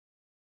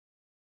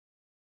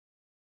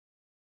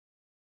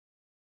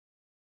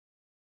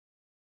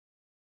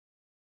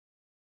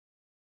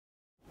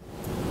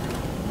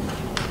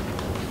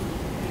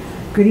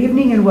Good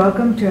evening and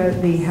welcome to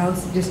the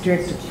House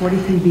District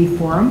 43B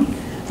Forum.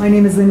 My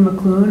name is Linda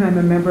McClune. I'm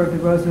a member of the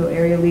Roseville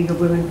Area League of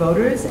Women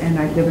Voters and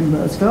I live in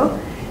Roseville.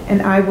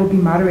 And I will be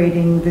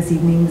moderating this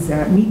evening's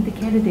Meet the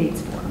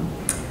Candidates Forum.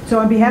 So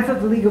on behalf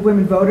of the League of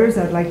Women Voters,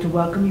 I'd like to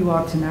welcome you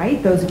all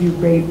tonight, those of you who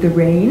braved the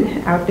rain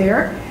out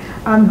there,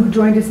 who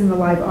joined us in the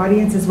live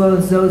audience, as well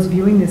as those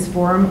viewing this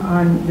forum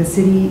on the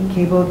City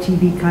Cable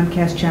TV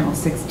Comcast Channel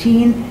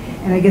 16.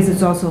 And I guess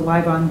it's also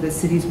live on the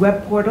city's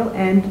web portal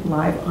and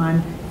live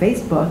on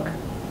Facebook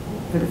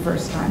for the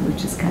first time,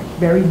 which is kind of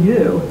very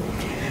new.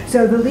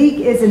 So the League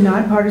is a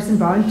nonpartisan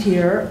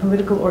volunteer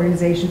political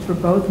organization for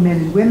both men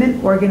and women,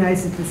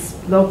 organized at the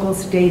local,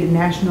 state, and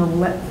national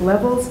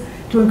levels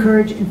to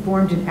encourage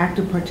informed and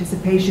active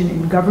participation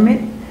in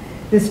government.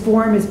 This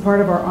forum is part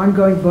of our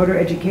ongoing voter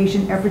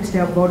education efforts to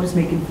help voters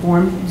make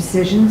informed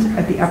decisions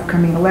at the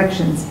upcoming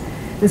elections.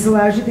 This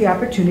allows you the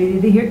opportunity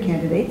to hear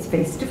candidates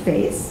face to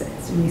face,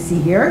 as we see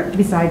here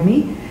beside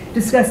me,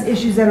 discuss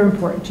issues that are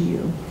important to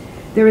you.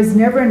 There is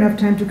never enough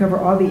time to cover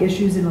all the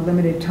issues in a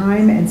limited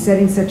time and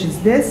settings such as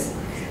this.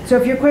 So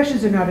if your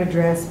questions are not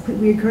addressed,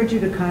 we encourage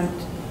you to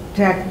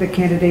contact the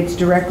candidates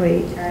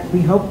directly.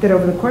 We hope that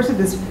over the course of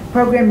this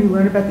program you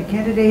learn about the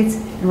candidates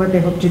and what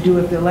they hope to do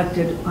if they're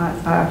elected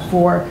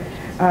for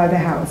the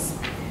House.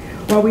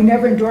 While we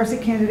never endorse a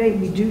candidate,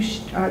 we do.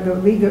 The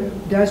League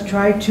does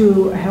try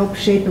to help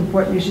shape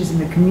important issues in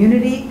the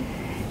community.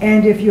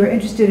 And if you're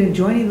interested in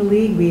joining the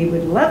League, we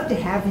would love to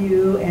have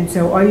you. And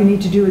so all you need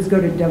to do is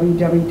go to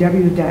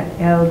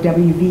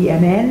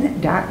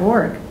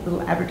www.lwvmn.org, a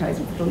little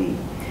advertisement for the League.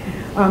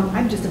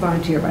 I'm just a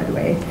volunteer, by the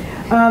way.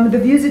 The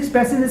views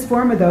expressed in this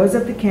forum are those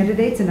of the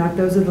candidates and not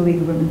those of the League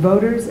of Women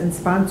Voters, and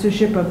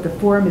sponsorship of the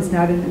forum is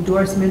not an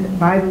endorsement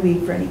by the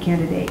League for any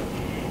candidate.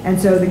 And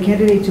so the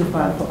candidates who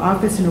filed for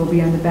office and will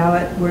be on the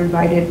ballot were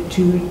invited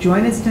to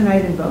join us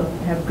tonight, and both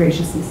have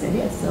graciously said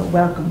yes, so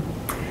welcome.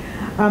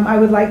 I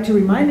would like to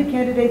remind the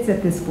candidates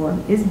that this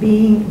forum is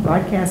being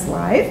broadcast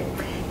live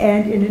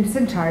and in its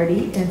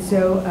entirety, and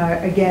so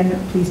again,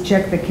 please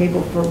check the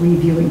cable for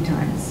reviewing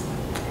times.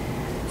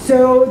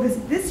 So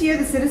this year,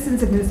 the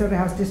citizens of Minnesota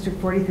House District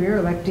 43 are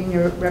electing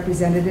a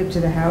representative to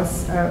the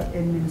House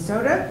in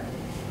Minnesota,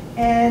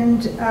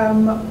 and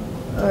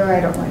I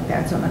don't like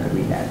that, so I'm not going to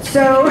read that.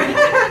 So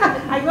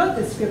I wrote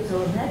this script,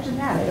 so imagine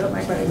that. I don't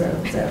like what I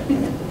wrote. So.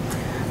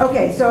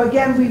 Okay, so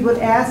again, we would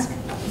ask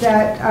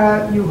that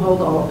you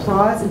hold all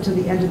applause until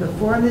the end of the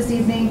forum this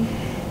evening.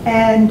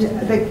 And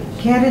the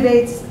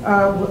candidates,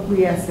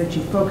 we ask that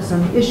you focus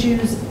on the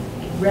issues.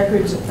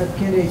 Records of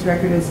candidates'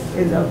 record is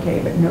okay,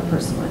 but no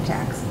personal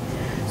attacks.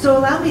 So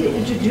allow me to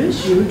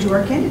introduce you to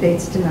our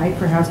candidates tonight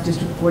for House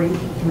District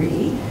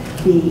 43B.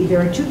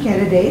 There are two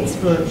candidates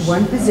for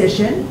one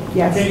position.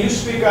 Yes. Can you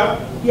speak up?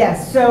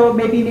 Yes, so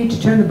maybe you need to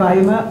turn the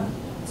volume up.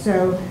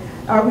 So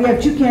we have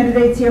two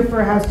candidates here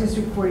for House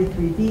District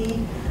 43B.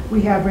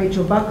 We have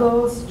Rachael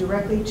Bucholz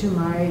directly to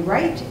my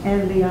right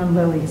and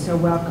Lillie, so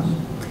welcome.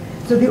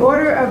 So the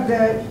order of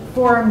the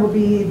forum will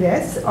be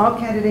this. All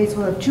candidates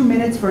will have 2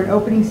 minutes for an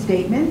opening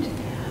statement.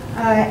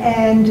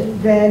 And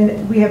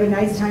then we have a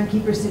nice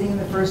timekeeper sitting in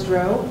the first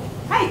row.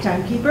 Hi,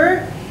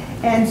 timekeeper.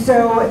 And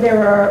so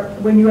there are,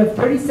 when you have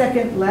 30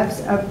 seconds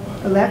left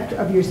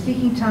of your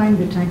speaking time,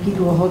 the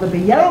timekeeper will hold up a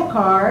yellow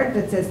card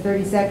that says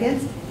 30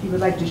 seconds. If you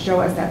would like to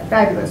show us that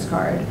fabulous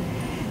card.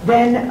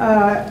 Then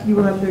you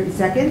will have 30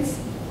 seconds.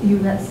 You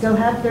still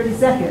have 30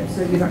 seconds,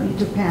 so you don't need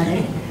to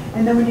panic.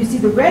 And then when you see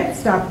the red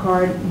stop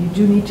card, you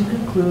do need to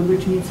conclude,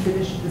 which means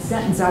finish the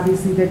sentence,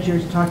 obviously, that you're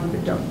talking,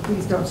 but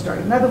please don't start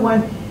another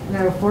one. And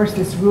I will force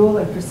this rule,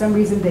 and for some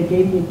reason they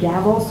gave me a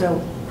gavel, so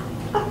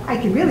I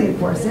can really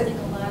enforce it.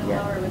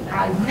 Yeah.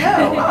 I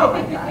know, oh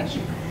my gosh.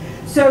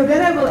 So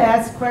then I will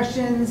ask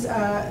questions.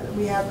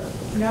 We have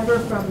a number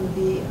from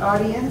the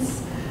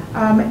audience,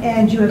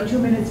 and you have 2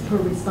 minutes per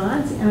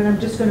response, and I'm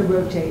just going to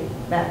rotate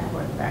back and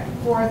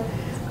forth.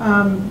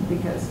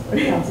 Because what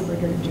else are we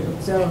going to do?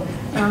 So,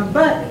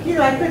 but you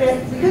know,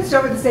 we could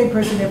start with the same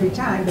person every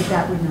time, but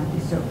that would not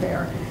be so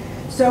fair.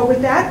 So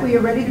with that, we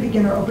are ready to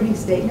begin our opening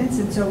statements,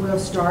 and so we'll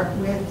start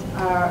with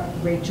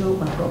Rachael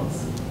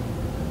Bucholz.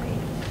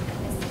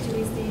 Should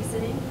we stay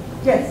sitting?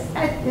 Yes,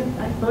 I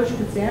suppose you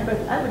could stand, but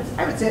I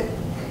would sit.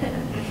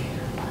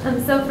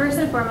 So first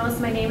and foremost,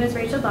 my name is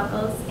Rachael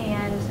Bucholz,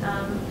 and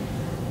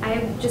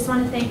I just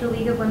want to thank the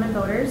League of Women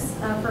Voters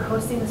for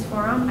hosting this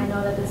forum. I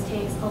know that this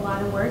takes a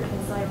lot of work,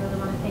 and so I really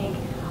want to thank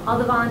all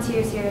the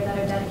volunteers here that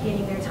are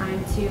dedicating their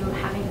time to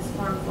having this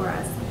forum for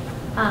us.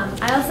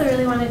 I also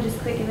really want to just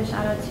quick give a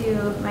shout out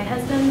to my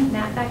husband,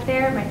 Matt, back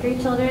there, my 3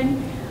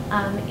 children,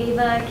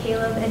 Ava,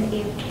 Caleb, and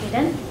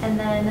Caden, and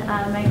then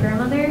my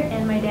grandmother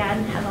and my dad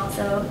have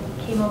also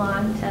came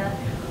along to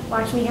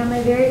watch me have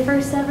my very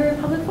first ever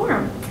public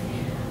forum.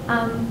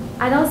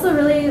 I'd also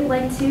really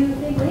like to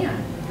thank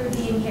Leon for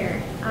being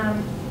here.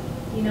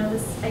 You know,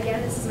 this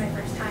is my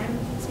first time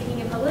speaking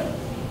in public.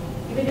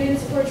 You've been doing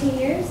this for 14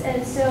 years,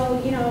 and so,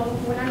 you know,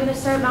 when I'm going to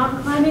start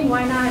mountain climbing,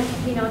 why not,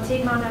 you know,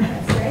 take Mount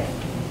Everest, right?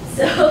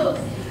 So,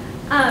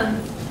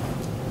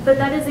 but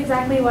that is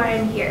exactly why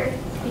I'm here.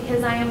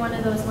 because I am one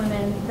of those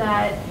women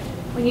that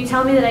when you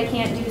tell me that I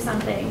can't do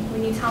something,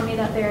 when you tell me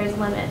that there is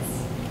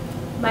limits,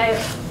 my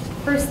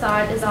first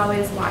thought is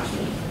always watch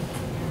me.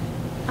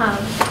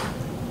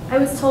 I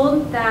was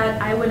told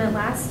that I wouldn't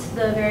last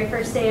the very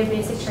first day of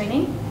basic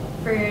training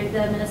for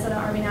the Minnesota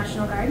Army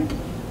National Guard,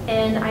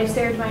 and I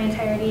served my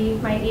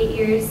 8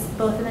 years,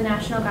 both in the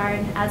National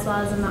Guard as well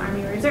as in the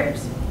Army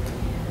Reserves.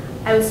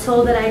 I was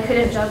told that I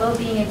couldn't juggle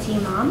being a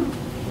teen mom,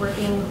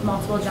 working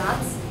multiple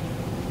jobs,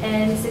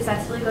 and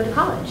successfully go to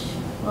college.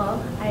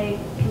 Well, I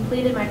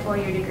completed my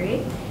 4-year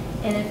degree,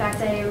 and in fact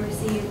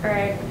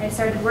I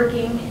started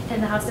working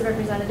in the House of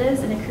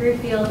Representatives in a career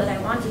field that I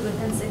wanted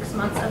within 6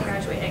 months of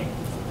graduating.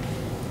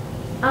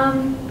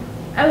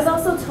 I was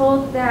also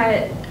told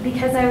that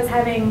because I was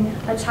having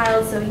a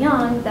child so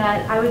young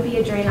that I would be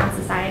a drain on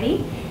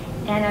society,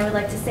 and I would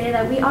like to say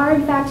that we are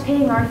in fact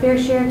paying our fair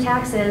share of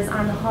taxes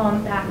on the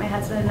home that my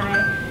husband and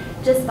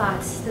I just bought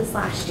this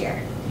last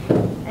year.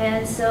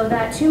 And so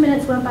that 2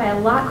 minutes went by a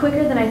lot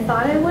quicker than I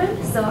thought I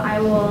would, so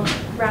I will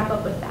wrap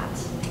up with that.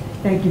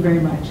 Thank you very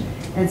much.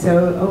 And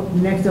so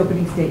next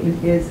opening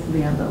statement is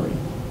Lillie.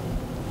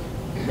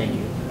 Thank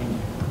you.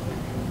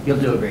 You'll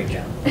do a great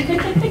job.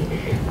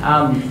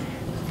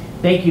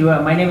 Thank you.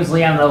 My name is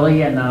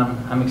Lillie, and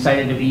I'm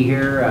excited to be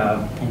here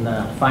in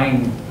the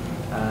fine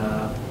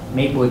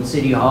Maplewood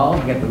City Hall.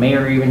 We got the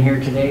mayor even here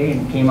today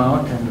and came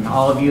out, and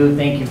all of you,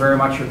 thank you very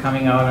much for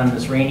coming out on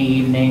this rainy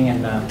evening,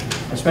 and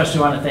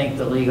especially want to thank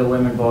the League of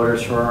Women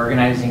Voters for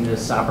organizing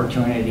this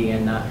opportunity.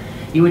 And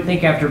you would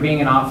think after being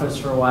in office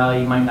for a while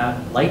you might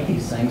not like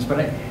these things,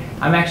 but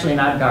I'm actually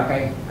not a duck.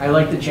 I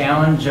like the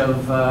challenge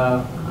of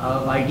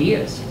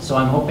ideas, so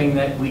I'm hoping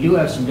that we do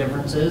have some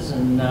differences,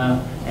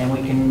 and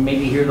we can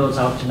maybe hear those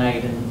out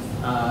tonight,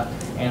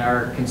 and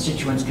our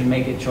constituents can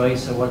make a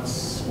choice of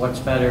what's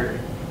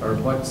better, or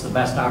what's the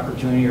best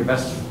opportunity or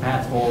best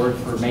path forward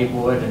for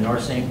Maplewood and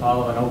North St.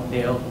 Paul and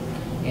Oakdale,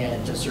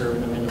 and to serve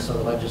in the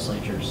Minnesota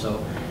legislature.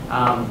 So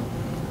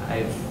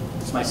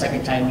it's my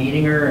second time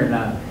meeting her, and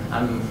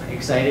I'm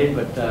excited,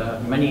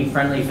 but many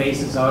friendly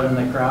faces out in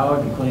the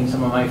crowd, including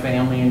some of my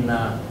family and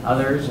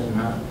others, and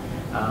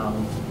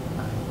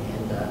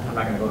I'm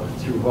not going to go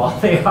through who all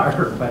they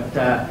are, but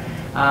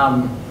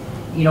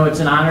you know, it's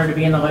an honor to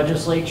be in the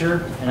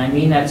legislature, and I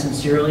mean that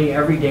sincerely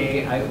every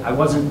day. I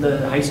wasn't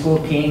the high school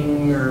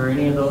king or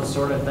any of those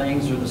sort of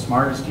things, or the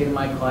smartest kid in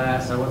my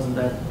class. I wasn't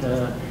that,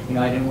 you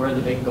know, I didn't wear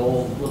the big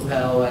gold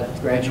lapel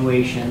at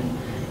graduation,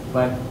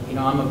 but, you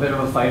know, I'm a bit of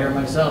a fighter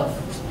myself,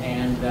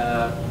 and,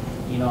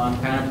 you know, I'm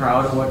kind of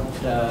proud of what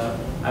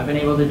I've been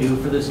able to do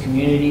for this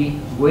community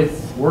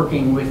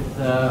working with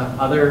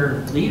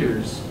other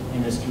leaders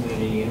in this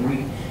community, and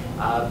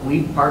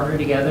we partner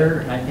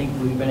together, and I think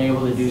we've been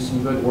able to do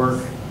some good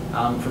work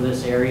for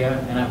this area,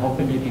 and I'm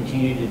hoping to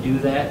continue to do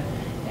that,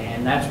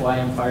 and that's why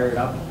I'm fired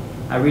up.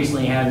 I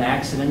recently had an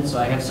accident, so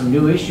I have some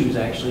new issues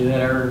actually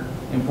that are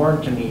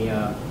important to me.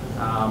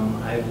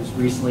 I was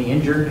recently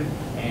injured,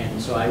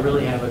 and so I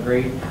really have a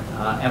great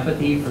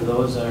empathy for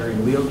those that are in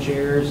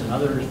wheelchairs and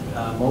other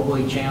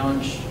mobily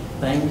challenged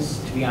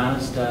things. To be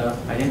honest,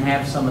 I didn't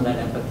have some of that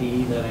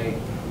empathy that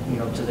you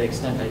know, to the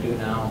extent I do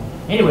now.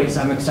 Anyways,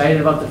 I'm excited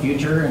about the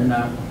future, and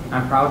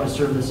I'm proud to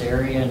serve this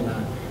area,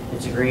 and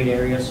it's a great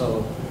area,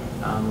 so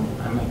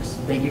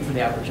thank you for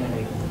the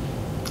opportunity.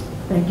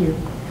 Thank you.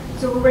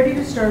 So we're ready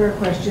to start our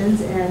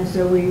questions, and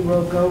so we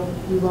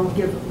won't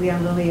give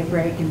Lillie a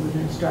break, and we're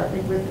going to start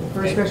with the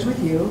first question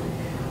with you.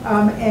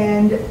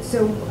 And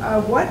so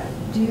what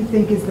do you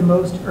think is the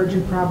most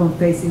urgent problem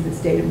facing the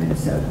state of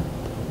Minnesota?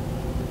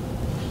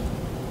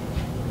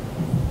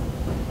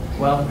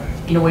 Well,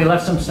 you know, we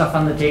left some stuff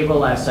on the table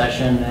last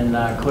session,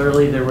 and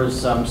clearly there was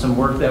some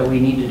work that we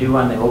need to do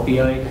on the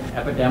opioid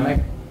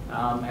epidemic.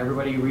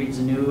 Everybody reads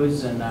the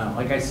news, and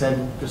like I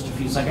said just a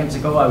few seconds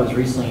ago, I was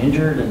recently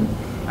injured, and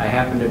I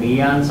happened to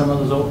be on some of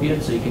those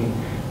opiates, so you can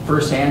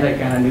firsthand, I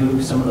kind of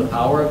knew some of the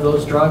power of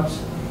those drugs,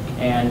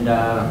 and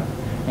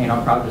you know,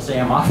 I'm proud to say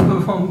I'm off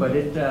of them, but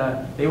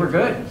they were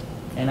good,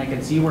 and I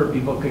could see where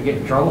people could get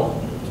in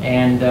trouble.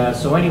 And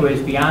so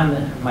anyways,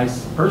 beyond my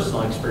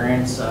personal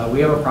experience, we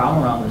have a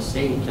problem around the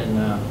state,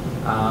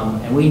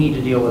 and we need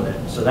to deal with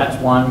it. So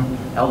that's one.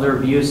 Elder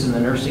abuse in the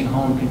nursing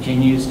home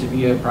continues to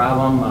be a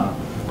problem.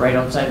 Right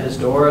outside this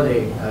door,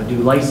 they do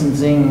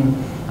licensing.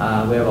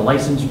 We have a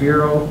license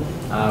bureau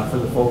for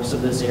the folks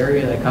of this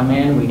area that come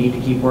in. We need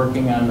to keep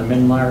working on the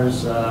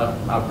MNLAR's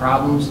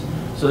problems.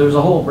 So there's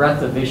a whole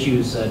breadth of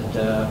issues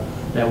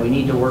that we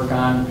need to work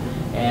on.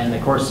 And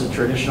of course, the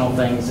traditional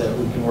things that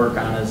we can work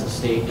on as a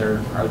state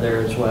are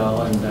there as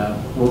well,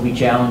 and will be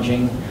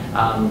challenging.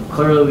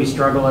 Clearly, we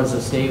struggle as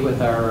a state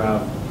with our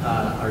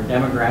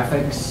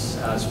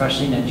demographics,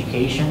 especially in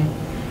education.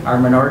 Our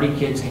minority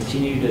kids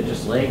continue to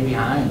just lag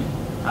behind.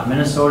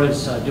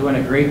 Minnesota's doing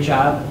a great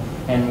job,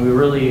 and we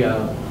really,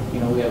 you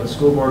know, we have a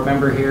school board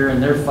member here,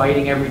 and they're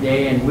fighting every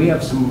day, and we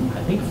have some,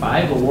 I think,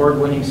 5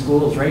 award-winning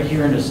schools right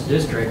here in this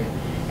district,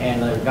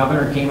 and the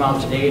governor came out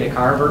today to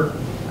Carver,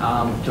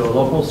 to a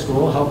local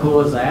school. How cool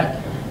is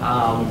that?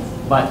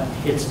 But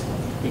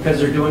because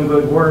they're doing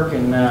good work,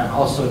 and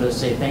also to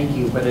say thank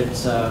you. But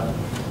it's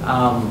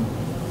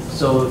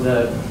so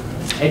the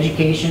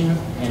education,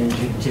 and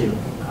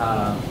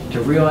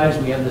to realize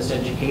we have this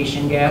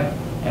education gap,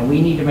 and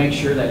we need to make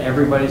sure that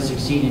everybody's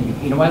succeeding.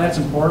 You know why that's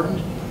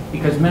important?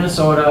 Because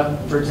Minnesota,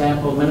 for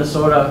example,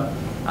 Minnesota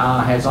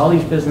has all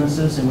these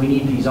businesses, and we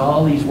need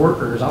all these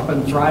workers up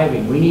and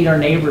thriving. We need our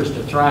neighbors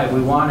to thrive.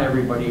 We want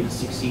everybody to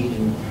succeed,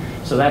 and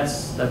so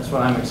that's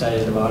what I'm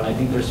excited about. I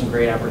think there's some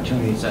great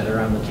opportunities that are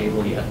on the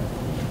table yet.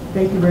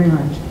 Thank you very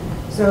much.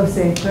 So,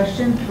 same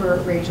question for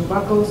Rachael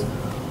Bucholz.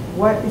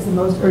 What is the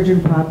most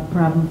urgent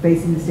problem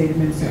facing the state of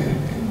Minnesota?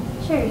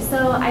 Sure.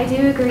 So I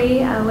do agree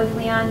with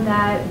Leon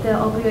that the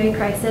opioid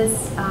crisis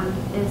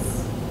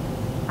is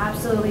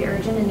absolutely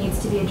urgent and needs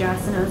to be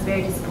addressed, and it was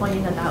very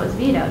disappointing that that was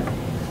vetoed.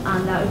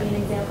 That would be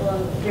an example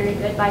of very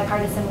good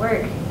bipartisan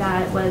work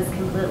that was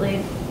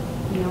completely,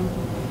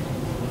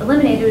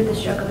 eliminated with the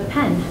stroke of a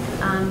pen.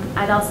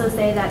 I'd also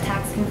say that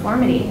tax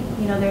conformity,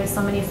 there's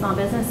so many small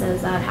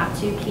businesses that have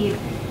to keep,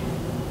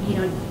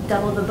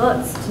 double the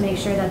books to make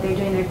sure that they're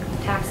doing their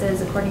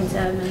taxes according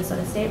to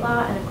Minnesota state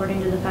law and according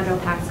to the federal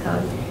tax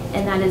code.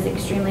 And that is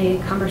extremely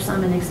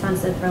cumbersome and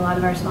expensive for a lot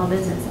of our small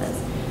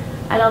businesses.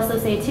 I'd also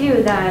say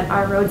too that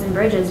our roads and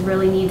bridges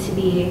really need to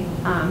be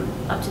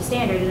up to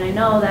standard. And I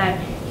know that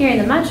here in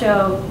the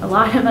metro, a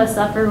lot of us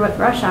suffer with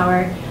rush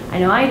hour. I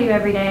know I do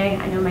every day.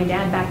 I know my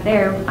dad back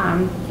there,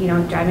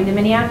 driving to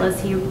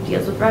Minneapolis, he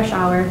deals with rush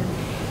hour.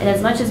 And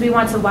as much as we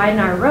want to widen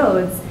our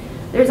roads,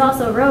 there's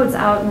also roads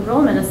out in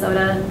rural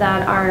Minnesota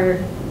that are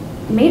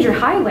major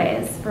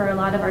highways for a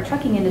lot of our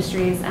trucking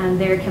industries,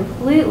 and they're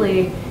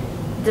completely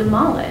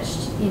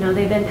demolished.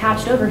 They've been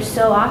patched over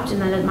so often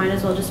that it might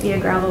as well just be a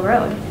gravel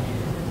road.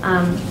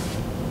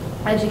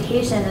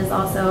 Education is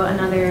also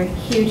another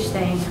huge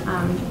thing.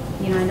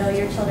 I know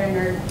your children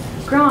are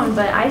grown,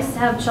 but I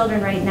have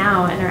children right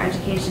now in our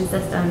education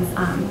systems.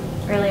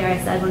 Earlier I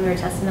said when we were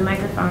testing the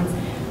microphones,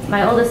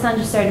 my oldest son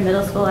just started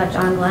middle school at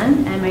John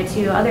Glenn, and my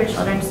two other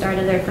children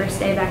started their first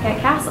day back at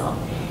Castle.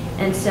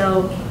 And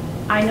so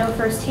I know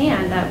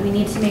firsthand that we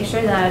need to make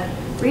sure that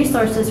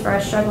resources for our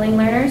struggling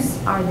learners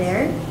are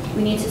there.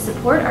 We need to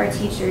support our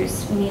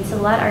teachers. We need to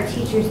let our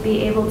teachers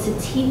be able to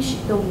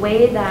teach the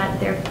way that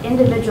their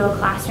individual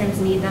classrooms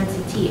need them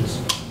to teach.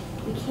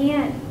 We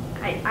can't,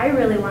 I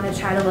really want to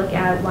try to look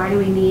at why do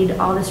we need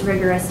all this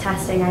rigorous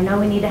testing. I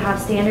know we need to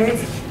have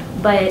standards,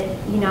 but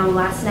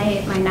last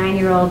night my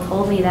 9-year-old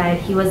told me that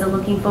he wasn't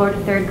looking forward to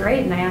 3rd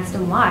grade, and I asked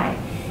him why.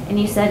 And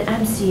he said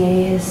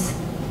MCAs.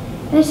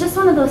 And it's just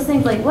one of those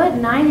things, like what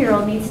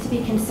 9-year-old needs to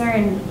be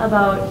concerned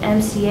about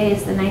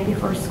MCAs the night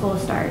before school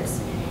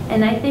starts?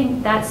 And I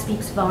think that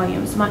speaks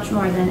volumes, much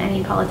more than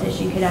any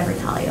politician could ever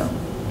tell you.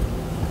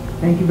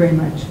 Thank you very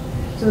much.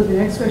 So the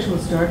next question will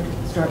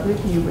start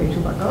with you,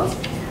 Rachael Bucholz.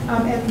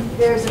 And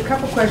there's a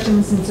couple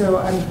questions, and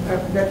so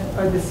that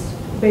are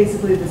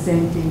basically the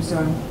same theme, so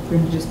I'm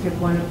going to just pick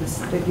one of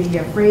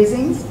the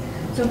phrasings.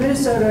 So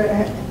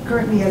Minnesota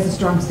currently has a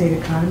strong state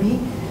economy.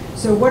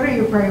 So what are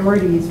your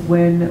priorities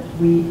when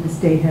the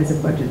state has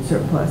a budget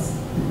surplus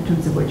in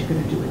terms of what you're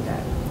going to do with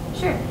that?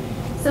 Sure.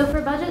 So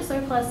for budget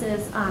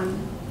surpluses,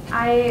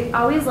 I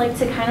always like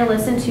to kind of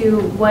listen to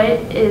what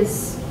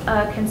is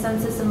a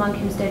consensus among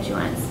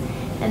constituents.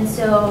 And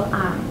so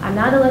I'm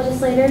not a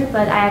legislator,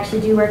 but I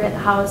actually do work at the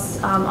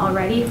House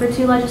already for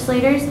 2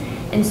 legislators.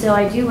 And so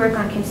I do work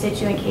on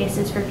constituent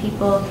cases for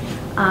people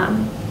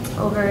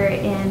over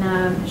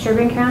in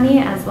Sherburne County,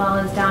 as well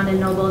as down in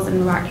Nobles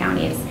and Rock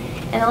counties.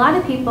 And a lot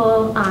of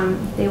people,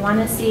 they want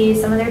to see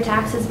some of their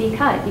taxes be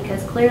cut,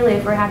 because clearly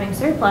if we're having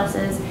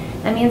surpluses,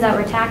 that means that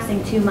we're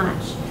taxing too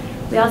much.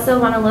 We also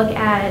want to look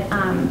at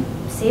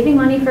saving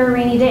money for a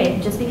rainy day.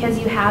 Just because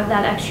you have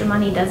that extra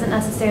money doesn't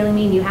necessarily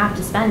mean you have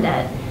to spend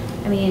it.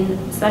 I mean,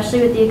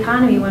 especially with the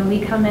economy, when we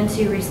come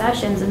into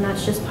recessions, and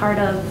that's just part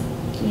of,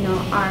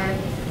 our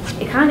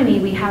economy,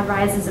 we have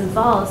rises and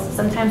falls.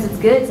 Sometimes it's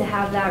good to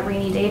have that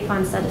rainy day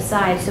fund set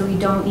aside, so we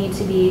don't need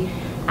to be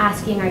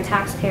asking our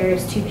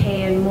taxpayers to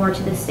pay in more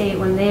to the state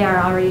when they are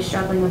already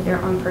struggling with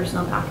their own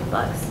personal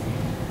pocketbooks.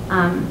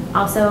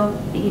 Also,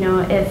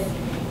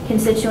 if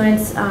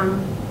constituents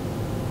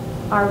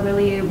are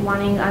really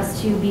wanting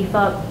us to beef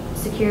up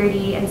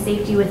security and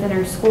safety within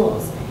our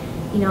schools,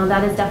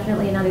 that is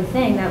definitely another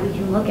thing that we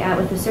can look at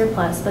with the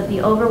surplus. But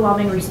the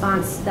overwhelming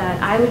response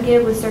that I would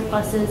give with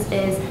surpluses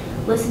is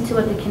listen to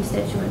what the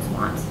constituents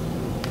want.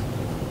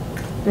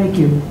 Thank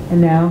you.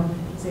 And now,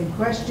 same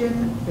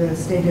question. The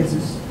state has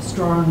a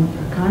strong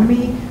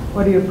economy.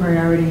 What are your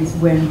priorities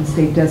when the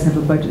state does have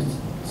a budget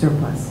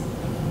surplus?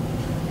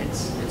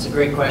 It's a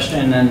great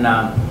question, and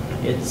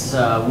it's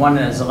one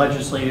as a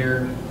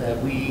legislator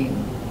that we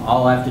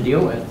all have to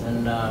deal with.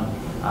 And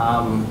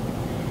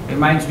it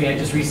reminds me, I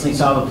just recently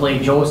saw the play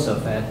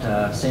Joseph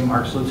at St.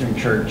 Mark's Lutheran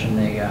Church, and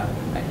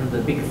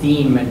the big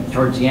theme and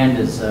towards the end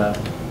is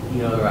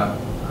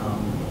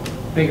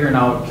figuring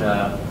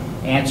out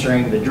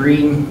answering the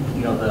dream,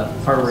 the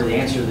part where they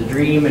answer the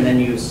dream, and then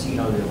use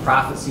the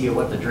prophecy of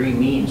what the dream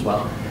means.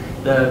 Well,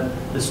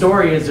 the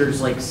story is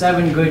there's like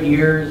 7 good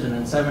years and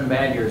then 7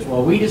 bad years.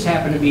 Well, we just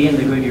happen to be in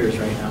the good years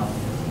right now.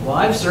 Well,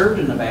 I've served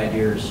in the bad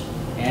years,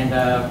 and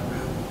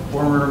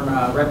former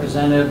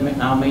Representative,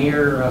 now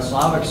Mayor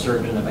Slavic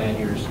served in the bad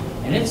years,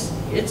 and it's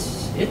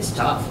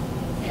tough,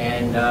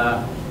 and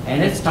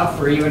it's tough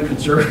for even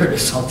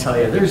conservatives. I'll tell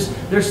you,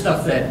 there's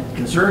stuff that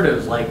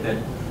conservatives like that,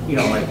 you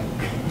know, like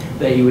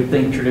that you would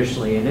think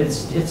traditionally, and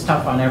it's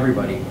tough on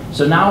everybody.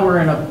 So now we're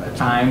in a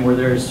time where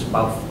there's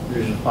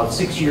about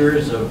 6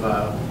 years of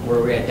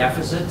where we had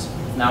deficits.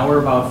 Now we're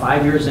about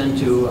 5 years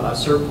into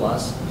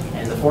surplus,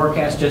 and the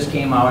forecast just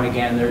came out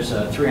again. There's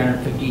a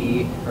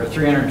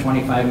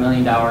 $325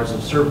 million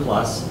of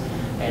surplus,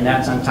 and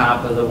that's on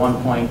top of the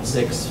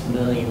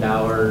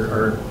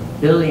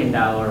 $1.6 billion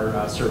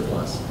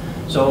surplus.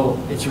 So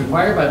it's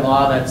required by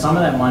law that some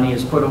of that money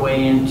is put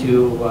away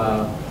into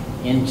a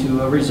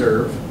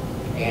reserve,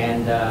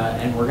 and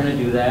we're going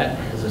to do that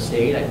as a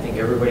state. I think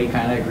everybody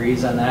kind of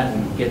agrees on that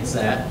and gets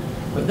that.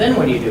 But then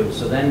what do you do?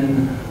 So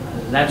then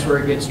that's where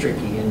it gets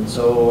tricky, and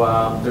so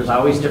there's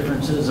always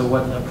differences of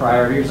what the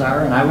priorities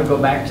are. And I would go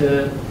back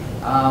to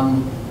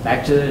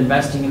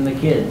investing in the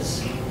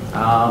kids,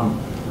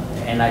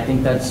 and I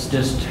think that's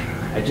just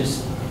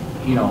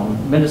you know,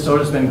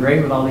 Minnesota's been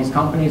great with all these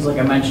companies, like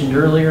I mentioned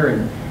earlier,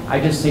 and I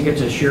just think it's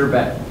a sure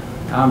bet.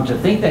 To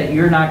think that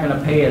you're not going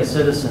to pay as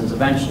citizens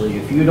eventually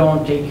if you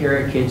don't take care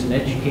of kids and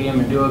educate them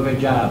and do a good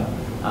job.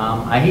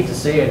 I hate to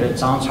say it, it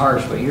sounds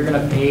harsh, but you're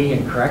going to pay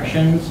in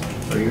corrections,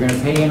 or you're going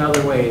to pay in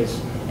other ways,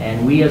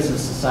 and we as a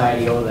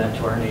society owe that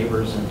to our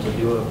neighbors and to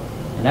do it,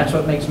 and that's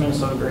what makes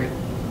Minnesota great.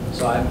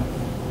 So I'm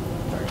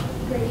sorry.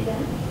 Great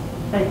again.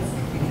 Thanks.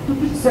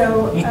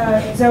 So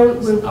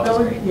we'll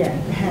go,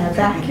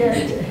 back here.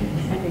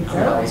 I think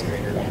so.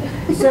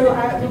 So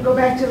we'll go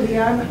back to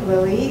Leon,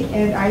 Lillie,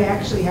 and I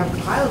actually have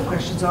a pile of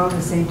questions all on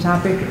the same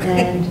topic,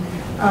 and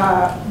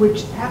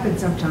which happens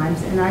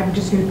sometimes, and I'm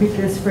just going to pick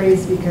this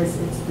phrase because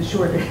it's the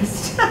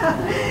shortest.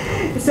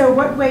 So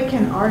what way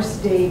can our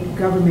state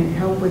government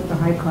help with the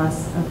high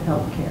costs of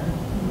health care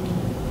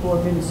for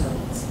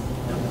Minnesotans?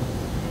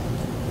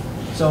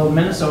 So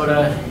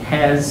Minnesota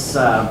has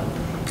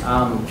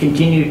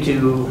continued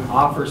to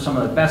offer some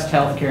of the best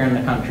health care in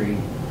the country,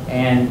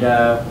 and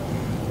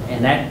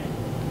that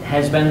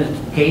has been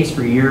the case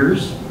for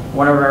years.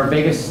 One of our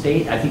biggest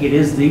state, I think it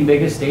is the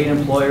biggest state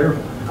employer.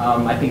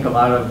 I think a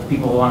lot of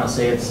people want to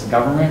say it's the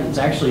government. It's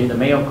actually the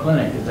Mayo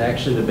Clinic. It's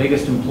actually the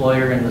biggest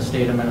employer in the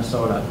state of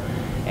Minnesota.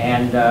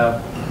 And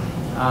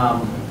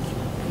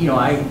you know,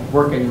 I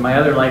work in my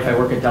other life, I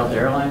work at Delta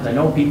Airlines. I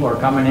know people are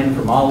coming in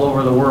from all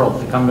over the world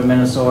to come to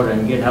Minnesota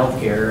and get health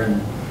care,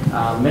 and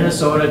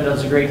Minnesota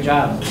does a great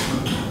job.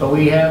 But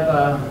we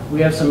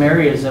have some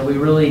areas that we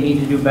really need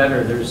to do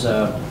better.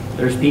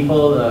 There's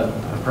people,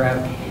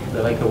 perhaps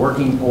like the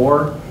working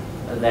poor,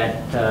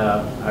 that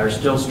are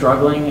still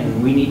struggling,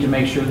 and we need to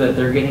make sure that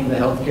they're getting the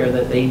health care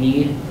that they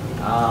need.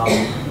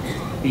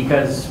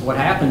 Because what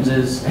happens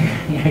is,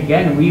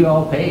 again, we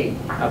all pay.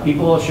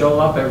 People will show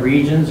up at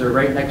Regions or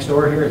right next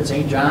door here at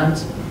St.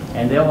 John's,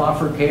 and they'll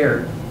offer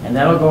care, and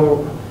that'll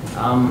go,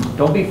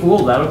 don't be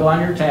fooled, that'll go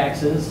on your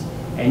taxes,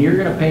 and you're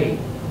going to pay.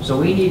 So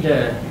we need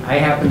to, I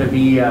happen to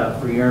be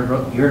for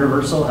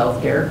universal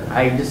health care.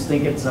 I just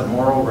think it's a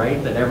moral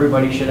right that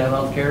everybody should have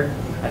health care.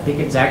 I think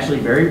it's actually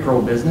very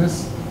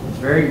pro-business. It's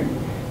very,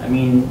 I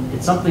mean,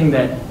 it's something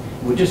that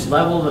would just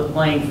level the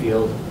playing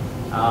field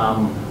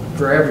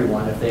for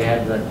everyone if they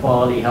had the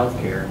quality health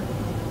care.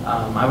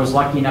 I was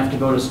lucky enough to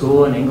go to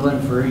school in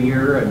England for a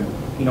year, and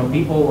you know,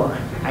 people were,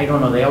 I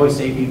don't know, they always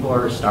say people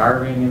are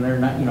starving and they're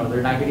not, you know,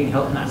 they're not getting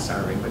health, not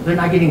starving, but they're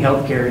not getting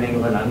health care in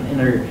England, and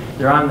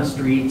they're on the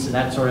streets and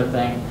that sort of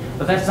thing.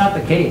 But that's not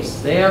the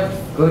case. They have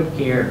good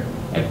care.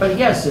 But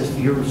yes, if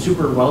you're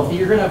super wealthy,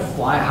 you're gonna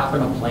hop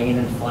in a plane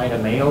and fly to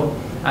Mayo.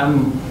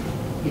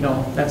 You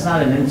know, that's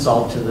not an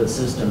insult to the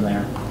system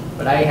there.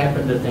 But I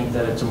happen to think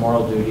that it's a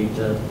moral duty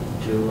to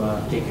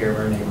take care of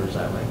our neighbors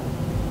that way.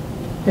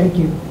 Thank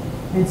you.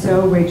 And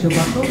so, Rachael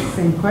Bucholz,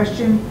 same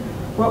question.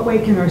 What way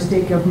can our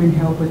state government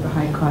help with the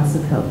high costs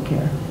of health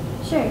care?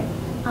 Sure.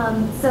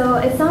 So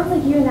it sounds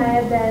like you and I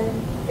have been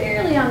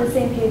fairly on the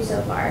same page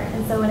so far.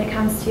 And so when it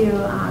comes to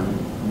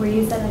where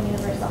you said on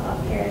universal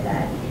health care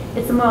that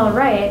it's a moral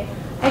right,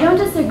 I don't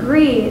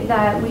disagree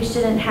that we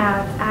shouldn't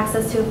have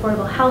access to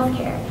affordable health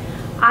care.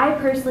 I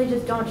personally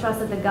just don't trust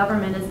that the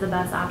government is the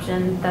best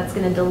option that's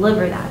going to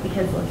deliver that,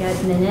 because look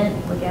at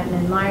Minute, look at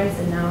Min-Mars,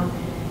 and now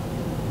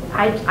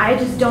I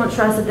just don't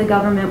trust that the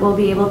government will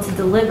be able to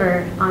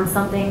deliver on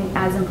something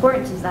as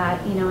important as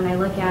that. You know, when I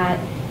look at,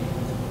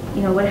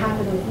 you know, what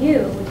happened with you,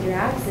 with your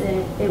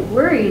accident, it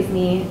worries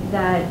me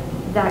that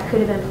that could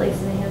have been placed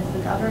in the hands of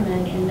the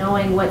government, and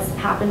knowing what's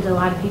happened to a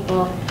lot of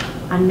people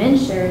on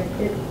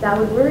MNsure, that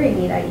would worry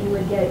me that you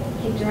would get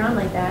kicked around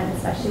like that, and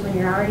especially when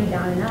you're already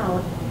down and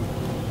out.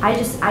 I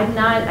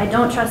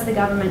don't trust the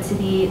government to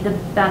be the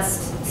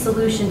best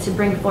solution to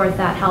bring forth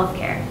that health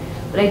care.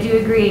 But I do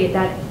agree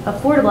that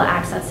affordable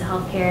access to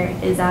health care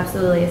is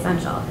absolutely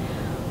essential.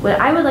 What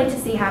I would like to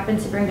see happen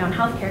to bring down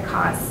health care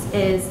costs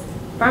is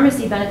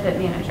pharmacy benefit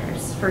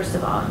managers. first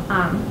of all.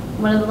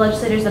 One of the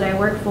legislators that I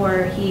work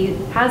for, he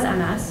has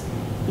MS,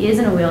 he is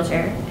in a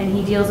wheelchair, and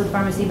he deals with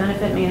pharmacy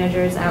benefit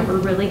managers that were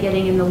really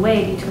getting in the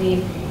way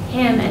between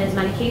him and his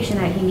medication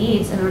that he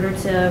needs in order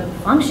to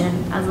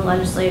function as a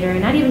legislator, and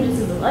not even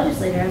just as a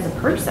legislator, as a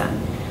person.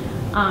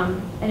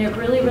 And it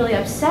really, really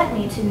upset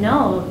me to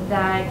know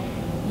that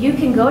you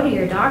can go to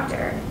your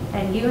doctor,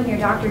 and you and your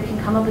doctor can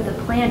come up with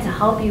a plan to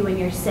help you when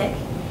you're sick,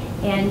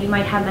 and you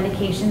might have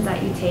medications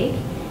that you take,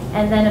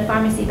 and then a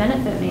pharmacy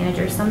benefit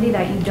manager, somebody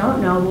that you don't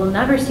know, will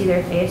never see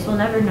their face, will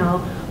never know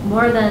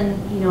more than,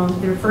 you know,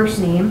 their first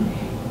name,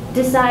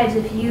 decides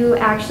if you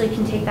actually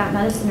can take that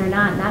medicine or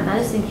not, and that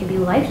medicine can be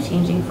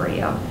life-changing for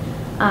you.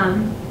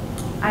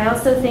 I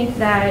also think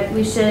that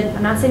we should,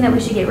 I'm not saying that we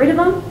should get rid of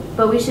them,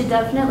 but we should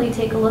definitely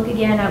take a look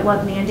again at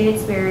what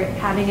mandates we're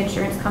having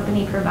insurance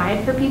company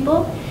provide for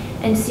people,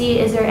 and see,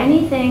 is there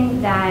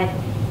anything that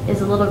is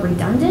a little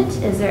redundant?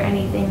 Is there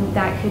anything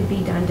that could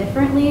be done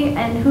differently?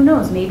 And who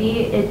knows,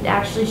 maybe it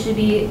actually should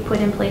be put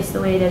in place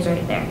the way it is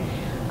right there.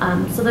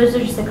 So those are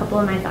just a couple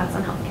of my thoughts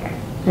on healthcare.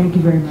 Thank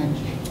you very much.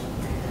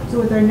 So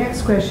with our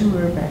next question,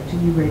 we're back to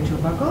you, Rachael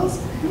Bucholz.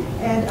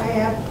 And I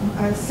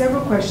have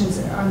several questions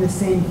on the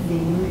same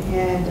theme,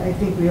 and I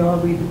think we all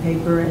read the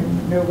paper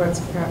and know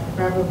what's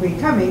probably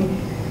coming.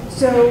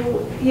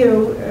 So, you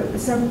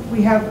know,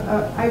 we have,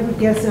 I would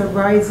guess, a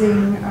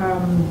rising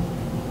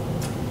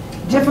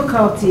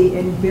difficulty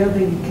in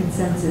building a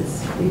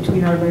consensus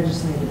between our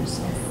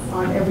legislators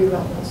on every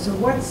level. So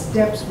what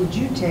steps would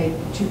you take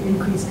to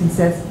increase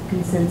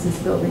consensus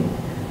building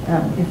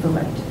if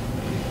elected?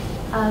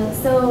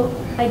 So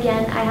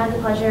again, I had the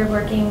pleasure of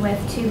working with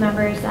two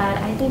members that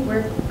I think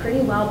work pretty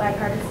well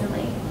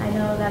bipartisanly. I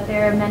know that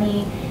there are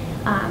many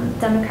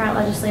Democrat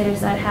legislators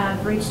that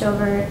have reached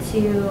over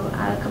to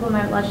a couple of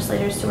my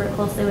legislators to work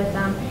closely with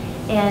them.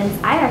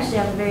 And I actually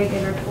have a very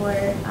good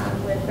rapport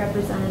with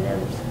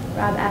Representative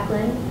Rob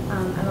Eklund.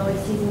 I'm always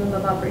teasing him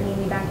about bringing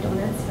me back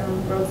donuts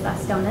from World's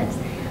Best Donuts.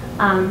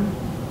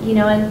 You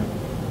know,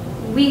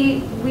 and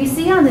we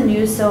see on the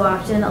news so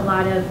often a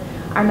lot of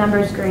our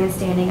members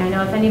grandstanding. I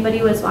know if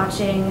anybody was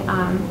watching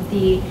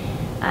the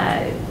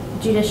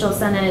Judicial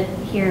Senate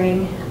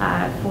hearing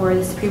for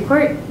the Supreme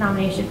Court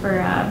nomination for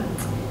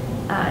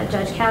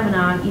Judge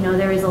Kavanaugh, you know,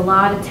 there is a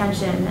lot of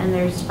tension and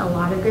there's a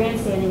lot of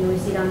grandstanding. We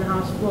see it on the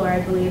House floor.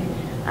 I believe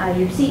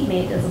your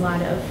seatmate does a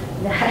lot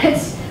of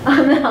that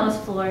on the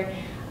House floor.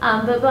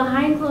 But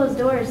behind closed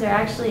doors, there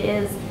actually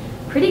is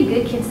pretty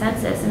good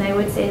consensus, and I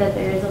would say that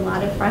there is a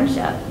lot of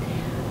friendship.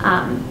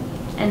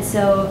 And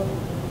so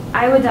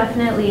I would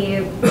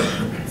definitely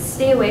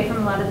stay away from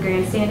a lot of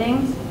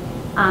grandstanding.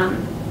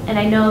 And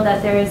I know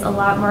that there is a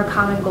lot more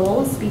common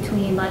goals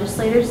between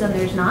legislators than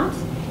there's not.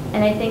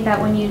 And I think that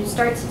when you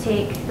start to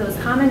take those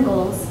common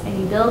goals and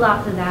you build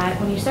off of that,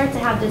 when you start to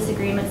have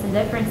disagreements and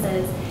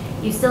differences,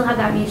 you still have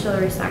that mutual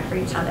respect for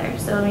each other.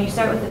 So when you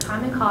start with a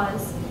common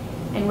cause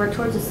and work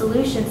towards a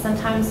solution,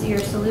 sometimes your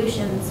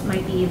solutions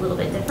might be a little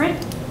bit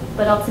different,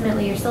 but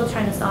ultimately you're still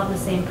trying to solve the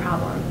same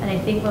problem. And I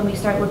think when we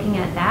start looking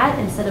at that,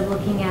 instead of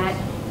looking at,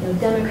 you know,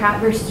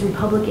 Democrat versus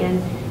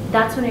Republican,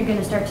 that's when you're going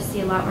to start to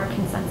see a lot more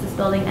consensus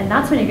building, and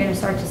that's when you're going to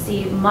start to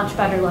see much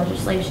better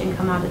legislation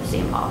come out of the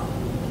same hall.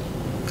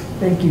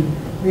 Thank you.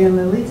 Leah and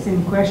Lillie,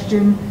 same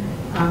question.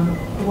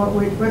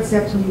 What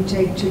steps will you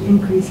take to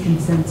increase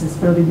consensus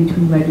building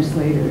between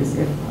legislators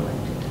if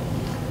elected?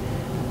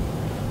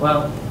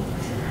 Well,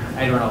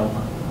 I don't know.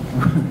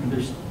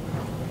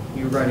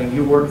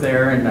 You work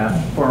there,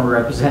 and former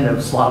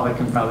Representative Slava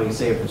can probably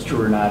say if it's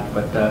true or not,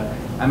 but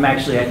I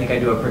think I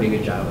do a pretty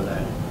good job of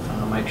that.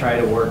 I try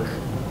to work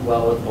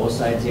well with both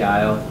sides of the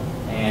aisle,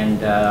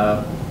 and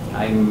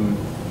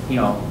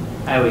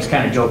I always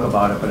kind of joke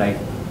about it, but I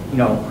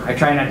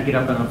try not to get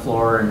up on the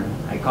floor and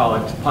I call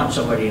it to punch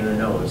somebody in the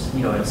nose.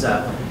 It's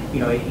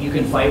you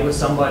can fight with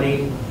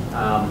somebody.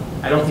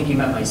 I don't think you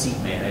meant my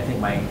seatmate.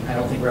 I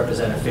don't think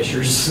Representative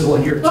Fisher's the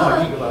one you're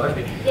talking about.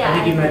 Yeah, I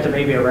think you meant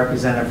maybe a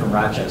representative from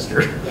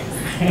Rochester.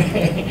 Yes.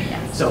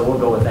 Yes. So we'll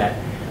go with that.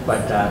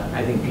 But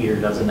I think Peter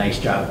does a nice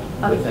job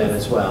with that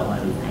as well,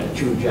 and a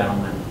true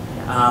gentleman.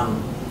 Yes.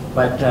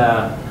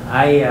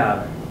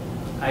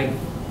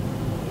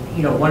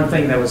 One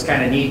thing that was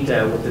kind of neat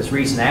with this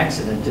recent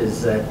accident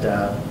is that,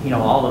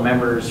 all the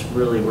members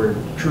really were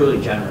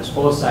truly generous,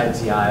 both sides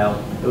of the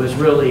aisle. It was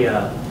really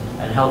a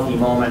healthy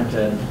moment.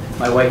 And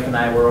my wife and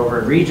I were over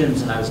in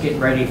Regions, and I was getting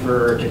ready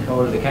to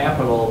go to the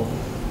Capitol,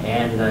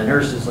 and the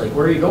nurse is like,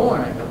 "Where are you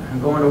going?" I go,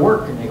 "I'm going to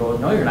work." And they go,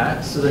 "No, you're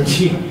not." So then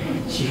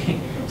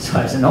so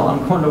I said, "No,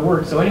 I'm going to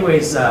work." So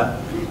anyways,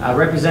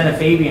 Representative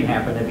Fabian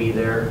happened to be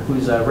there,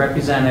 who's a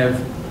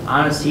representative.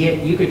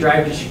 Honestly, you could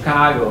drive to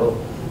Chicago.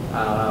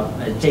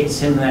 It takes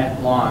him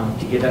that long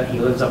to get up. He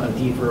lives up in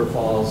Thief River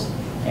Falls,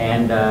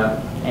 and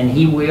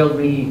he wheeled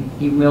me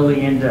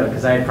into,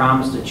 because I had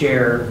promised a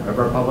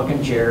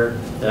Republican chair,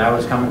 that I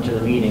was coming to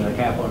the meeting, the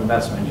Capital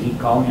Investment. He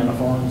called me on the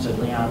phone and said,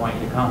 "Leon, I want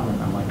you to come."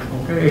 And I'm like,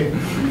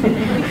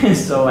 "Okay."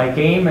 So I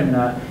came,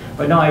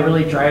 but no, I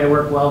really try to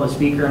work well. The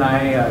speaker and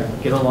I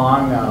get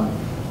along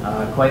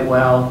quite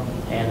well,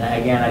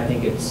 And again, I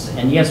think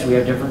and yes, we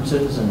have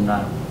differences, and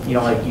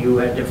like you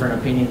had different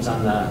opinions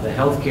on the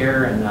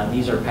healthcare, and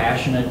these are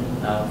passionate,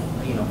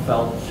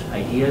 felt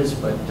ideas,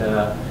 but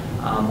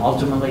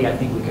ultimately, I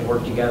think we can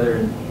work together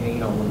and,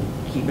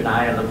 keep an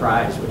eye on the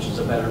prize, which is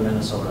a better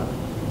Minnesota.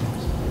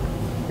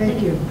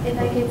 Thank you. If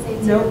I could say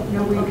too.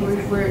 No,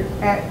 we're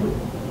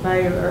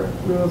by our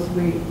rules,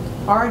 we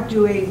are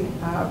doing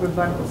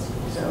rebuttals.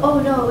 So. Oh,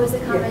 no, it was a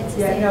comment to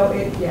say.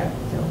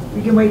 So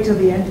we can wait till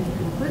the end to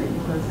conclude it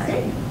because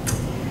okay.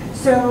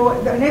 So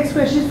the next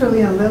question is for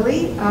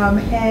Lillie,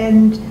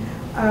 and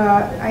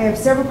I have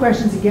several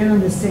questions again on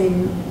the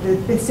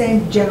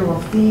same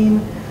general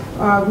theme.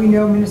 We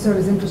know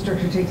Minnesota's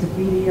infrastructure takes a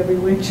beating every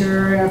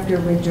winter after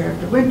winter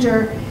after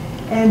winter,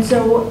 and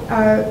so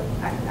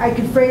I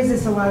could phrase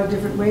this a lot of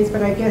different ways,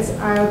 but I guess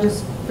I'll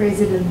just phrase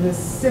it in the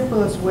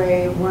simplest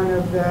way. One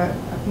of the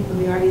people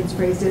in the audience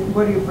phrased it: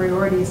 what are your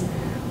priorities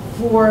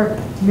for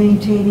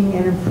maintaining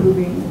and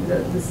improving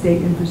the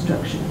state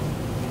infrastructure?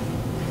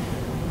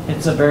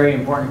 It's a very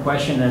important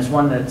question, and it's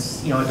one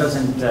that's, it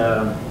doesn't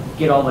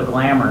get all the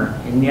glamour.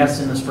 And yes,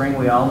 in the spring,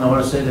 we all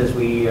notice it as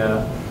we,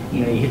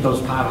 you hit those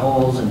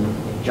potholes and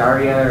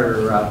jar you,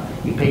 or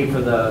you pay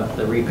for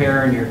the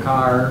repair in your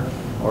car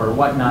or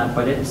whatnot.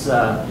 But it's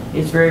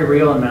very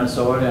real in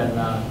Minnesota,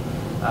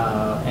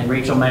 and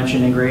Rachael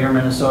mentioned in greater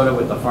Minnesota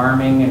with the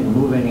farming and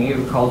moving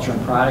agriculture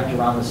and product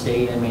around the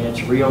state. I mean,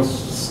 it's real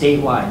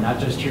statewide, not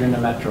just here in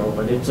the metro,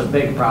 but it's a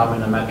big problem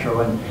in the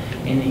metro. And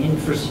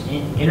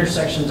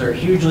intersections are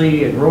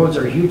and roads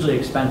are hugely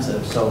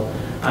expensive. So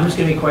I'm just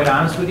going to be quite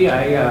honest with you.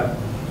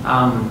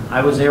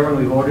 I was there when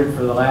we voted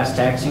for the last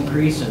tax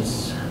increase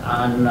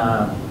on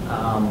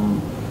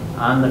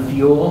the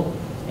fuel,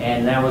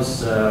 and that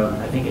was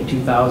I think in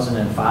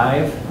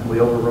 2005. And we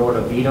overrode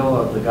a veto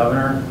of the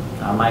governor,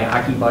 my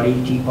hockey buddy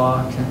Tim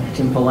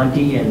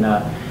Pawlenty, and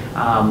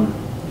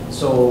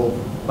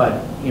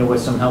but with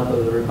some help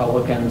of the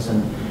Republicans,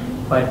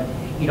 but.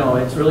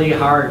 It's really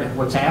hard.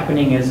 What's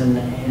happening is, and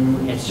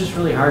it's just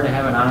really hard to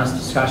have an honest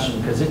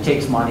discussion because it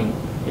takes money.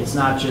 It's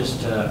not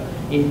just to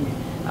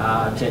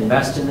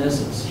invest in this.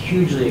 It's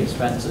hugely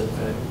expensive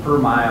per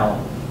mile,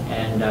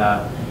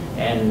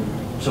 and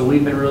so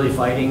we've been really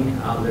fighting.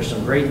 There's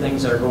some great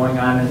things that are going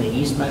on in the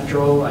East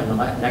Metro in the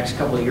next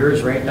couple of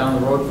years, right down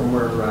the road from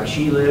where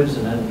she lives,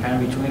 and then kind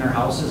of between our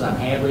houses on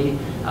Hadley.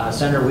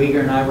 Senator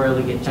Uyghur and I were able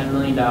to get $10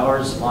 million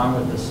along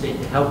with the state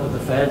help with the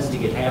feds to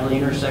get Hadley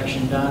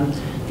intersection done.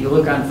 If you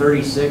look on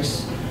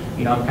 36,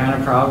 I'm kind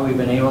of proud we've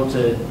been able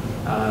to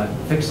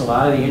fix a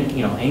lot of the,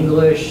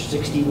 English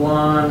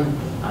 61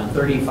 on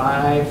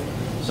 35.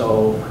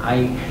 So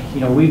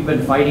we've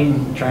been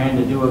fighting, trying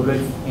to do a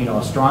good,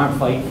 a strong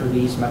fight for the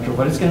East Metro,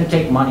 but it's going to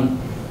take money,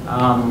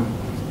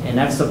 and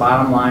that's the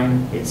bottom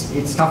line.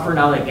 It's tougher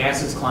now that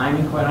gas is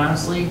climbing, quite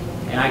honestly,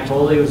 and I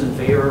totally was in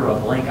favor of a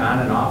blink on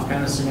and off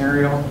kind of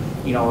scenario.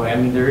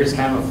 There is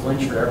kind of a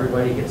flinch for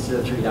everybody. It gets to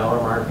the $3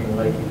 mark, and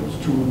like if it's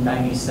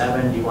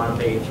 $2.97, do you want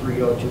to pay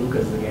 $3.02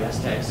 because of the gas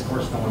tax? Of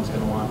course, no one's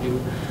going to want to.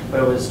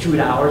 But it was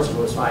 $2, if it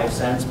was 5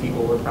 cents,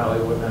 people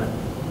probably wouldn't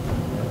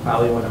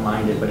have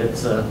minded. But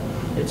it's a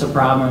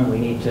problem.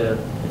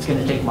 It's going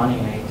to take money.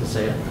 I hate to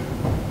say it.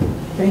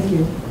 Thank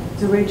you.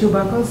 So Rachael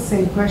Bucholz,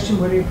 same question.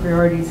 What are your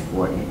priorities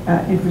for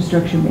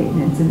infrastructure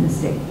maintenance in the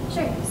state?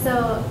 Sure.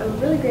 So a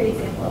really great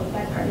example of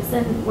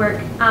bipartisan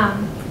work.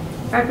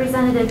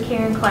 Representative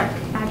Karen Clark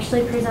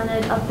actually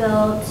presented a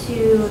bill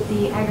to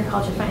the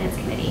Agriculture Finance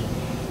Committee.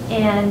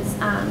 And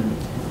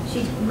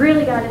she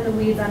really got in the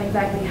weeds on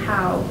exactly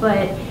how,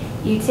 but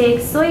you take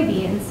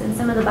soybeans, and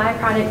some of the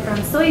byproduct from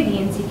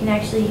soybeans you can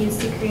actually use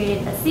to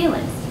create a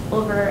sealant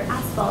over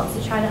asphalt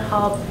to try to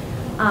help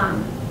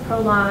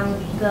prolong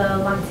the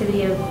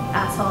longevity of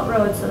asphalt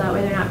roads so that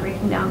way they're not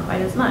breaking down quite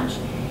as much.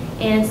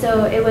 And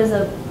so it was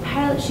a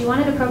pilot. She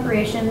wanted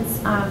appropriations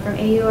from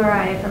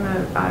AURI from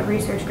a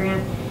research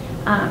grant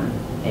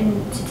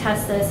and to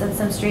test this on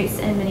some streets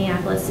in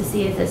Minneapolis to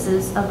see if this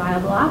is a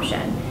viable option.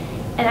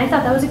 And I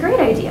thought that was a great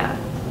idea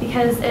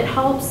because it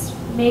helps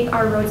make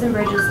our roads and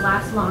bridges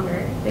last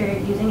longer. They're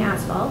using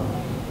asphalt.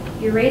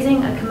 You're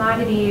raising a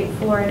commodity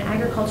for an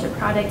agriculture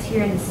product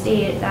here in the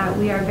state that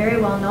we are very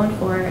well known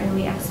for, and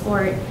we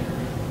export,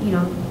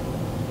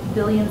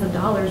 billions of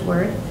dollars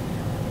worth.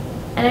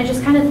 And I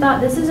just kind of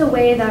thought this is a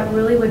way that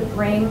really would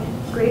bring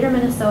greater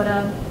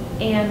Minnesota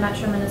and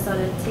Metro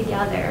Minnesota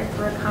together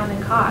for a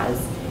common cause.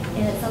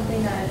 And it's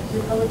something that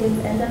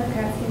Republicans and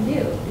Democrats can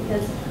do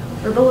because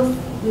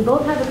we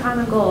both have a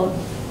common goal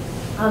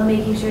of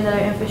making sure that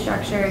our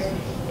infrastructure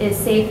is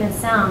safe and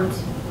sound.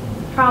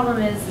 The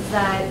problem is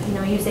that,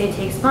 you say it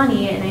takes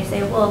money, and I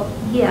say, well,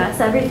 yes,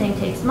 everything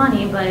takes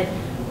money, but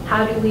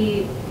how do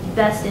we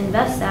best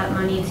invest that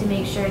money to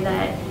make sure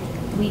that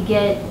we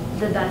get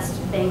the best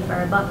bang for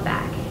our buck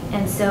back?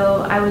 And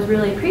so I was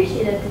really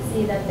appreciative to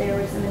see that there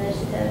were some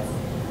initiatives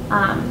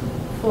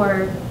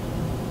for,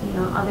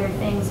 other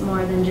things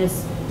more than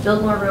just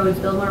build more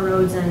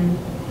roads and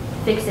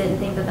fix it and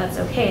think that that's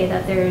okay,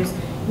 that there's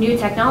new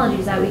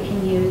technologies that we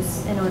can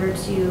use in order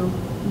to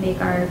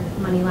make our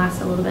money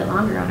last a little bit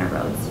longer on our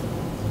roads.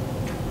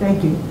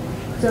 Thank you.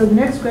 So the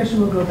next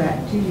question will go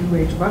back to you,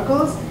 Rachael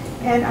Bucholz.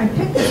 And I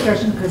picked this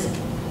question because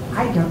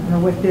I don't know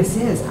what this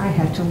is. I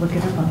had to look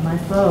it up on my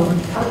phone.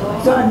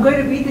 So I'm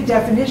going to read the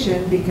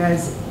definition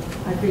because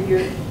I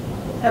figured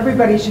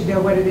everybody should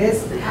know what it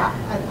is.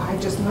 I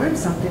just learned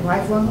something,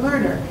 lifelong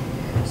learner.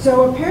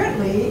 So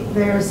apparently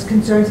there's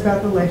concerns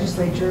about the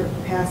legislature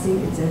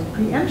passing, it says,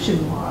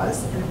 preemption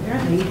laws, and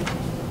apparently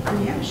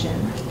preemption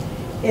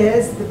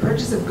is the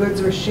purchase of goods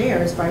or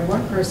shares by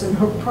one person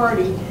or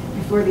party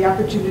before the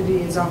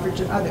opportunity is offered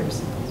to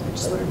others. So I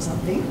just learned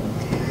something.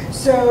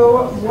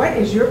 So what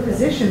is your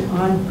position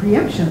on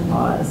preemption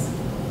laws?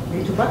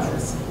 Rachael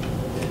Bucholz.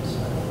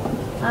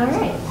 All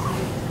right.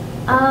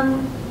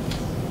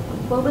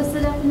 What was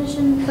the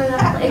definition for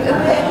that?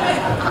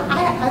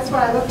 That's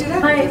why I looked it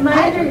up.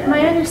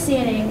 My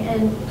understanding,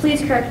 and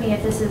please correct me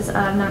if this is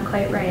not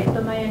quite right,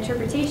 but my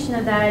interpretation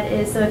of that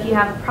is, so if you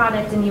have a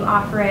product and you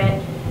offer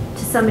it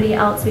to somebody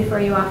else before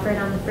you offer it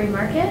on the free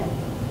market,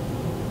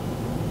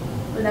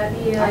 would that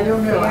be I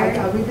don't know. fair?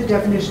 I'll read the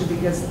definition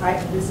because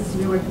this is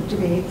new to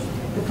me.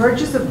 The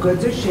purchase of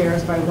goods or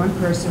shares by one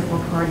person or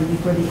party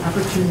before the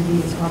opportunity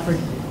is offered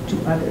to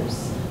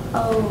others.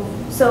 Oh,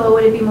 so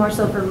would it be more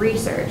so for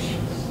research?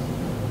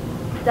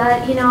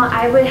 That,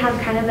 I would have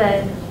kind of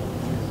a...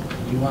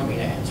 Do you want me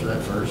to answer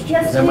that first?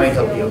 Yes, that might please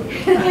help do. you.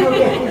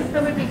 Okay.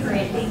 That would be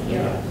great, thank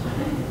you.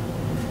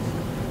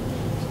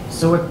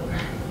 So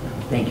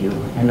thank you,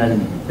 and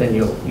then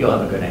you'll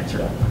have a good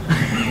answer.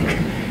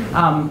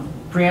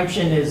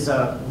 Preemption is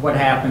what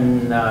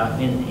happened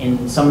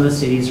in some of the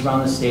cities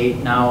around the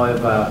state. Now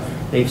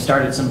they've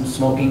started some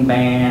smoking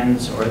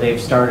bans, or they've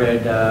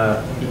started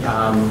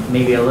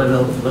maybe a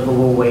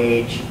livable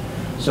wage.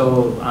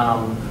 So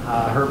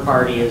her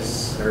party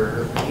is,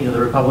 or the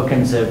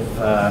Republicans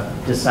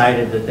have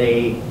decided that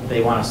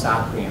they want to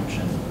stop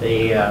preemption.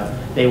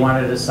 They want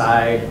to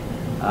decide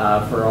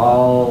for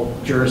all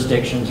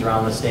jurisdictions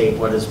around the state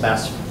what is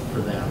best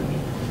for them.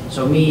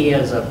 So me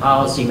as a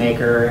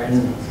policymaker,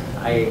 and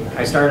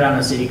I started on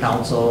a city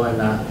council,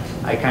 and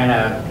I kind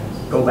of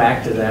go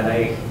back to that.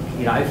 I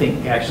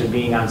think actually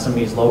being on some of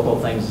these local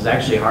things is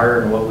actually harder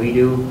than what we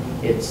do.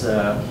 It's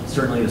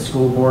certainly the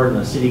school board and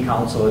the city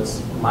council.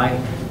 It's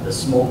the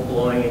smoke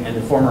blowing, and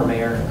the former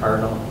mayor,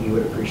 Cardinal, he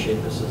would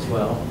appreciate this as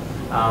well.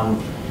 I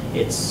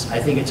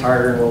think it's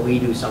harder than what we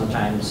do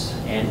sometimes,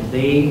 and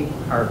they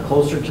are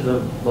closer to the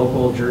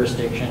local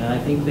jurisdiction, and I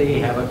think they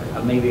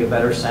have maybe a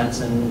better sense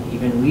than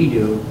even we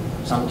do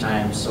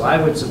sometimes. So I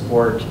would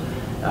support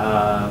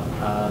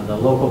the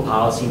local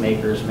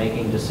policymakers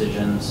making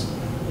decisions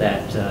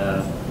that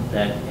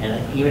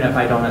and even if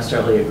I don't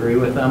necessarily agree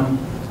with them,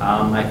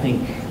 I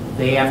think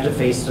they have to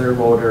face their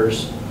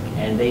voters,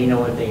 and they know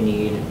what they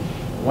need.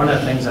 One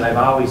of the things that I've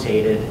always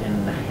hated,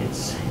 and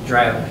it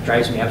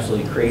drives me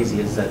absolutely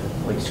crazy, is that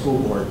like school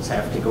boards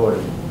have to go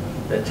to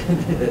that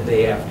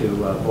they have to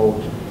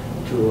vote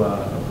to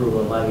approve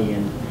a levy,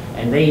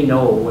 and they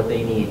know what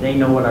they need. They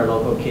know what our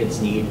local kids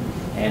need,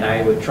 and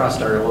I would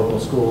trust our local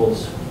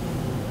schools,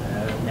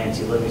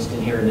 Nancy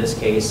Livingston here in this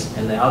case,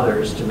 and the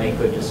others to make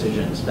good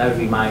decisions. That would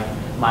be my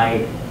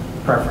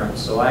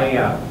preference. So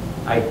I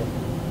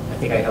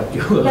think I helped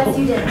you a little. Yes,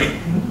 you did.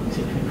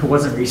 It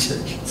wasn't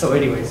research. So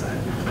anyways,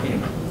 I'll leave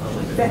it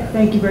at that.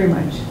 Thank you very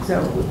much.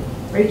 So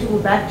Rachael,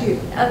 we're back to you.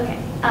 Okay,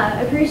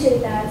 I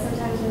appreciate that.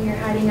 Sometimes when you're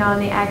hiding out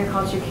in the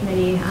agriculture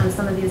committee,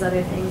 some of these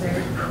other things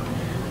are.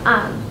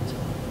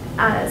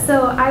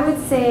 So I would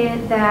say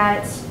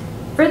that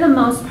for the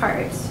most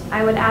part,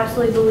 I would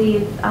absolutely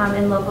believe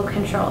in local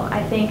control.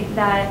 I think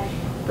that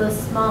the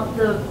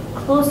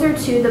closer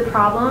to the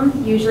problem,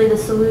 usually the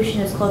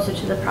solution is closer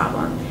to the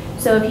problem.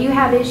 So if you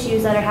have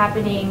issues that are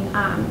happening,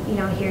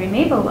 here in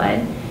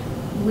Maplewood,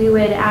 we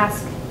would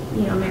ask,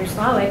 Mayor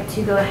Slawick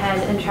to go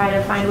ahead and try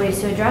to find ways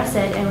to address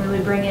it, and we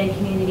would bring in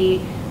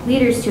community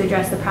leaders to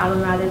address the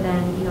problem rather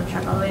than,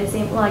 truck all the way to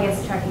St. Paul. Well, I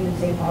guess trucking to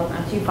St. Paul is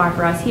not too far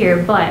for us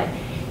here, but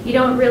you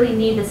don't really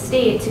need the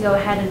state to go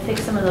ahead and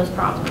fix some of those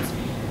problems.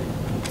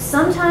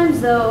 Sometimes,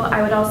 though,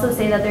 I would also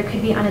say that there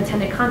could be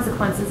unintended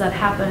consequences that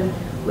happen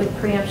with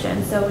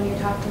preemption. So when you're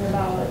talking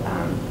about,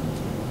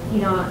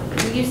 when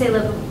you say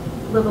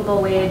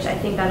livable wage, I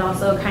think that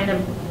also kind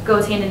of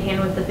goes hand in hand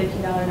with the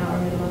 $15 an hour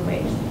minimum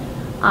wage.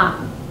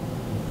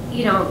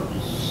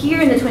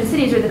 Here in the Twin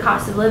Cities where the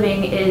cost of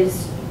living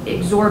is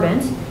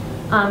exorbitant,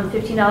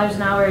 $15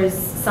 an hour is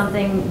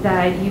something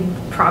that you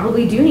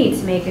probably do need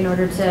to make in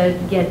order to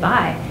get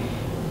by.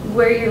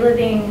 Where you're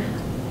living,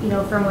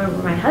 from where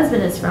my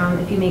husband is from,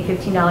 if you make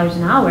 $15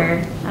 an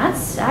hour,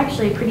 that's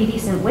actually a pretty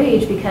decent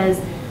wage because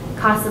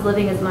cost of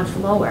living is much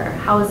lower,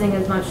 housing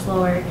is much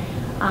lower,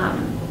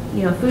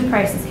 food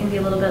prices can be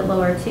a little bit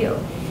lower too.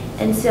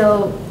 And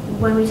so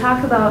when we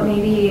talk about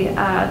maybe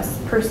a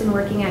person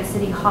working at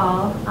City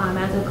Hall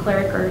as a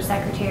clerk or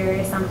secretary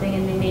or something,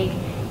 and they make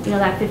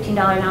that $15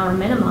 an hour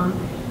minimum,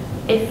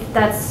 if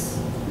that's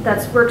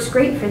works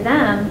great for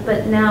them,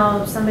 but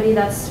now somebody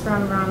that's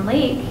from Round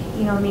Lake,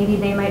 maybe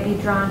they might be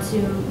drawn to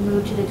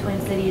move to the Twin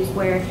Cities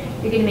where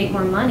you're going to make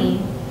more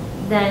money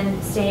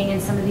than staying in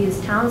some of these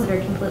towns that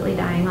are completely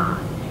dying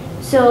off.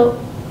 So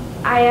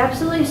I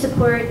absolutely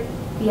support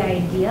the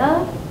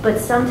idea, but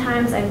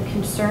sometimes I'm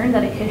concerned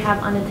that it could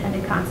have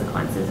unintended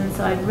consequences, and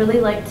so I'd really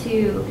like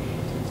to,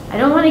 I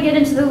don't want to get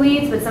into the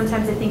weeds, but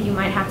sometimes I think you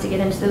might have to get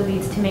into the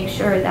weeds to make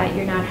sure that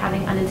you're not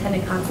having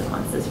unintended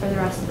consequences for the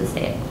rest of the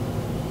state.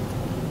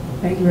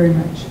 Thank you very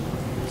much.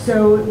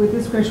 So with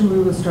this question, we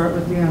will start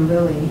with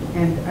Lillie,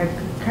 and I've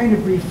kind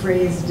of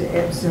rephrased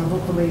it, so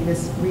hopefully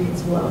this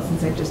reads well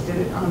since I just did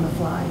it on the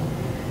fly.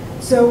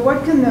 So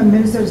what can the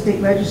Minnesota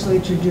State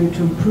Legislature do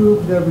to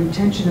improve the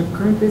retention of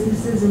current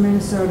businesses in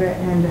Minnesota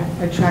and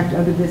attract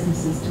other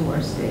businesses to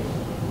our state?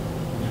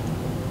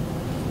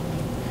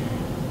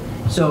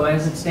 So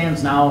as it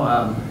stands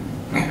now,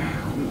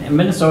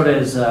 Minnesota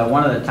is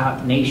one of the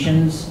top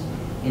nations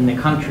in the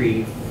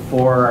country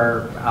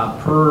for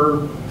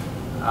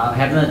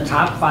having the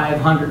top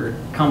 500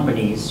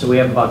 companies. So we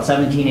have about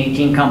 17,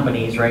 18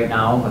 companies right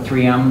now, a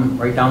 3M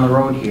right down the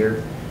road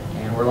here,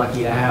 and we're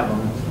lucky to have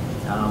them.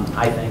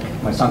 I think.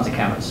 My son's a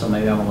chemist, so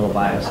maybe I'm a little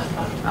biased.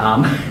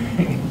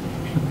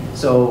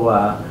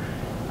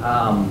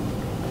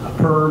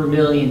 Per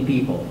million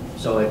people.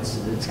 So it's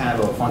kind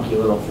of a funky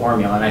little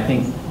formula. And I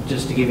think,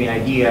 just to give you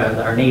an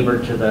idea, our neighbor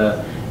to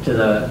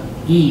the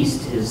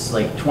east is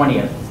like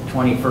 20th,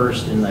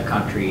 21st in the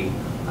country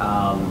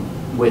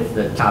with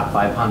the top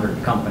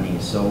 500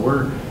 companies. So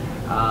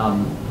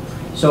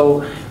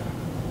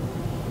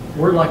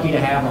we're lucky to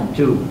have them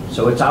too.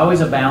 So it's always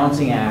a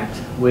balancing act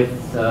with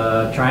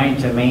trying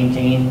to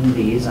maintain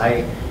these.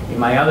 In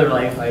my other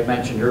life, I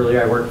mentioned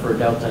earlier, I worked for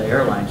Delta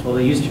Airlines. Well,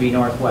 they used to be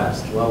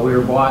Northwest. Well, we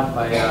were bought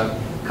by a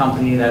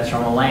company that's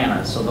from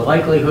Atlanta. So the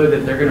likelihood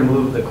that they're going to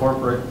move the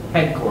corporate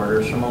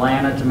headquarters from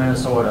Atlanta to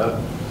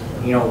Minnesota,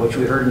 you know, which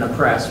we heard in the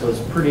press, was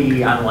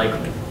pretty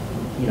unlikely.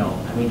 You know,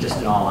 I mean, just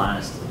in all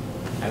honesty.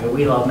 I mean,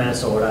 we love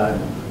Minnesota,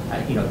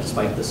 and, you know,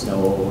 despite the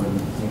snow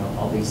and, you know,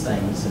 all these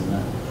things and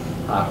the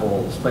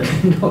potholes. But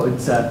no,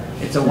 it's a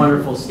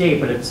wonderful state,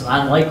 but it's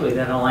unlikely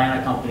that an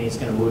Atlanta company is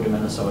going to move to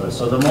Minnesota.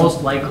 So the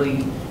most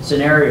likely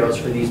scenarios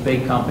for these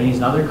big companies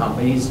and other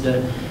companies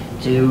to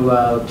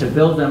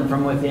build them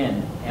from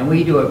within. And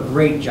we do a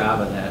great job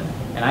of that.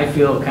 And I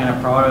feel kind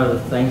of proud of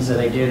the things that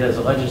I did as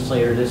a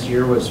legislator this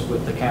year was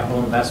with the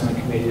Capital Investment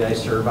Committee that I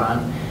serve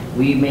on.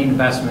 We made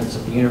investments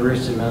at the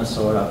University of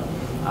Minnesota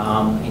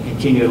and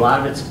continued. A lot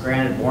of it's,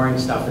 granted, boring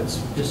stuff.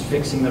 It's just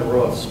fixing the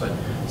roofs. But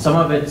some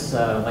of it's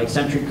like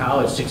Century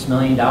College, $6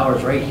 million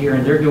right here.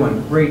 And they're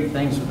doing great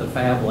things with the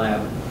Fab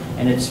Lab.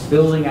 And it's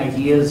building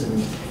ideas.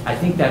 And I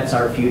think that's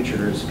our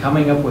future, is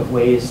coming up with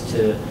ways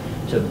to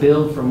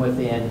build from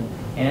within.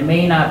 And it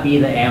may not be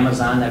the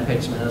Amazon that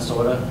picks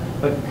Minnesota,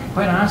 but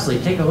quite honestly,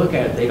 take a look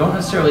at it. They don't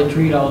necessarily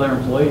treat all their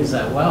employees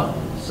that well.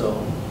 So,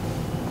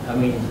 I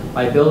mean,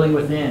 by building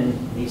within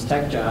these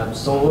tech jobs,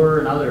 solar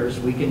and others,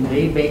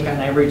 they make on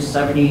average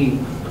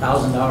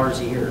 $70,000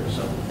 a year.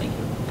 So, thank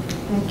you.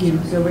 Thank you.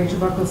 So, Rachael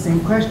Bucholz,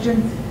 same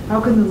question. How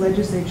can the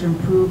legislature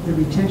improve the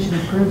retention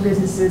of current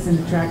businesses and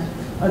attract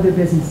other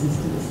businesses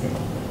to the state?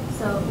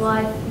 So, well,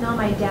 I know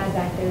my dad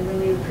back there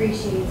really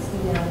appreciates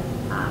the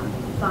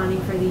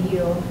bonding for the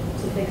U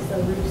to fix the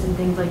roofs and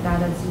things like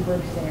that as he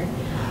works there.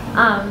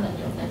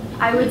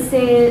 I would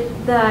say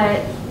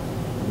that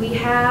we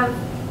have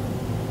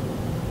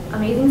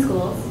amazing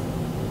schools.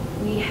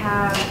 We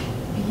have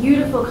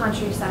beautiful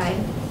countryside.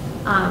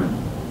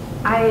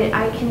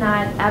 I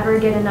cannot ever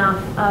get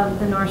enough of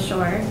the North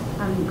Shore.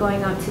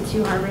 Going up to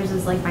Two Harbors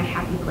is like my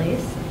happy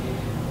place.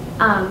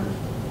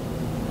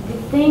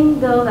 The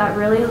thing, though, that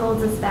really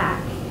holds us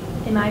back,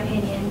 in my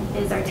opinion,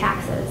 is our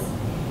taxes.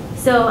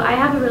 So I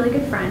have a really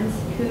good friend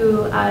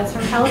who is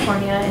from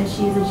California, and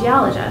she's a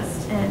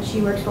geologist, and she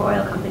works for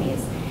oil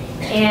companies.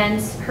 And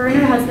her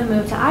husband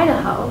moved to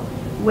Idaho,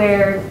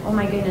 where, oh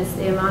my goodness,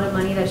 the amount of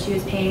money that she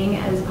was paying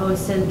as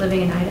opposed to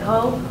living in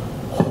Idaho,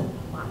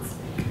 lots.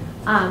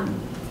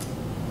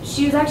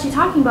 She was actually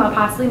talking about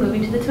possibly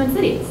moving to the Twin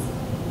Cities.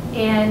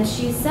 And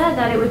she said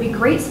that it would be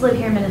great to live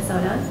here in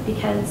Minnesota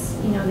because,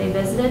 you know, they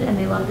visited and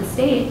they love the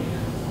state,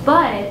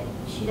 but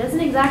she doesn't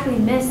exactly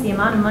miss the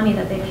amount of money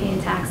that they pay in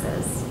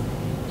taxes.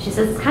 She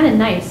says it's kind of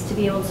nice to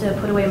be able to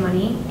put away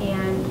money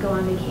and go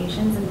on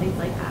vacations and things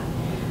like that.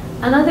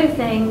 Another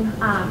thing,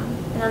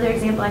 another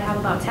example I have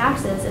about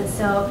taxes is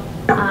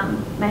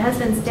my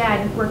husband's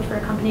dad worked for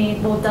a company,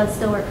 well, does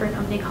still work for a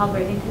company called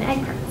Worthington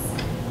Egg Prints.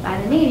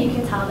 By the name, you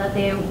can tell that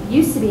they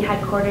used to be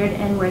headquartered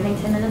in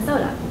Worthington,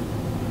 Minnesota.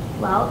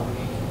 Well,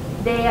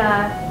 they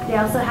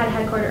also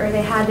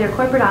had their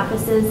corporate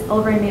offices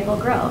over in Maple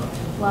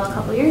Grove. Well, a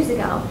couple years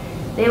ago,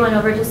 they went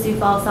over to Sioux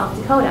Falls, South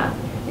Dakota.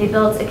 They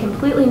built a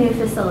completely new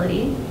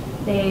facility.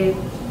 They,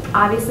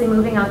 obviously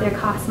moving out there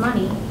costs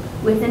money.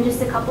 Within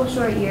just a couple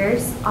short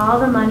years, all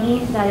the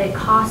money that it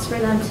costs for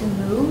them to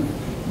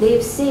move,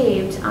 they've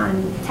saved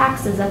on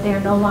taxes that they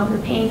are no longer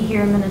paying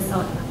here in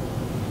Minnesota.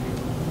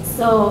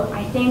 So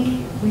I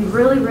think we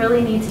really,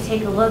 really need to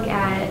take a look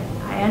at,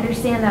 I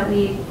understand that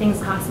things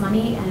cost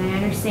money, and I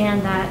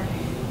understand that,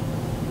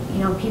 you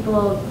know,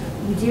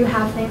 we do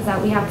have things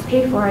that we have to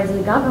pay for as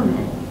a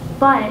government.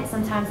 But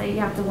sometimes you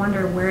have to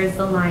wonder, where is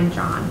the line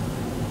drawn?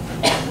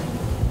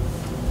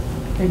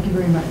 Thank you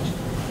very much.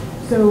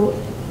 So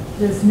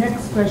this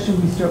next question,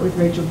 we start with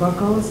Rachael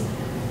Bucholz.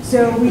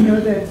 So we know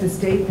that the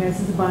state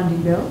passes a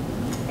bonding bill.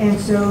 And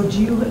so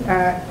do you,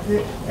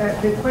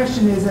 the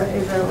question is,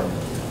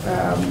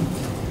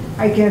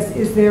 I guess,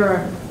 is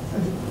there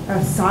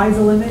a size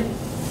limit?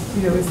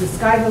 You know, is the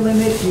sky the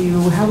limit?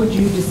 How would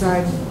you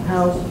decide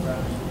how,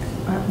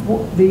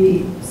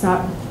 the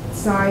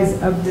size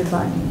of the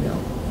bonding bill?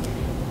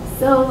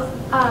 So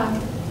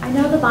I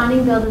know the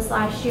bonding bill this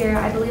last year,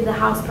 I believe the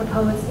House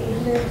proposed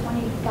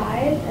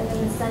 825 and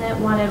then the Senate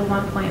wanted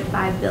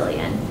 1.5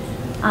 billion.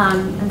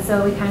 And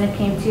so we kind of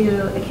came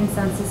to a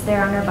consensus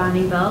there on our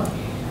bonding bill.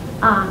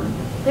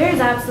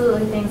 There's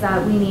absolutely things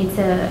that we need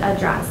to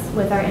address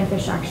with our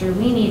infrastructure.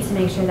 We need to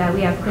make sure that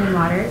we have clean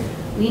water.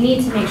 We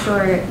need to make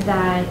sure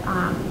that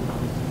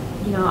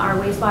you know, our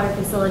wastewater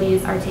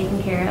facilities are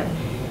taken care of.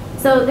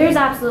 So there's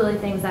absolutely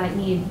things that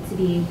need to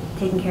be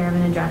taken care of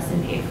and addressed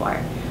and paid for.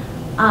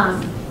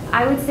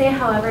 I would say,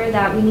 however,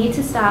 that we need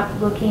to stop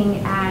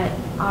looking at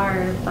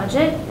our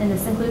budget, and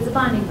this includes the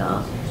bonding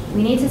bill.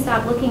 We need to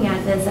stop looking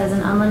at this as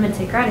an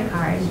unlimited credit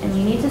card, and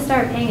we need to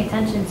start paying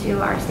attention to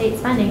our state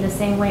spending the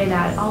same way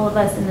that all of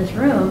us in this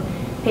room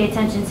pay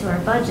attention to our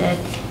budget.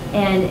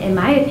 And in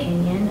my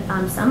opinion,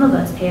 some of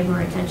us pay more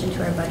attention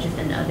to our budget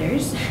than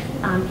others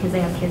because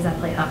they have kids that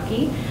play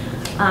hockey.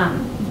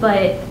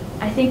 But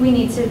I think we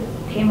need to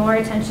pay more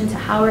attention to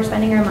how we're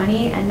spending our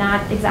money and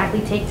not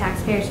exactly take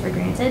taxpayers for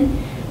granted.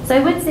 So I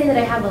would say that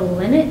I have a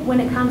limit when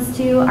it comes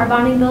to our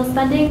bonding bill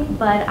spending,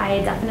 but I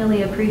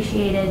definitely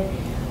appreciated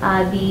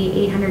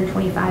the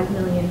 825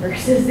 million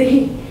versus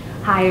the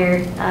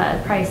higher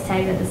price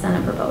tag that the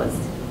Senate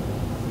proposed.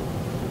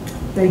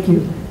 Thank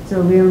you. So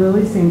Leah,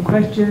 Lillie, same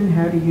question.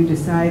 How do you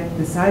decide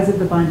the size of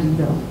the bonding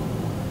bill?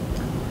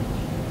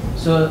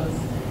 So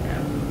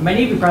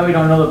many of you probably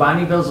don't know the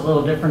bonding bill is a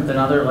little different than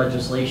other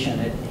legislation.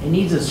 It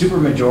needs a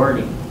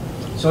supermajority.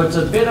 So it's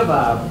a bit of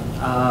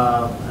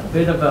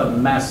a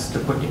mess to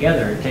put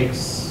together. It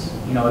takes,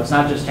 you know, it's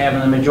not just having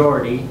the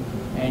majority,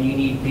 and you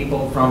need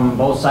people from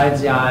both sides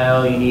of the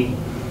aisle. You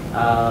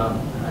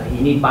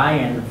need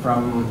buy-in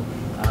from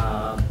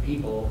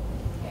people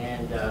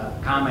and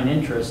common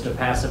interest to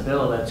pass a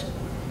bill that's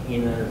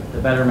in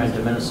the betterment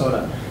of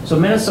Minnesota. So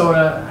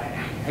Minnesota,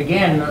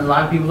 again, a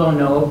lot of people don't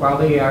know,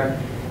 probably are,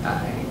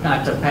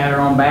 not to pat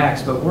our own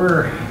backs, but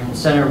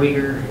Senator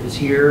Uyghur is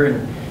here,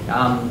 and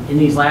in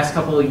these last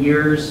couple of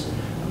years,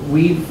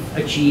 we've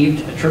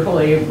achieved a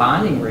AAA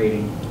bonding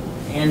rating.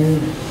 And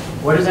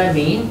what does that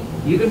mean?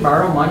 You can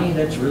borrow money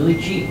that's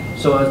really cheap.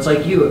 So it's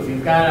like you, if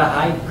you've got a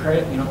high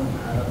credit, you know,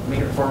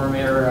 former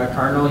Mayor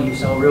Cardinal, you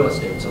sell real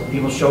estate. So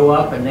people show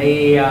up and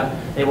they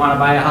want to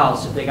buy a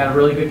house. If they got a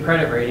really good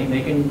credit rating,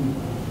 they can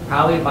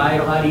probably buy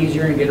it a lot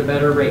easier and get a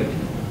better rate.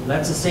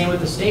 That's the same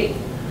with the state.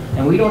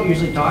 And we don't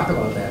usually talk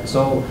about that.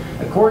 So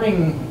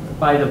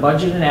by the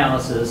budget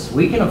analysis,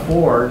 we can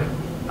afford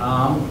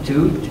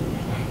to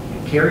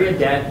carry a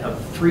debt of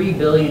 $3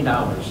 billion.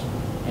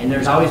 And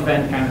there's always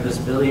been kind of this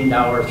 $1 billion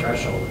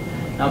threshold.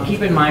 Now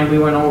keep in mind, we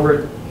went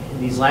over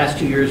these last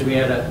 2 years, we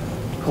had a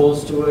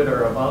close to it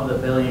or above the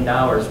 $1 billion.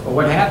 But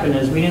what happened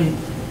is we didn't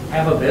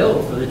have a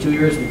bill for the 2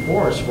 years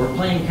before, so we're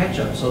playing catch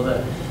up. So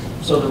the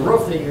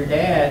roof that your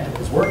dad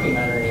was working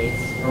underneath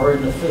or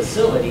in the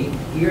facility,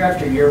 year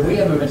after year, we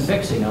haven't been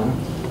fixing them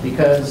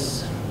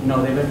because, you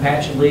know, they've been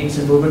patching leaks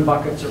and moving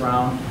buckets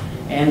around.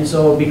 And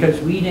so because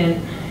we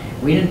didn't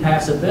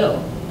pass a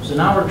bill. So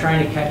now we're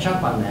trying to catch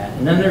up on that.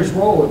 And then there's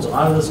roads. A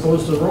lot of this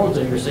goes to the roads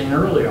that you were saying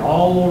earlier,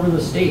 all over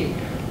the state.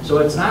 So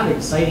it's not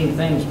exciting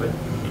things, but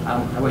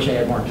I wish I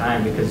had more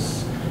time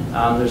because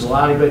there's a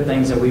lot of good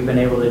things that we've been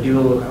able to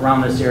do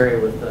around this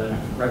area with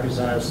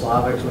Representative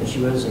Slavics when she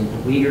was in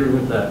Uyghur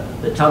with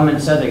the Tubman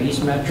Center, the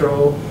East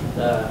Metro.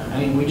 I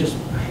mean, we just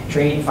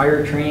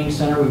fire training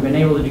center. We've been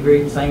able to do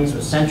great things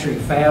with Century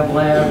Fab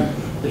Lab.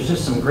 There's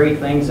just some great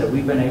things that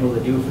we've been able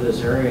to do for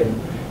this area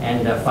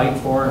and fight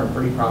for, and I'm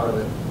pretty proud of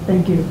it.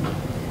 Thank you.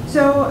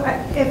 So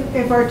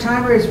if our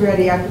timer is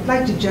ready, I would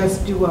like to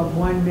just do a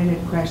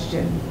 1-minute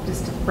question,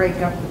 just to break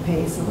up the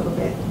pace a little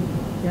bit.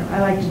 You know,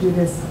 I like to do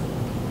this,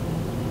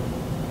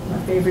 my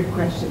favorite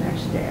question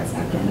actually to ask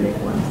a candidate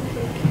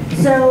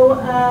once. So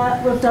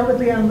we'll start with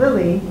Leon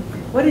Lillie.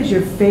 What is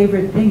your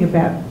favorite thing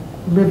about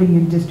living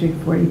in District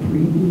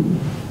 43B?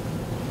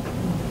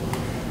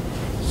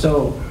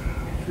 So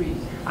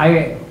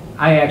I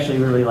actually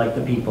really like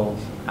the people.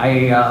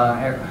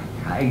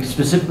 I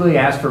specifically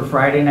asked for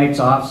Friday nights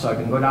off so I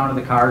can go down to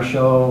the car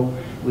show.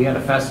 We had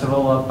a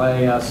festival up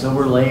by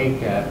Silver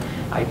Lake.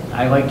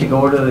 I like to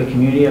go to the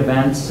community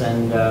events,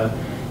 and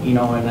you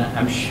know, and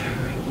I'm sure,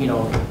 you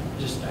know,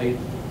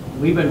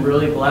 we've been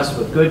really blessed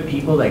with good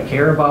people that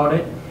care about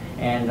it,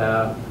 and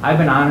I've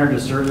been honored to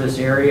serve this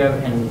area.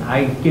 And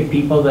I get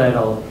people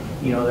that'll,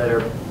 you know, that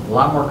are a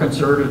lot more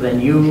conservative than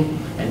you,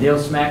 and they'll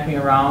smack me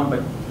around,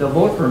 but they'll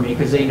vote for me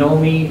because they know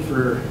me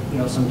for, you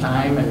know, some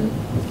time. And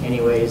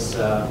anyways,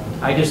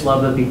 I just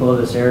love the people of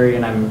this area,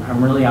 and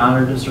I'm really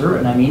honored to serve,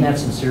 and I mean that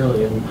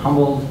sincerely, and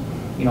humbled,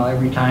 you know,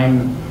 every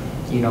time,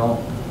 you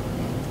know,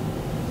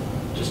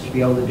 just to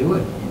be able to do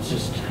it. It's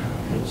just,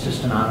 it's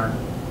just an honor.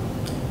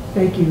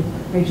 Thank you.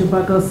 Rachael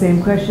Bucholz,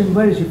 same question.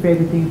 What is your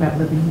favorite thing about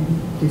living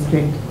in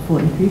District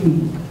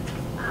 43B?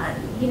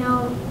 You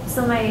know,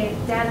 so my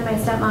dad and my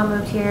stepmom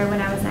moved here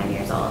when I was 9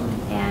 years old.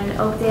 And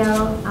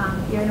Oakdale,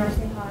 you're in North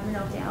St. Paul, I'm in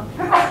Oakdale.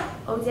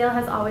 Oakdale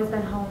has always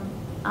been home.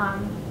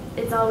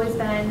 It's always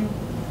been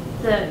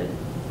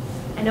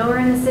I know we're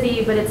in the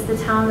city, but it's the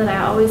town that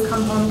I always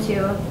come home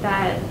to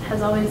that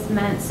has always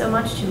meant so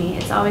much to me.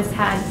 It's always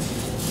had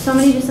so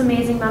many just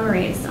amazing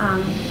memories.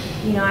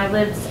 You know,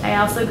 I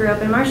also grew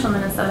up in Marshall,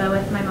 Minnesota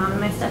with my mom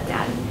and my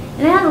stepdad.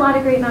 And I had a lot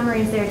of great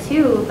memories there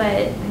too,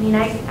 but I mean,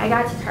 I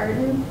got to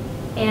Tartan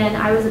and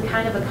I was a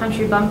kind of a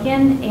country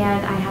bumpkin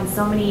and I had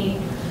so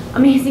many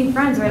amazing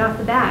friends right off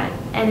the bat.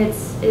 And it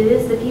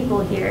is the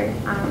people here.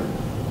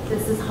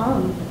 This is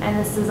home and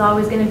this is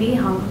always gonna be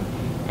home.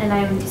 And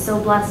I'm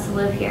so blessed to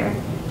live here.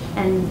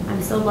 And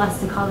I'm so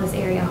blessed to call this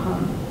area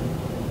home.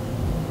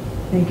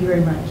 Thank you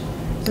very much.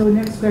 So the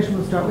next question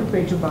will start with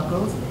Rachael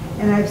Bucholz.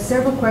 And I have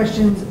several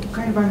questions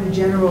kind of on the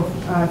general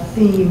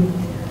theme,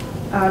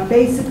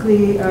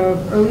 basically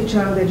of early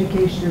child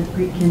education and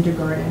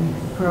pre-kindergarten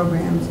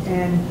programs.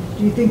 And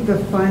do you think the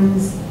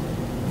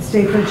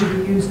state funds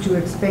should be used to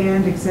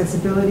expand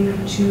accessibility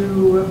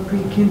to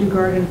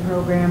pre-kindergarten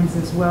programs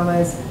as well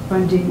as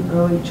funding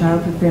early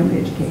childhood family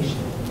education?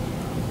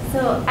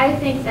 So I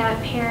think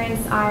that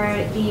parents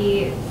are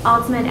the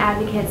ultimate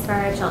advocates for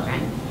our children.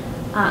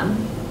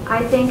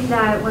 I think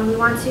that when we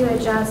want to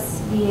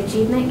adjust the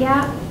achievement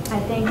gap, I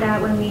think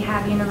that when we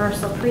have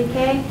universal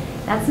pre-K,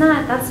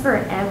 that's for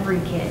every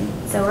kid.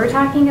 So we're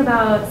talking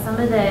about some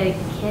of the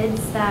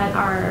kids that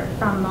are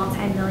from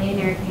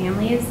multi-millionaire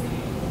families.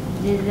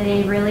 Do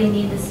they really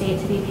need the state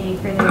to be paying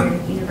for their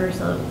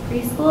universal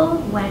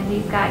preschool when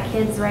we've got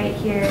kids right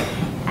here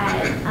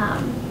at,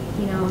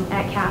 you know,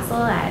 at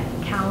Castle, at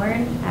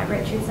Cowern, at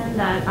Richardson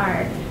that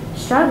are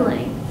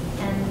struggling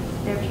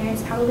and their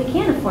parents probably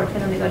can't afford for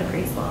them to go to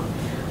preschool.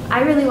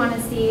 I really want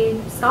to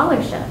see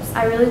scholarships.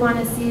 I really want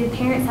to see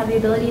parents have the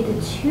ability to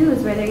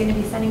choose where they're going to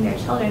be sending their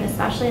children,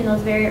 especially in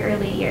those very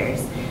early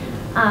years.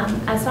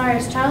 As far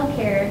as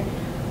childcare,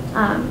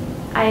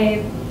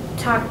 I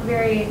talk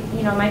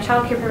my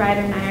childcare provider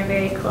and I are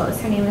very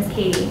close. Her name is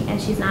Katie, and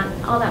she's not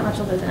all that much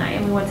older than I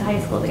am. We went to high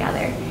school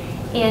together.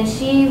 And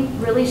she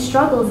really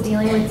struggles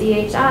dealing with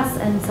DHS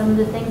and some of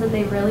the things that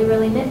they really,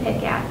 really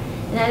nitpick at.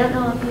 And I don't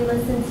know if you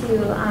listened to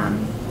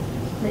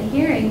the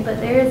hearing, but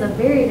there is a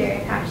very,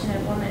 very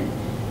passionate woman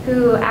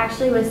who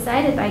actually was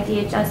cited by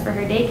DHS for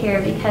her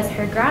daycare because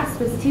her grass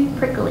was too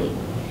prickly.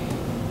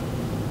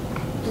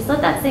 Just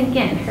let that sink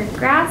in. Her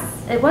grass,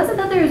 it wasn't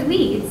that there was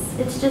weeds,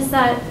 it's just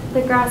that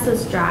the grass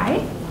was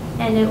dry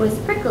and it was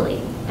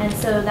prickly. And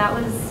so that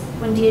was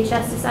when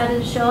DHS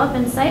decided to show up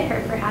and cite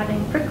her for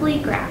having prickly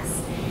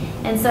grass.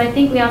 And so I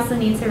think we also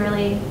need to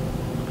really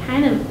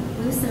kind of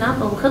loosen up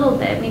a little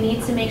bit. We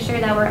need to make sure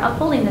that we're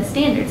upholding the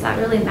standards that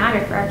really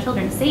matter for our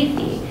children's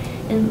safety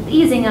and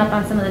easing up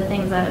on some of the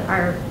things that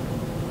are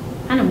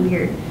kind of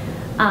weird.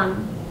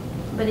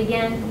 But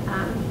again,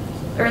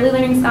 early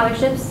learning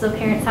scholarships, so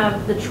parents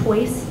have the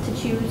choice to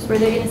choose where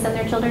they're going to send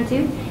their children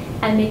to,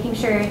 and making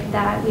sure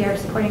that we are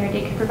supporting our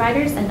daycare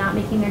providers and not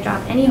making their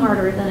job any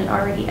harder than it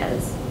already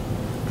is.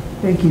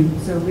 Thank you.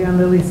 So beyond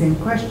Lillie, same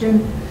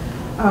question.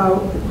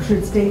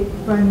 Should state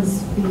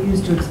funds be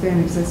used to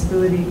expand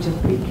accessibility to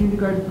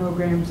pre-kindergarten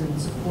programs and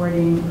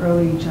supporting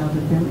early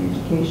childhood family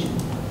education?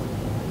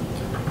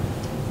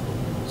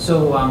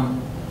 So,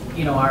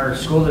 You know, our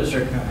school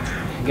district,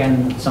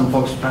 again, some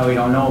folks probably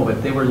don't know,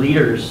 but they were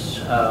leaders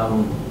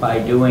by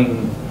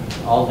doing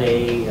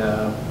all-day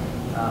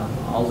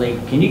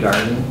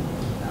kindergarten,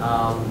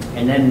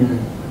 and then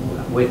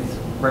with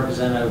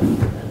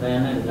Representative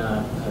then and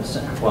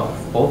well,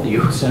 both of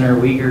you, Senator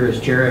Uyghur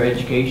as chair of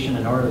education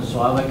and Nora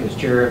Slavik as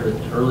chair of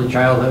the early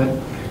childhood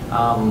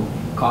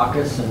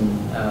caucus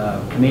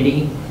and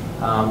committee,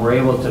 were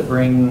able to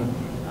bring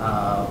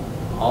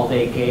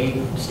all-day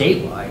K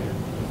statewide.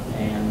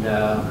 And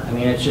I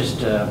mean, it's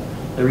just the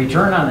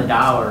return on the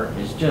dollar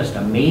is just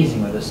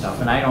amazing with this stuff.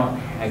 And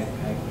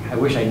I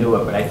wish I knew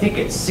it, but I think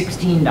it's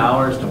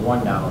 $16 to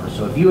 $1.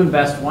 So if you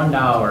invest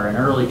 $1 in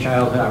early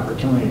childhood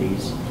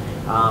opportunities,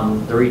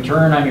 the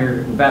return on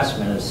your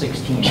investment is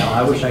 16. Now,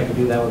 I wish I could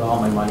do that with all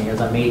my money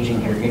as I'm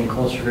aging here, getting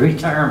closer to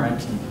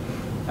retirement.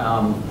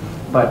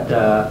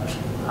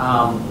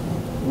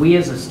 We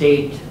as a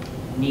state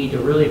need to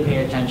really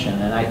pay attention,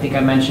 and I think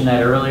I mentioned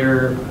that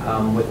earlier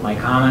with my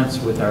comments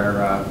with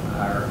our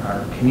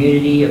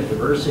community of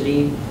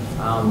diversity.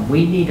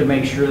 We need to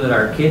make sure that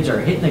our kids are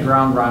hitting the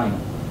ground running,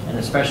 and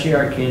especially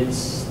our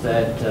kids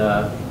that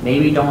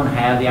maybe don't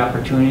have the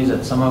opportunities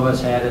that some of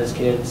us had as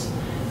kids.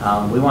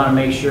 We want to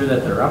make sure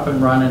that they're up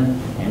and running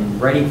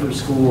and ready for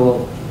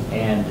school,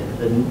 and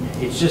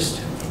it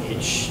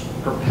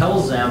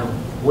propels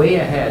them way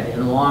ahead in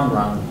the long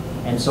run.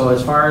 And so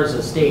as far as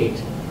the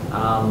state,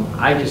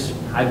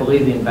 I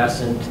believe the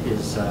investment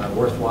is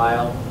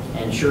worthwhile,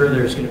 and sure,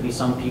 there's going to be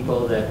some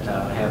people that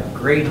have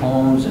great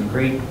homes and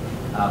great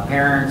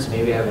parents,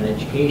 maybe have an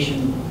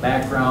education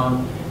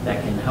background,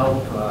 that can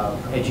help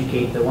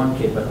educate the one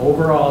kid. But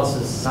overall, as a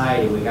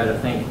society, we got to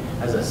think,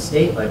 as a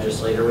state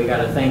legislator, we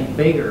got to think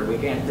bigger. We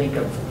can't think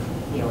of,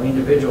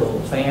 individual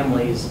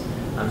families,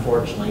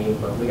 unfortunately,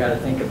 but we got to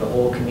think of the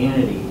whole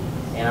community.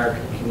 And our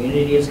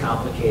community is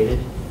complicated,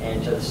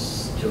 and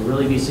to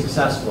really be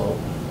successful,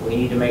 we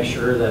need to make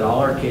sure that all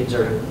our kids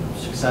are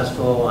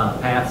successful on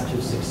a path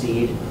to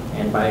succeed,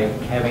 and by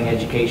having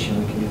education,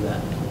 we can do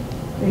that.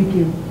 Thank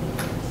you.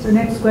 So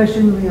next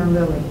question will be on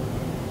Lillie.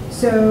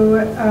 So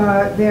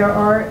there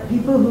are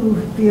people who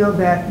feel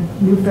that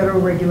new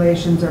federal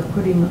regulations are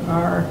putting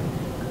our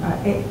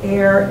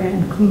air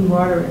and clean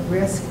water at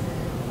risk.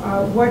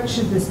 What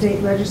should the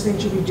state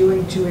legislature be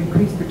doing to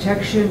increase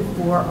protection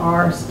for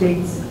our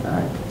state's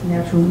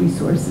natural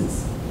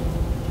resources?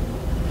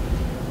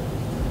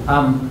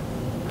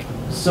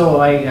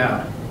 So I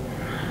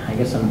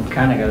guess I'm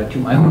kind of got to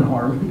toot my own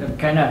horn.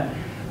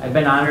 I've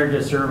been honored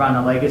to serve on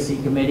the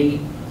Legacy Committee,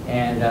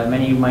 and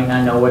many of you might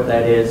not know what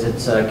that is.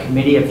 It's a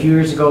committee a few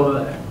years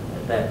ago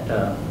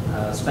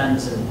that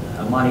spends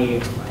money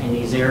in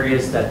these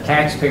areas that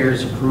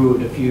taxpayers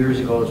approved a few years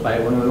ago. By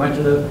when we went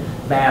to the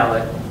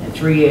ballot, and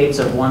 3/8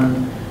 of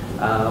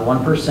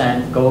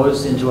 1%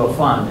 goes into a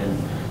fund, and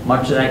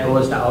much of that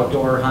goes to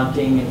outdoor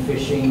hunting and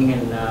fishing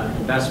and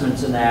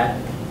investments in that.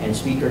 And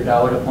Speaker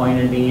Dowd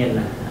appointed me, and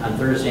on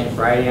Thursday and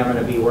Friday I'm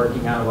going to be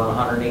working on about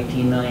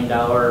 $118 million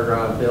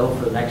bill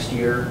for next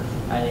year,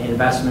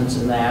 investments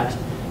in that.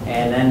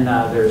 And then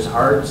there's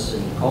arts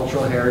and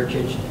cultural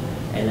heritage,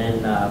 and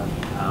then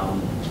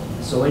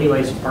so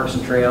anyways, parks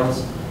and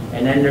trails.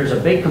 And then there's a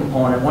big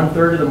component,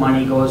 1/3 of the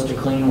money goes to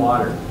clean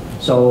water.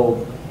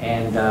 So,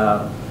 and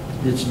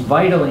it's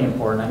vitally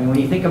important. I mean, when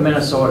you think of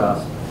Minnesota,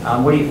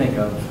 what do you think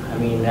of? I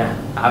mean,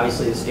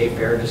 obviously the state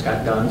fair just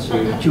got done, so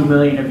 2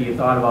 million of you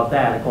thought about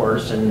that, of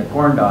course, and the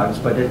corn dogs,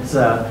 but it's,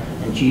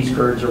 and cheese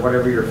curds or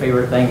whatever your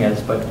favorite thing is.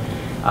 But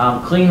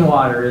clean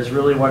water is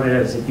really what it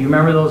is. If you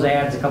remember those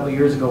ads a couple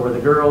years ago where the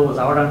girl was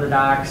out on the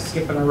dock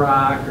skipping a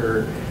rock,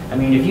 or, I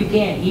mean, if you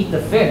can't eat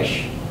the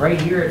fish right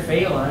here at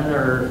Phelan,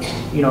 or,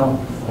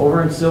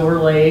 over in Silver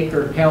Lake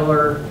or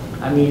Keller,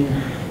 I mean,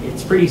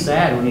 it's pretty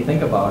sad when you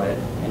think about it.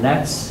 And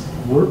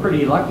we're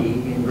pretty lucky.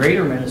 In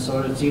greater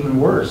Minnesota, it's even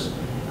worse.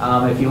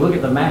 If you look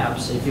at the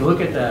maps, if you look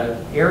at the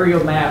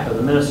aerial map of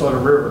the Minnesota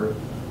River,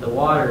 the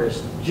water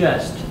is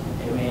just,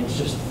 it's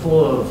just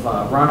full of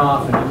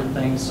runoff and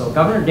everything. So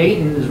Governor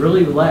Dayton has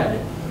really led,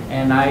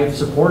 and I've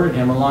supported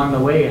him along the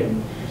way,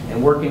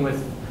 and working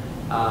with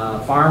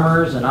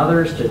farmers and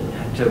others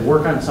to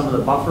work on some of the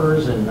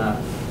buffers and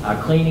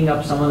cleaning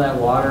up some of that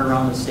water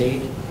around the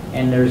state.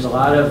 And there's a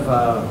lot of,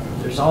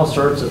 there's all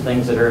sorts of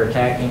things that are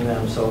attacking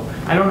them. So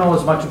I don't know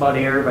as much about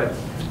air, but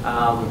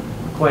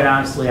quite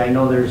honestly, I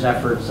know there's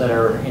efforts that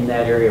are in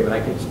that area, but I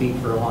could speak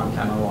for a long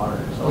time on water.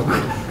 So.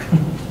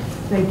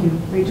 Thank you.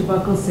 Rachael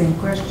Bucholz, same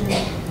question.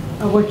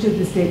 What should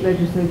the state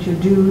legislature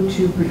do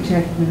to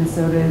protect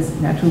Minnesota's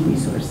natural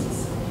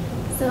resources?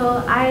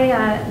 So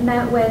I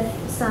met with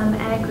some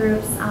ag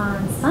groups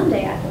on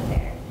Sunday at the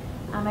fair.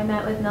 I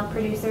met with milk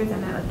producers, I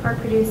met with pork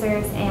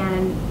producers,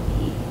 and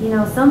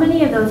so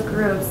many of those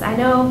groups, I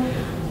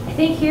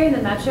think here in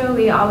the metro,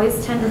 we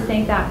always tend to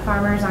think that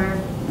farmers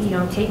aren't,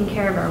 taking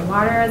care of our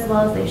water as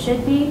well as they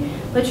should be,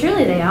 but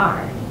truly they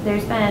are.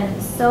 There's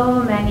been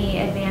so many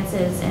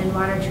advances in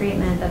water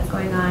treatment that's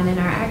going on in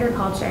our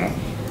agriculture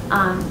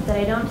that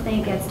I don't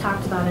think gets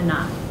talked about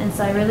enough. And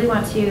so I really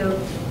want to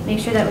make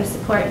sure that we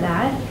support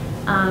that.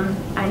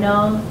 I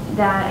know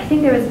that I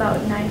think there was about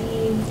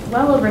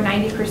well over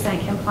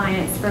 90%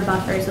 compliance for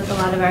buffers with a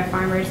lot of our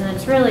farmers, and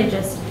it's really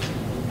just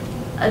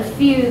a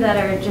few that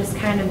are just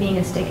kind of being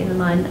a stick in the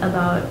mud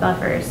about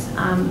buffers.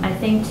 I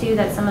think too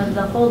that some of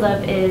the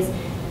holdup is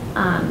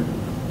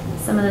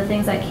some of the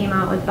things that came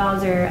out with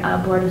Bowser,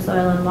 Board of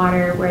Soil and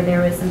Water, where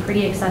there was some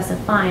pretty excessive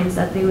fines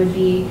that they would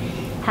be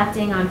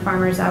hefting on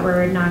farmers that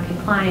were not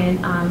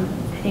compliant. I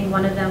think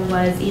one of them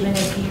was, even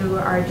if you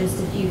are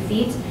just a few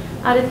feet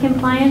out of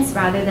compliance,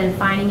 rather than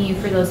fining you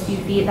for those few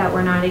feet that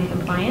were not in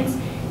compliance,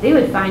 they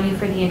would fine you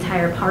for the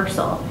entire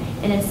parcel.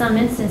 And in some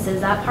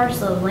instances, that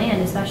parcel of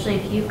land, especially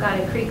if you've got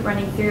a creek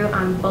running through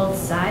on both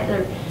sides,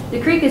 or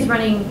the creek is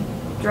running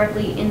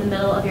directly in the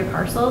middle of your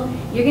parcel,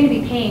 you're going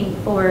to be paying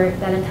for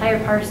that entire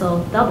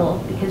parcel double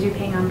because you're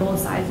paying on both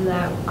sides of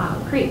that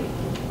creek.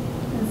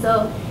 And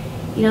so,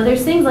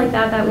 there's things like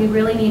that that we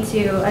really need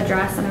to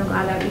address, and I'm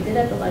glad that we did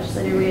at the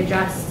legislature. We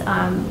addressed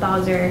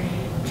Bowser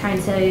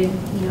trying to,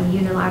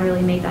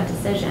 unilaterally make that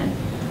decision.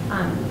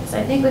 So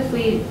I think if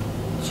we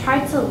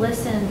try to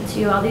listen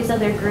to all these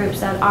other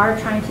groups that are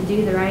trying to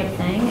do the right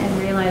thing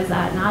and realize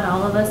that not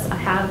all of us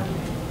have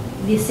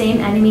the same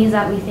enemies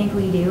that we think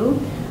we do,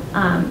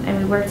 and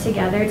we work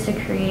together to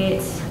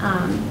create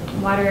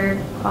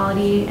water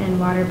quality and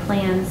water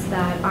plans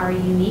that are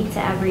unique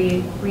to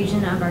every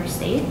region of our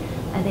state,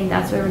 I think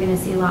that's where we're going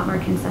to see a lot more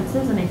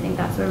consensus, and I think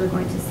that's where we're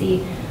going to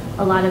see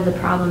a lot of the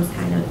problems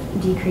kind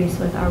of decrease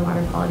with our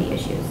water quality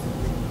issues.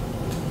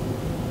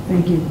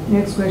 Thank you.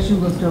 Next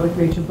question, we'll start with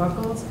Rachael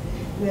Bucholz.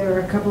 There are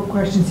a couple of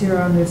questions here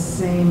on this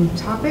same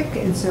topic,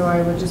 and so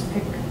I will just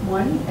pick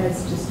one,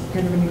 as just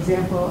kind of an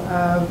example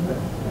of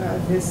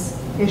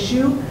this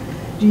issue.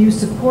 Do you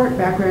support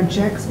background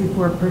checks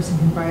before a person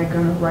can buy a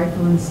gun or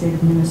rifle in the state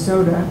of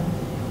Minnesota?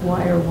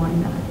 Why or why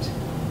not?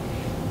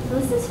 So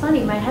this is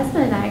funny. My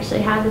husband and I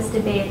actually had this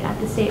debate at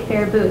the State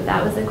Fair booth.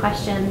 That was a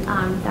question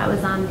that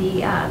was on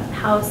the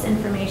House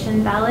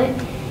information ballot.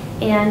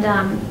 And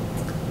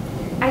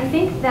I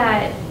think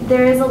that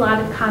there is a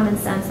lot of common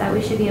sense that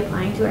we should be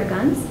applying to our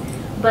guns.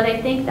 But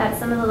I think that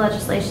some of the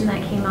legislation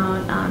that came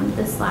out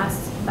this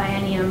last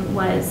biennium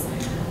was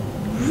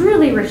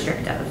really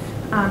restrictive.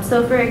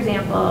 So for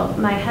example,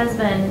 my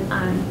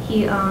husband,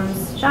 he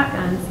owns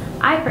shotguns.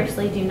 I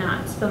personally do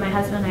not, but my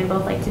husband and I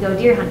both like to go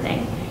deer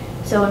hunting.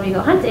 So when we go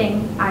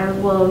hunting, I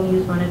will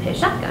use one of his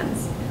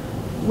shotguns.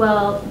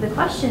 Well, the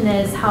question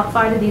is, how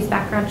far do these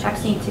background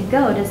checks need to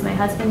go? Does my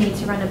husband need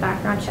to run a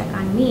background check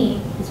on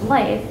me, his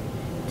wife,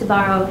 to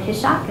borrow his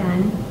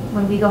shotgun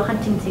when we go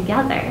hunting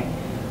together?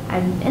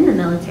 I'm in the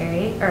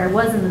military, or I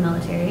was in the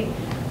military.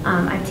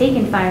 I've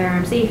taken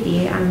firearm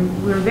safety.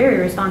 We're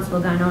very responsible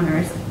gun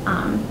owners.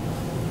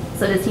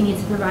 So does he need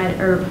to provide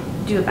or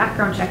do a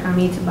background check on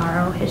me to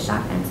borrow his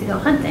shotgun to go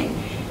hunting?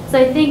 So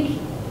I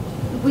think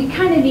we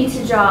kind of need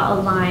to draw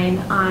a line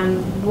on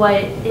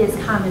what is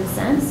common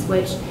sense,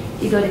 which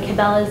you go to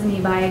Cabela's and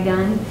you buy a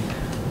gun.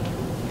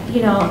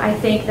 You know, I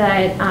think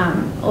that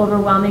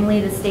overwhelmingly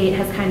the state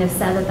has kind of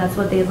said that that's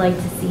what they'd like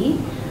to see.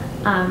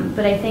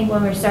 But I think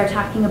when we start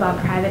talking about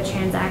private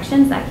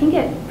transactions, that can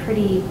get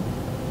pretty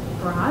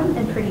broad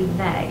and pretty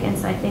vague. And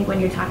so I think when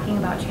you're talking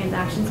about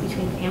transactions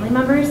between family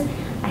members,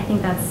 I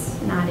think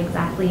that's not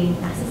exactly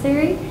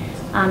necessary.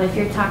 If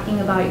you're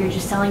talking about you're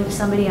just selling to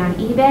somebody on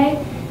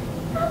eBay,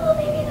 well,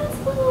 maybe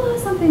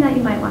that's something that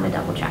you might want to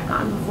double check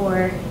on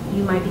before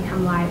you might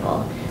become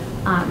liable.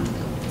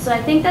 So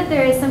I think that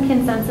there is some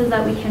consensus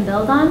that we can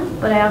build on,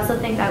 but I also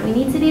think that we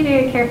need to be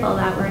very careful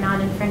that we're not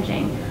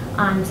infringing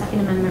on Second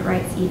Amendment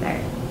rights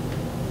either.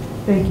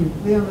 Thank you.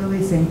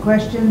 Lillie, same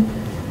question.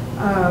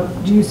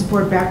 Do you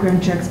support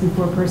background checks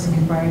before a person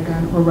can buy a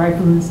gun or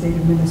rifle in the state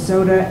of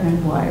Minnesota,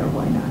 and why or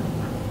why not?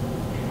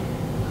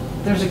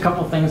 There's a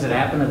couple things that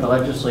happen at the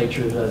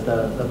legislature that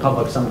the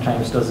public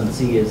sometimes doesn't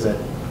see, is that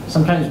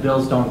sometimes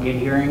bills don't get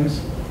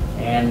hearings,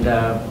 and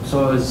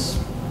so it's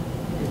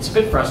a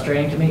bit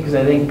frustrating to me, because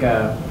I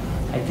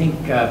think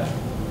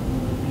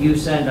you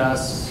send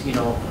us, you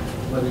know,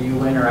 whether you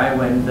win or I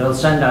win, they'll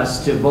send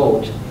us to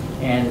vote,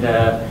 and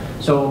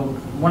so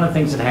one of the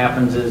things that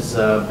happens is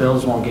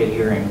bills won't get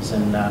hearings,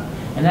 and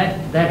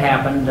that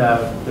happened.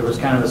 There was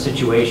kind of a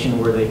situation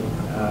where they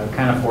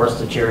kind of forced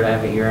the chair to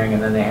have a hearing,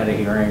 and then they had a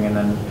hearing, and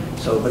then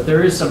but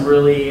there is some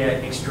really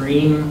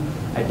extreme,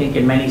 I think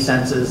in many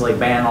senses, like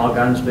ban all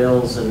guns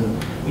bills, and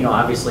you know,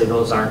 obviously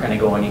those aren't going to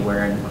go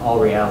anywhere in all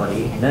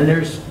reality. And then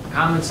there's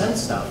common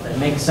sense stuff that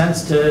makes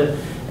sense that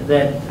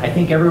I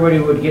think everybody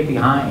would get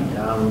behind.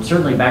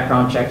 Certainly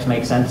background checks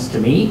make sense to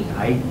me.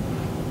 I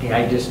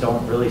just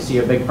don't really see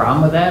a big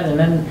problem with that. And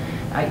then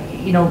I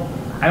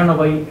don't know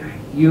about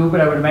you, but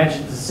I would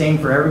imagine it's the same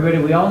for everybody.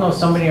 We all know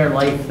somebody in our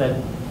life that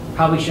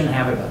probably shouldn't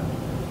have a gun.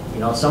 You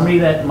know, somebody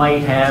that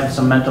might have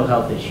some mental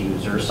health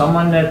issues, or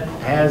someone that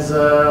has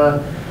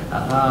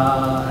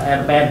at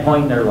a bad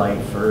point in their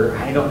life, or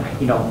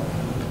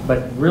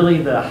but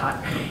really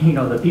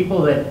the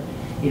people that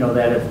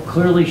that have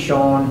clearly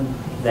shown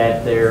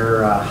that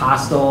they're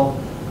hostile.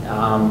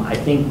 I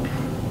think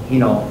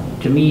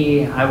to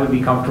me, I would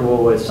be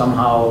comfortable with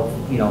somehow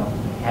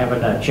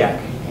having a check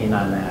in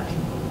on that.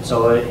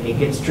 So it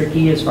gets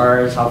tricky as far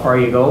as how far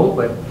you go,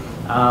 but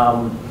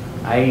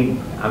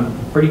I'm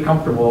pretty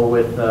comfortable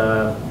with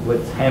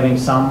having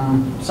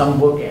some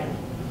bookend.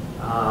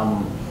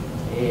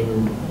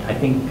 And I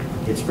think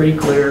it's pretty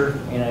clear,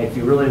 if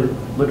you really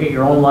look at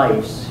your own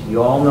lives,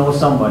 you all know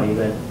somebody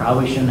that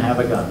probably shouldn't have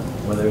a gun,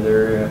 whether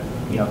they're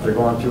if they're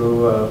going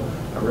through a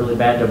really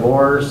bad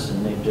divorce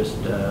and they've just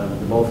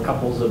both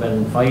couples have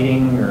been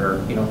fighting,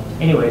 or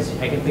anyways,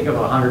 I can think of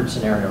 100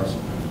 scenarios.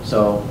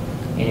 So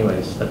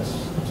anyways, that's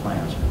my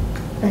answer.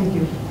 Thank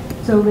you.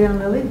 So Leon,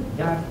 Lillie,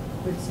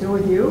 we're still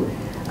with you.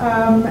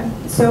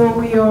 So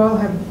we all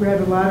have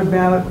read a lot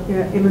about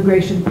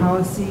immigration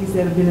policies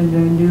that have been in the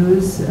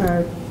news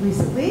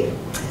recently.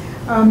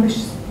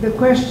 The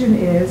question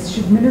is,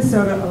 should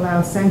Minnesota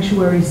allow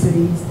sanctuary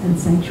cities and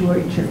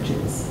sanctuary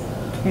churches?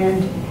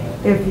 And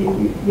if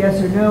yes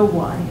or no,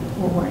 why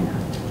or why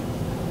not?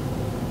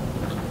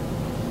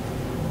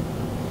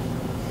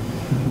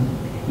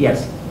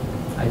 Yes,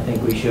 I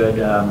think we should.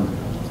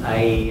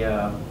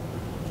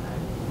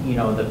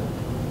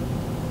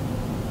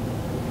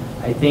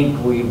 I think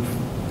we've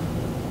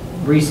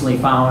recently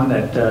found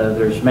that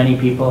there's many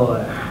people,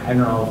 I don't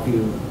know if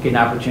you get an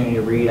opportunity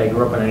to read, I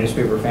grew up in a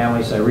newspaper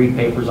family, so I read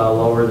papers all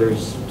over.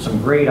 There's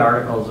some great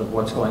articles of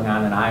what's going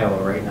on in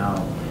Iowa right now.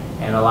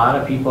 And a lot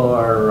of people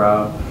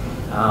are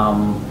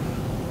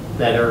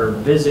that are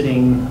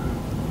visiting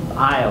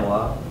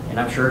Iowa, and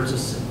I'm sure it's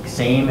the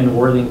same in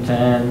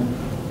Worthington,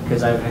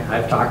 because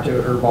I've talked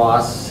to her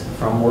boss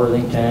from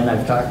Worthington.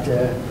 I've talked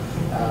to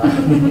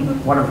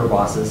one of her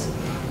bosses.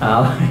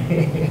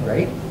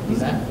 Right? Is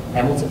that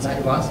Hamilton's not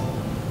your boss?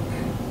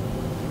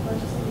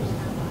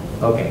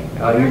 Okay,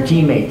 your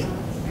teammate.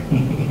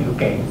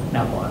 Okay,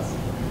 not boss.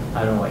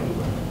 I don't know what you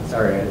were.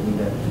 Sorry, I didn't mean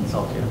to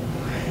insult you.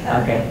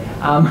 Okay.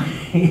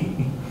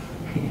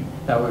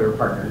 Thought we were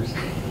partners.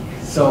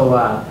 So,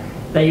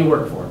 that you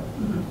work for.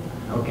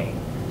 Okay.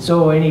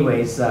 So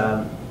anyways,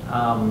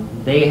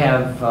 they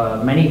have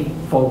many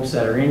folks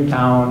that are in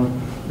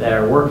town that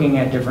are working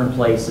at different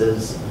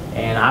places,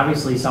 and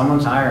obviously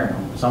someone's hiring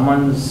them.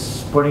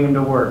 Someone's putting them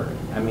to work.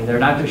 I mean, they're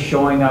not just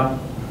showing up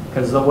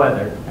because of the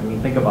weather. I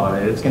mean, think about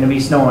it. It's going to be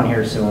snowing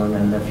here soon,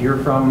 and if you're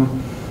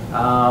from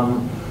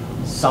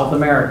South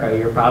America,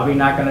 you're probably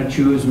not going to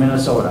choose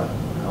Minnesota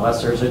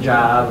unless there's a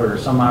job or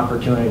some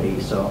opportunity.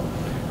 So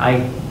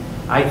I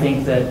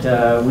think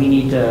that we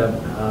need to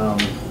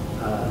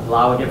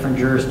allow different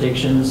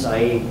jurisdictions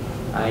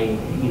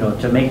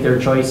to make their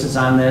choices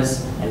on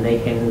this, and they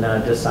can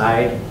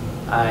decide.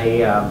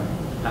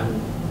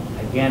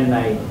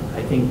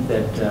 I think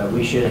that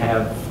we should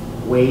have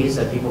ways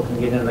that people can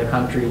get into the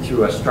country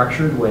through a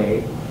structured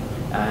way,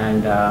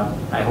 and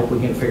I hope we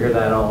can figure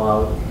that all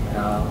out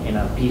in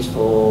a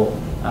peaceful,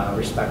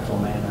 respectful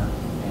manner.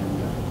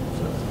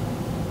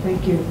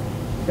 Thank you.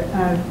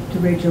 To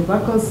Rachael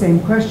Bucholz, same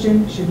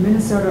question. Should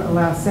Minnesota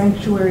allow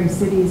sanctuary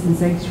cities and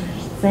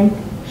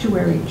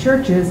sanctuary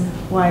churches?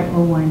 Why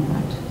or why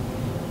not?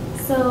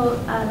 So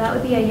that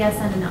would be a yes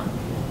and a no,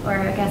 or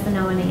I guess a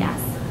no and a yes.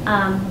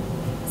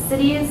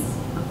 Cities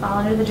fall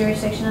under the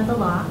jurisdiction of the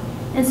law,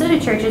 and so do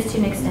churches to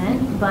an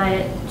extent,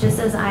 but just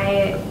as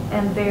I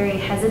am very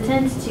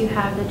hesitant to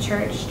have the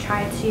church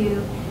try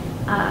to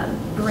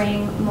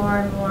bring more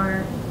and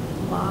more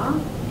law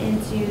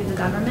into the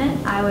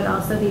government, I would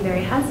also be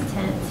very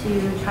hesitant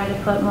to try to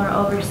put more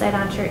oversight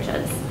on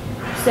churches.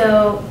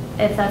 So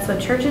if that's what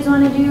churches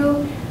want to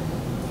do,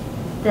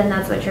 then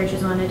that's what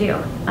churches want to do.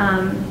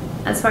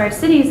 As far as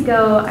cities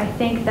go, I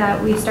think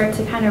that we start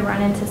to kind of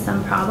run into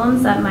some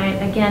problems that might,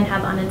 again,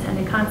 have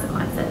unintended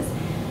consequences.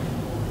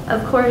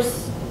 Of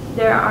course,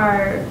 there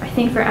are, I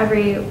think for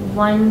every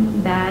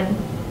one bad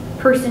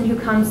person who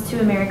comes to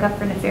America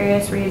for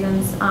nefarious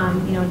reasons,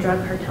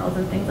 drug cartels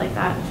and things like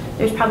that,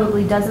 there's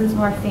probably dozens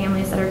more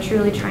families that are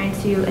truly trying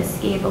to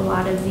escape a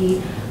lot of the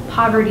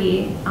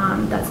poverty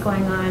that's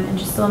going on, and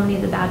just so many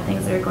of the bad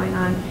things that are going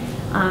on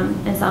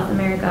in South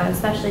America,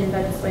 especially in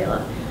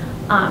Venezuela.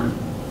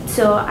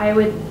 So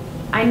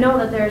I know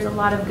that there's a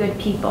lot of good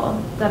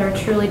people that are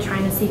truly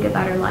trying to seek a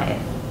better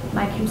life.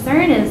 My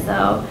concern is,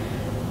 though,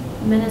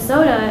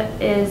 Minnesota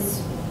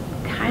is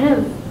kind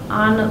of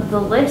on the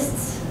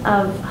lists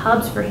of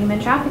hubs for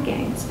human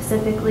trafficking,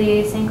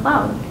 specifically St.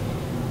 Cloud.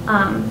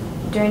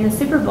 During the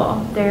Super Bowl,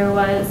 there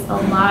was a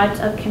lot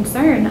of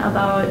concern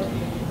about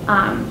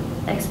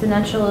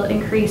exponential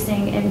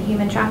increasing in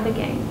human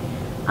trafficking.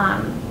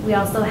 We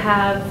also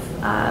have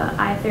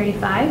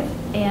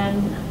I-35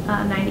 and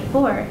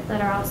 94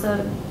 that are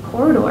also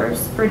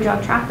corridors for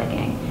drug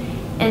trafficking.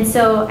 And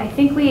so I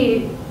think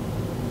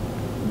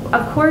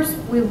of course,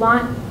 we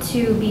want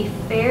to be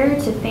fair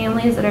to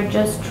families that are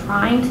just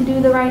trying to do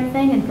the right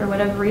thing and for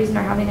whatever reason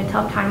are having a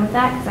tough time with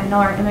that, because I know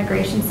our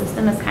immigration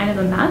system is kind of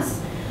a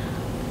mess.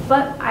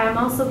 But I am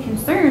also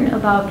concerned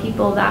about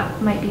people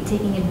that might be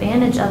taking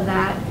advantage of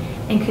that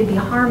and could be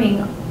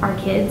harming our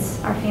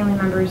kids, our family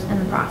members in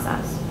the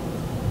process.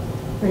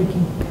 Thank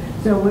you.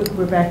 So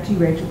we're back to you,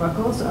 Rachael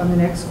Bucholz, on the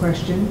next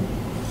question.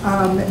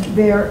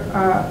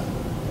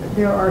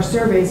 There are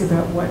surveys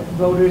about what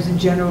voters in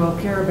general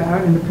care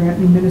about, and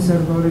apparently Minnesota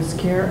voters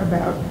care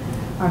about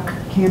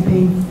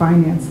campaign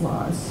finance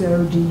laws.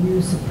 So do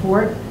you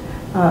support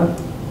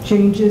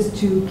changes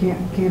to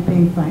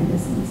campaign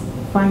finance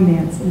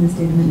in the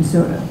state of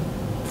Minnesota?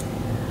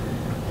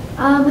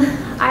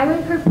 I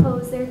would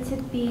propose there to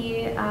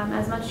be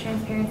as much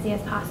transparency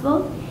as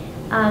possible,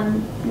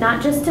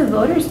 not just to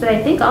voters, but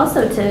I think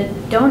also to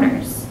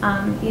donors.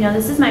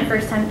 This is my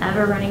first time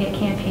ever running a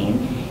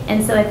campaign,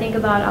 and so I think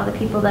about all the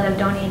people that have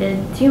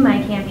donated to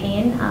my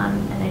campaign,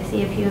 and I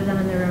see a few of them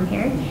in the room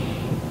here.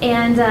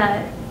 And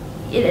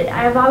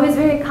I'm always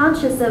very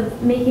conscious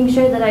of making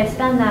sure that I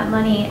spend that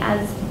money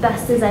as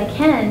best as I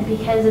can,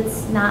 because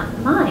it's not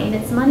mine.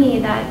 It's money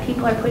that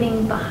people are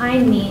putting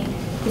behind me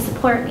to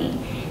support me.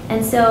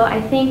 And so I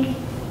think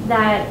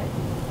that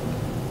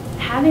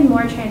having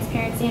more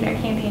transparency in our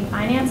campaign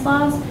finance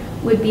laws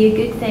would be a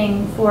good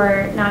thing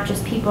for not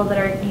just people that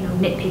are,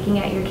 nitpicking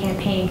at your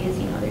campaign, because,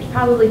 there's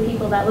probably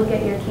people that look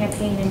at your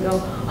campaign and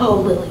go,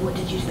 oh, Lily, what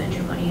did you spend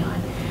your money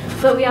on?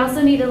 But we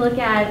also need to look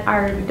at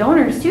our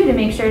donors, too, to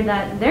make sure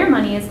that their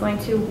money is going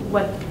to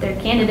what their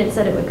candidate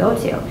said it would go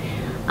to.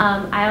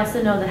 I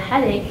also know the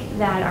headache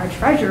that our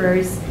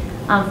treasurers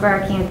for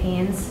our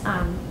campaigns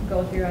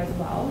go through as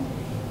well.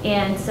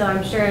 And so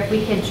I'm sure if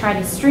we could try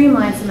to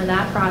streamline some of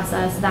that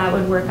process, that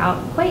would work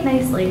out quite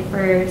nicely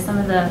for some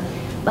of the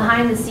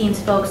behind-the-scenes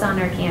folks on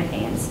our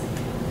campaigns.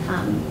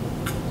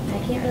 I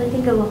can't really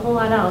think of a whole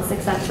lot else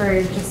except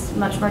for just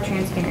much more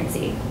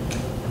transparency.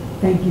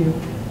 Thank you.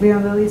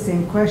 Leon Lillie,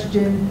 same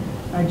question.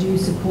 Do you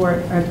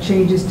support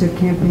changes to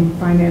campaign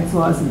finance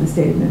laws in the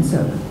state of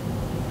Minnesota?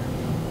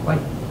 Well,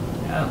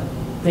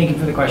 thank you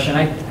for the question.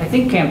 I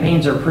think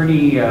campaigns are pretty,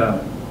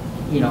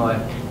 you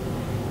know,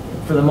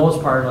 for the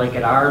most part, like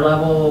at our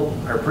level,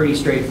 are pretty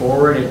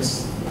straightforward.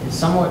 It's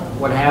somewhat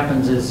what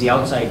happens is the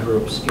outside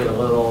groups get a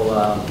little,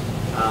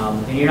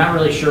 and you're not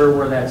really sure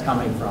where that's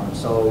coming from.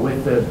 So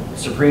with the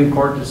Supreme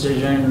Court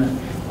decision,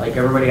 like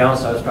everybody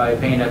else, I was probably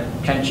paying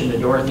attention to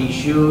Dorothy's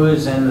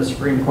shoes and the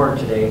Supreme Court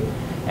today,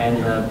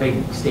 and the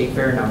big state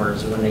fair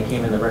numbers when they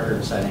came in the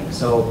record setting.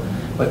 So,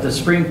 but the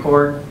Supreme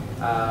Court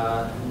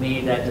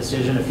made that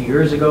decision a few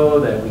years ago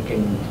that we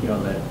can,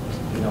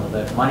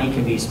 that money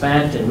can be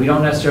spent, and we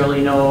don't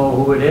necessarily know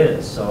who it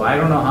is. So I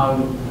don't know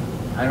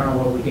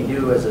what we can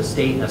do as a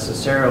state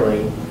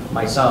necessarily.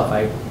 Myself,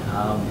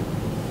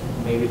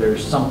 maybe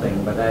there's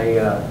something, but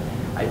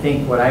I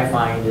think what I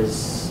find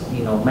is,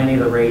 many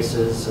of the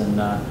races,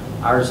 and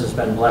ours has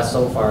been blessed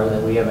so far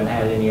that we haven't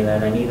had any of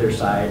that on either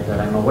side that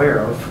I'm aware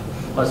of.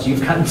 Plus,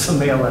 you've gotten some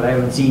mail that I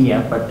haven't seen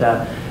yet, but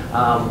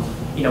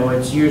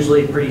it's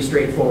usually pretty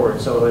straightforward.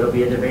 So it'll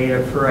be a debate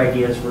of her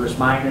ideas versus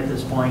mine at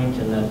this point,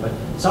 and then, but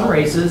some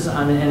races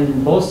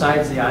and both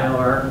sides of the aisle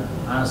are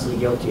honestly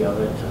guilty of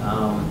it,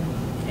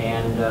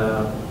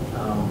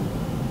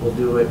 we'll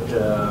do it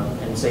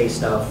and say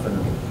stuff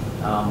and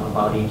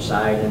about each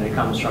side, and it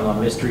comes from a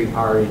mystery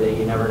party that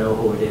you never know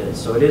who it is.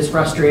 So it is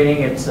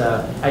frustrating. It's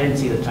I didn't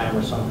see the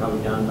timer, so I'm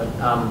probably done, but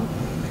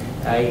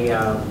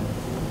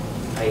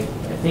I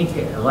think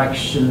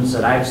elections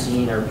that I've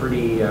seen are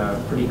pretty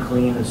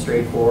clean and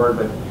straightforward,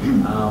 but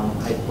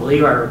I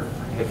believe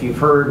if you've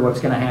heard what's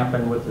going to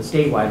happen with the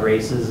statewide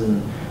races,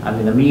 and I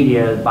mean the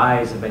media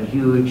buys have been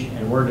huge,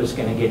 and we're just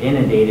going to get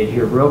inundated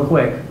here real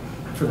quick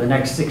for the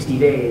next 60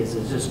 days.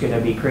 It's just going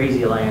to be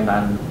crazy land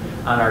on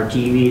our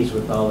TVs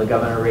with all the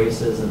governor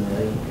races and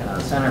the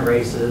Senate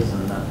races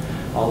and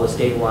all the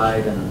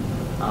statewide and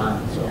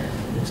so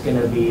it's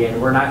going to be,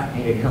 and we're not,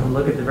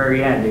 look at the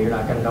very end, you're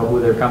not going to know who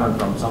they're coming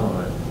from, some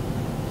of it.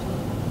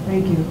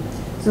 Thank you.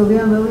 So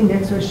Leon, Lillie,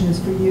 next question is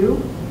for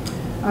you.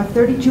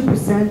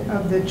 32%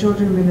 of the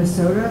children in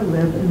Minnesota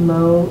live in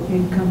low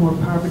income or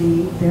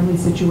poverty family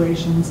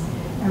situations.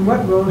 And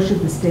what role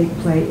should the state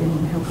play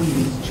in helping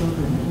these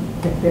children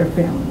and their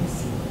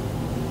families?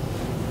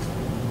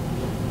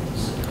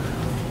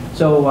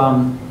 So,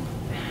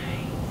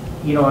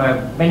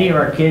 many of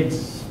our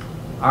kids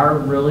are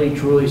really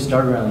truly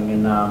struggling,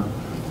 and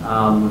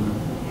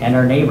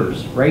our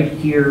neighbors right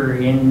here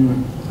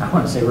in, I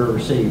want to say River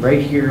City,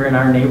 right here in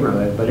our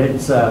neighborhood, but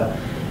it's,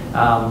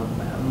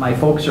 my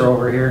folks are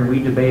over here and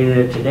we debated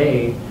it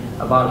today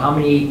about how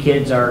many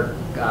kids are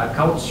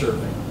couch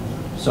surfing.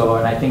 So,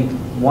 and I think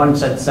one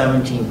said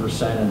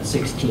 17% and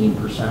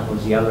 16%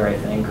 was the other, I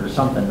think, or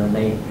something, and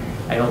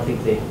I don't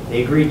think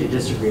they agreed to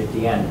disagree at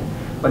the end.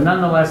 But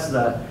nonetheless,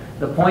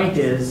 the point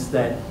is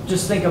that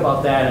just think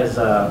about that as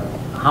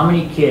how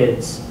many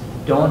kids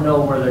don't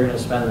know where they're going to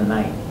spend the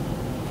night.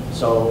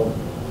 So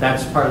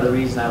that's part of the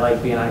reason I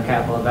like being on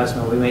capital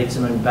investment. We made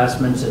some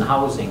investments in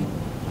housing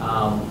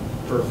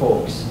for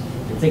folks.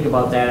 And think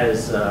about that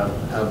as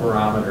a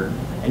barometer.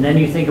 And then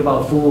you think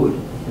about food,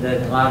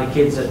 that a lot of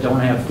kids that don't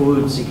have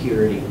food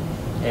security.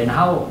 And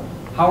how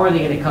are they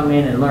going to come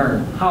in and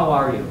learn? How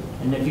are you?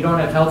 And if you don't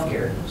have health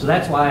care. So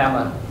that's why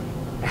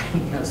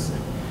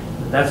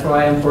that's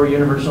why I'm for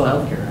universal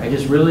health care. I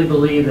just really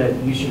believe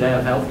that you should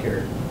have health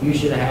care. You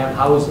should have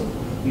housing.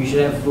 You should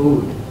have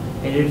food.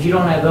 And if you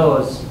don't have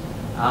those,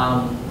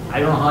 I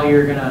don't know how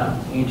you're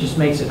gonna, it just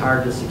makes it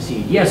hard to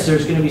succeed. Yes,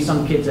 there's gonna be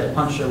some kids that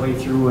punch their way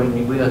through,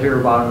 and we'll hear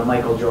about them, the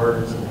Michael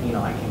Jordans, and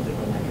I can't think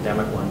of an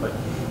academic one, but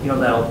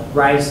that'll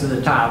rise to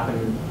the top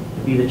and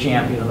be the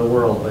champion of the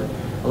world. But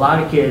a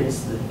lot of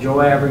kids, the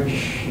Joe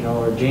average,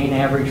 or Jane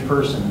average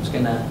person is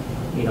gonna,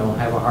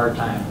 have a hard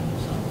time.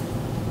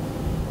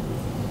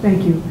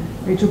 Thank you.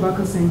 Rachael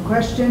Bucholz, same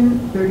question.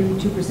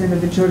 32%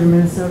 of the children in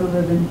Minnesota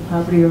live in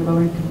poverty or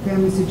low-income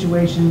family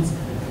situations.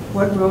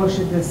 What role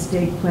should the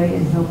state play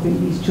in helping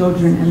these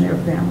children and their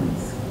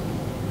families?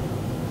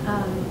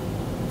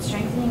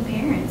 Strengthening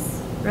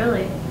parents,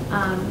 really.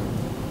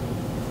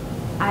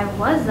 I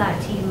was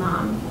that teen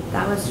mom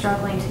that was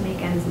struggling to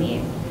make ends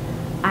meet.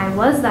 I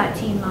was that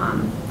teen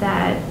mom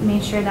that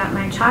made sure that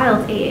my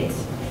child ate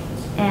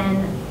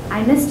and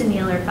I missed a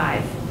meal or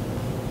 5.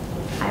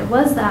 I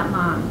was that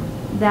mom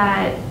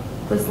that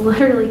was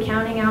literally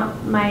counting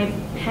out my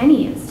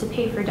pennies to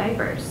pay for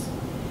diapers.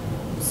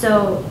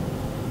 So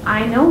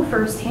I know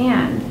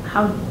firsthand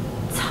how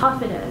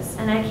tough it is,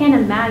 and I can't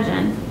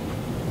imagine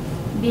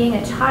being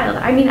a child.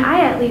 I mean,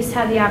 I at least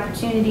had the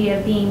opportunity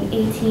of being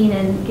 18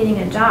 and getting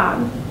a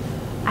job.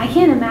 I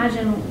can't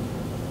imagine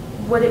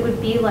what it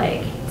would be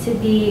like to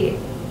be,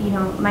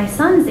 my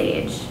son's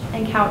age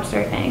and couch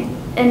surfing,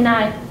 and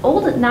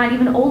not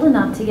even old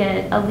enough to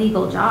get a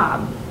legal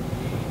job.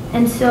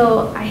 And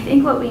so I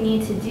think what we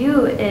need to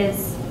do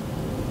is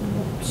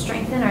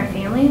strengthen our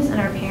families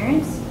and our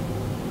parents.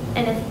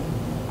 And if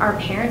our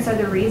parents are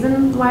the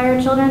reason why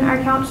our children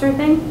are couch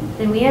surfing,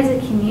 then we as a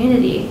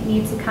community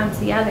need to come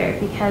together,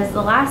 because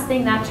the last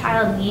thing that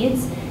child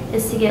needs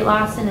is to get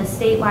lost in a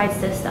statewide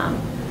system.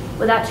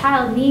 What that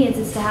child needs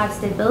is to have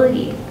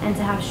stability and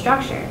to have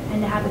structure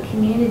and to have a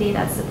community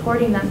that's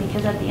supporting them,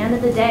 because at the end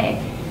of the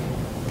day,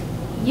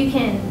 you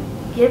can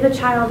give a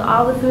child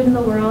all the food in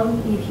the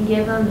world, you can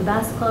give them the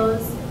best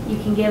clothes, you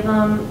can give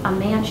them a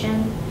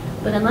mansion,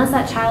 but unless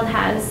that child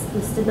has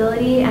the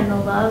stability and the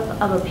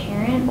love of a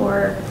parent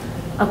or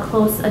a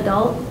close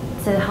adult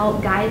to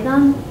help guide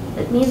them,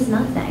 it means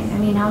nothing. I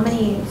mean, how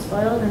many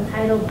spoiled,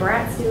 entitled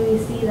brats do we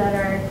see that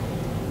are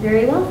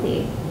very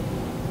wealthy?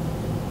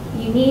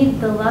 You need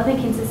the love and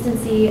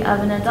consistency of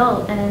an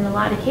adult, and in a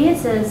lot of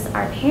cases,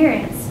 our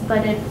parents.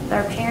 But if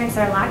our parents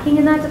are lacking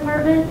in that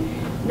department,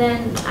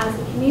 then as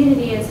a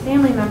community, as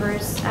family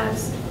members,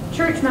 as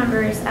church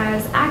members,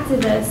 as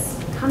activists,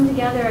 come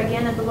together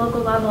again at the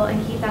local level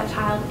and keep that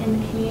child in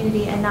the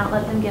community and not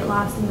let them get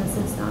lost in the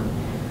system,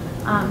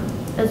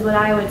 is what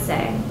I would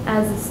say.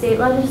 As a state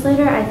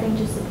legislator, I think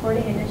just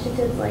supporting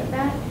initiatives like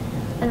that,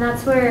 and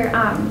that's where,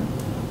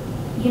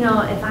 you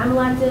know, if I'm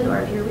elected or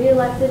if you're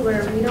re-elected,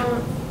 where we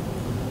don't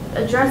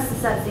address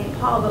this at St.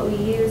 Paul, but we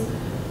use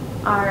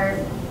our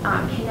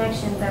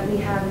connections that we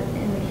have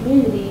in the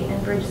community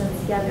and bridge them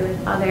together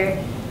with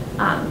other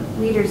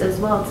leaders as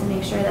well to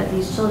make sure that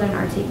these children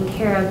are taken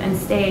care of and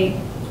stay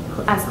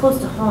as close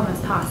to home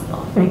as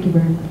possible. Thank you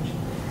very much.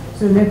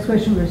 So the next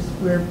question,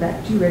 we're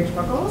back to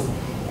Rachael Bucholz.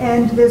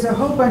 And there's a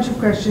whole bunch of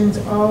questions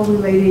all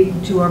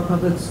relating to our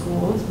public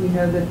schools. We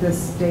know that the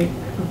state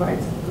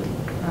provides a good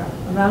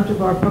amount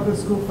of our public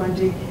school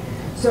funding.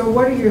 So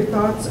what are your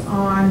thoughts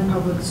on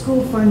public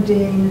school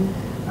funding,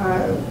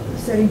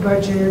 setting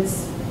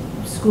budgets,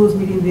 schools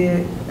meeting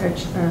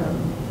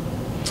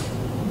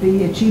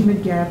the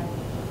achievement gap?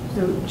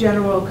 So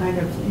general kind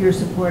of your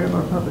support of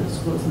our public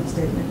schools in the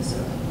state of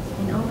Minnesota.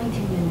 In only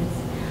 2 minutes.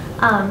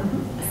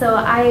 So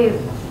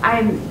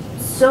I'm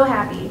so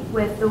happy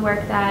with the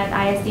work that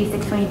ISD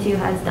 622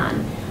 has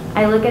done.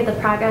 I look at the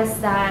progress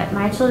that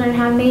my children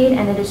have made,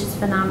 and it is just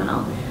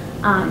phenomenal.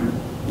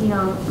 You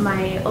know,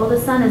 my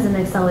oldest son is in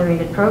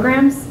accelerated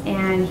programs,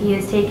 and he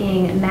is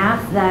taking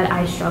math that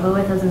I struggle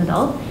with as an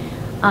adult.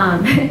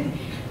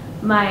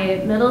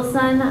 My middle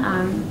son,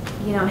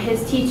 you know,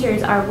 his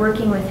teachers are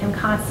working with him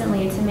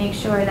constantly to make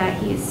sure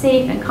that he's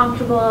safe and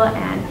comfortable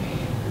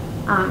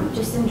and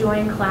just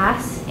enjoying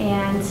class.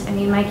 And I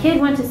mean, my kid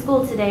went to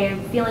school today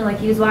feeling like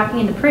he was walking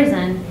into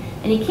prison,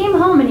 and he came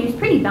home and he was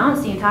pretty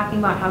bouncy and talking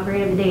about how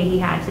great of a day he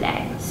had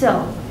today.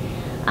 So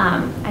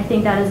I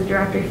think that is a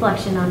direct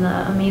reflection on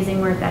the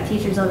amazing work that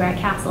teachers over at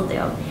Castle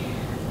do.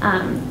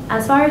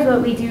 As far as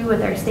what we do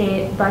with our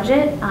state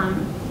budget,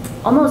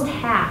 almost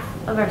half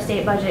of our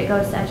state budget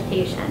goes to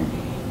education.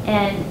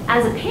 And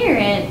as a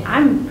parent,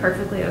 I'm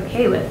perfectly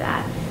okay with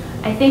that.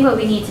 I think what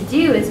we need to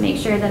do is make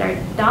sure that our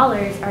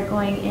dollars are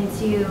going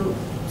into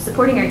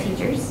supporting our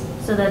teachers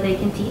so that they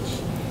can teach.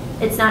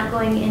 It's not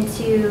going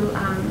into,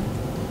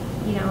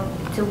 you know,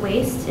 to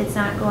waste. It's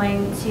not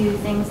going to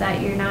things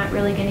that you're not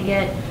really going to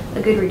get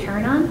a good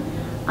return on.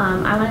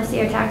 I want to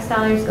see our tax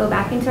dollars go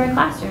back into our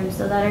classrooms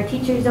so that our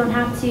teachers don't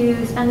have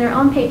to spend their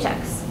own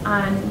paychecks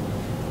on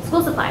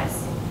school supplies.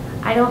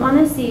 I don't want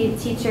to see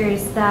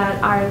teachers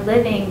that are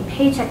living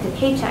paycheck to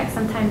paycheck,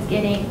 sometimes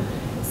getting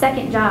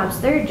second jobs,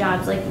 third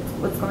jobs, like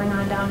what's going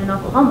on down in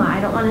Oklahoma. I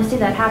don't want to see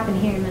that happen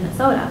here in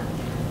Minnesota.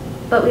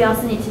 But we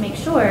also need to make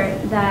sure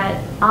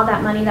that all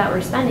that money that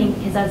we're spending,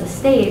 because as a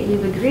state,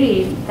 we've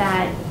agreed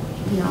that,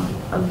 you know,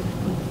 a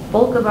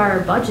bulk of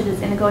our budget is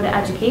going to go to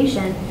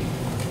education.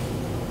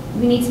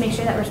 We need to make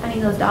sure that we're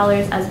spending those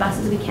dollars as best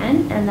as we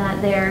can and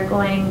that they're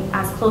going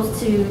as close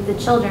to the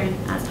children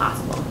as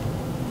possible.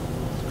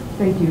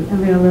 Thank you.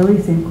 And then Lillie,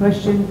 same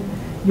question.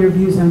 Your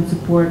views on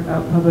support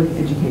of public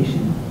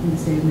education in the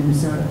state of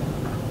Minnesota?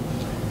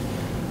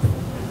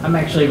 I'm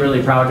actually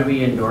really proud to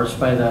be endorsed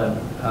by the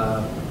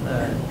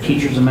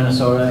Teachers of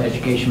Minnesota,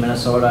 Education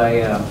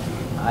Minnesota.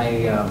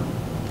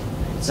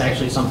 It's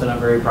actually something I'm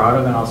very proud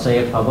of, and I'll say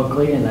it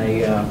publicly. And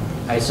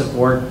I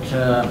support.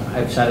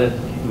 I've said it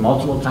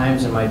multiple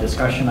times in my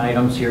discussion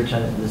items here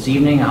this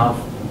evening how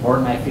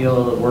important I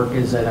feel the work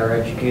is that our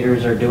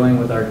educators are doing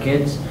with our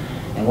kids,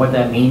 and what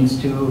that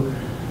means to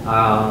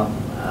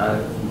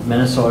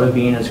Minnesota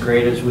being as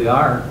great as we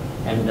are,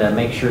 and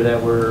make sure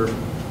that we're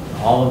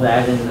all of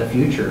that in the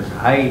future.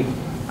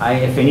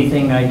 If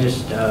anything, I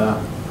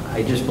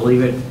just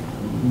believe it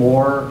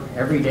more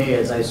every day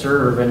as I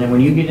serve, and then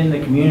when you get in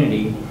the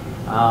community,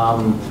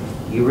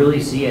 you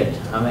really see it,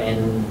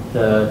 and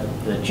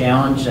the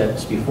challenge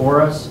that's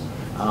before us.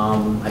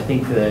 I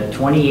think that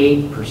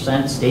 28%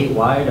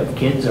 statewide of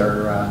kids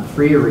are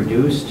free or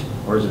reduced,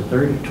 or is it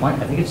 30,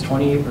 20? I think it's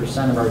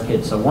 28% of our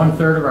kids. So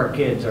 1/3 of our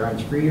kids are on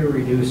free or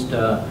reduced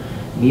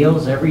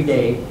meals every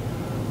day.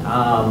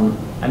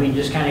 I mean,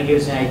 just kind of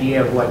gives an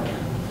idea of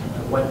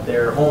what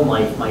their home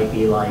life might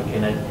be like,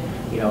 and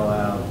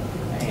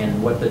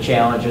and what the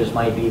challenges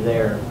might be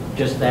there.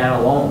 Just that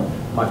alone,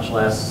 much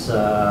less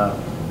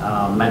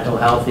mental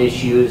health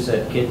issues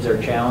that kids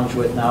are challenged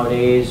with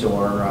nowadays,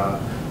 or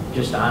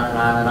just on and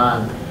on and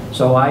on.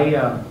 So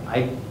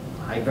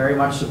I very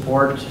much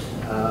support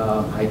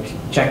I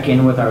check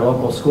in with our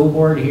local school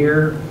board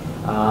here.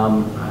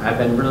 I've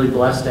been really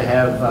blessed to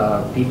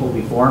have people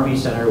before me,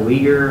 Senator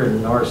Uyghur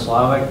and Nora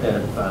Slavic, that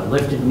have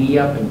lifted me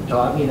up and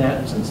taught me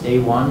that since day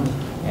one.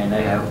 And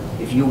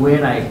if you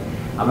win,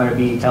 I'm going to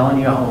be telling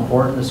you how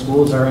important the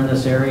schools are in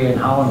this area and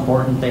how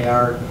important they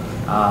are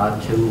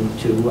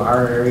to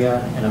our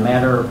area, and a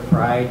matter of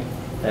pride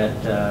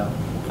that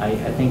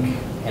I think,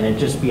 and it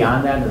just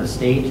beyond that in the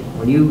state.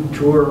 When you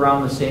tour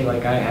around the state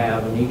like I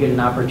have, and you get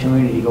an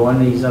opportunity to go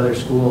into these other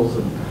schools,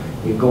 and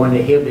you go into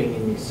Hibbing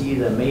and you see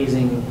the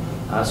amazing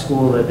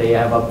school that they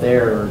have up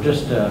there, or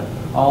just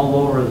all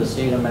over the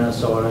state of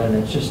Minnesota, and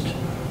it's just,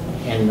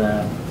 and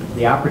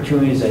the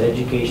opportunities that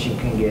education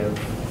can give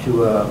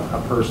to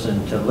a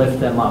person to lift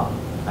them up.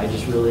 I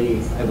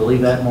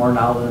believe that more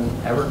now than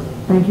ever.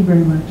 Thank you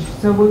very much.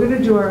 So we're going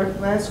to do our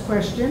last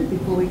question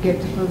before we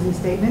get to closing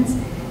statements.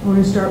 We're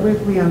going to start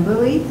with Leon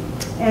Lillie,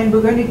 and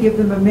we're going to give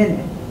them a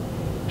minute.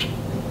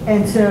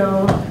 And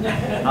so...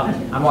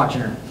 I'm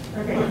watching her.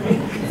 Okay.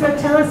 So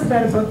tell us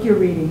about a book you're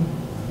reading.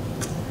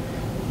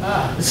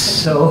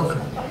 So,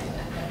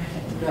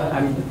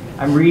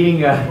 I'm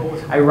reading,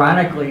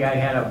 ironically, I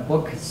had a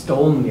book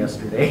stolen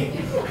yesterday.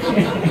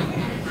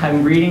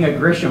 I'm reading a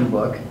Grisham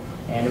book,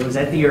 and it was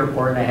at the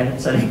airport, and I had it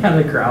sitting on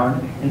the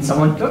ground, and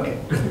someone took it.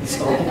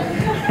 So,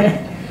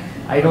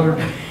 I don't,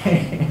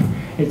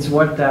 it's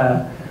what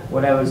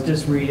I was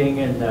just reading,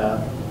 and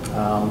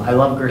I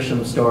love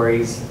Grisham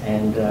stories,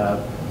 and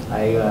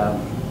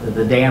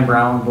the Dan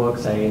Brown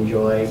books I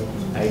enjoy.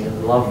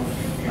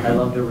 I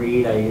love to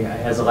read.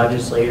 As a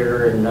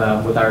legislator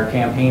and with our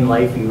campaign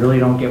life, you really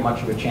don't get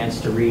much of a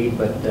chance to read,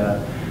 but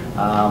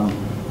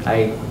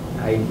I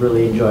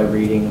really enjoy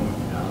reading.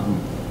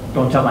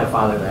 Don't tell my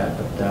father that,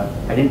 but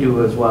I didn't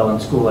do as well in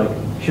school. I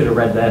should have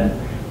read then,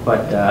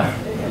 but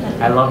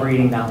I love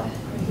reading now.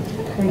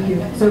 Thank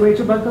you. So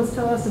Rachael Bucholz,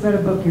 tell us about a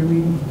book you're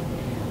reading.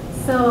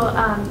 So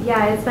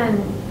yeah, it's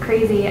been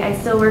crazy. I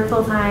still work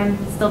full time,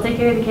 still take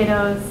care of the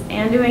kiddos,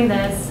 and doing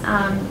this.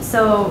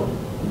 So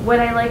what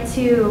I like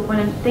to,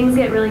 when things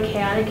get really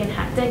chaotic and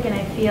hectic and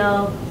I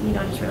feel,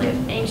 just really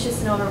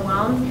anxious and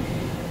overwhelmed,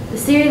 the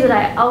series that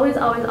I always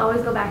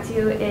go back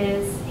to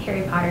is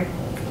Harry Potter.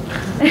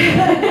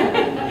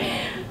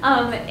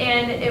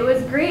 And it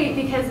was great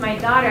because my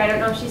daughter, I don't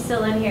know if she's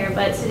still in here,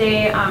 but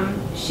today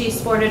she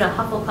sported a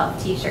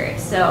Hufflepuff t-shirt.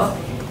 So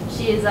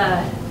she's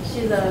a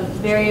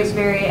very,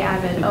 very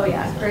avid, oh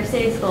yeah, first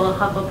day of school,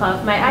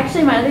 Hufflepuff. My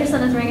other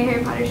son is wearing a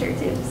Harry Potter shirt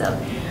too. So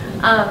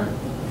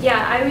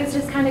yeah, I always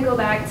just kind of go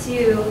back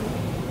to,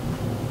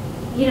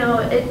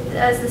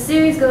 as the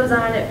series goes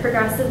on, it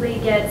progressively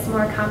gets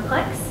more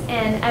complex,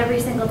 and every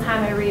single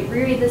time I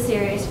reread the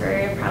series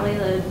for probably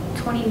the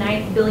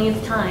 29th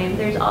billionth time,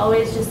 there's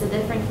always just a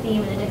different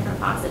theme and a different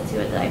facet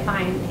to it that I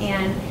find.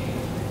 And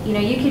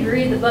you could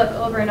read the book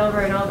over and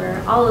over and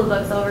over, all the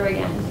books over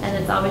again, and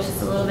it's always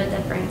just a little bit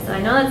different. So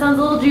I know that sounds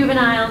a little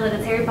juvenile that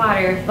it's Harry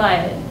Potter,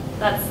 but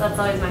that's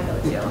always my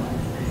go-to.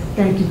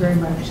 Thank you very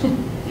much.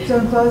 So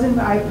in closing,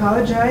 I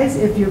apologize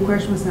if your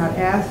question was not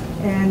asked,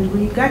 and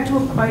we got to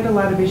quite a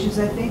lot of issues,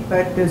 I think,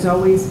 but there's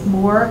always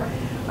more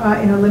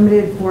in a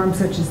limited forum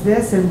such as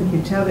this, and we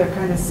can tell they're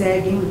kind of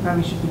sagging. We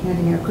probably should be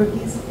handing out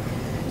cookies.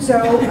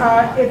 So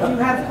if you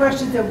have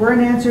questions that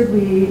weren't answered,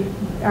 we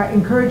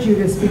encourage you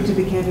to speak to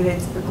the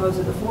candidates at the close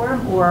of the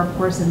forum, or of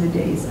course in the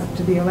days up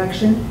to the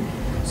election.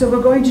 So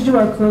we're going to do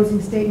our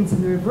closing statements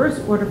in the reverse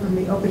order from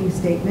the opening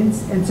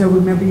statements, and so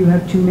remember you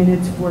have 2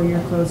 minutes for your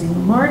closing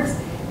remarks.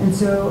 And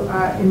so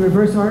in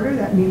reverse order,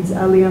 that means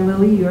Leon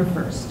Lillie, you're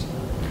first.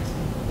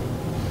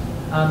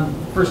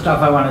 First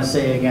off, I want to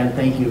say again,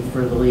 thank you for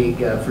the league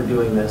for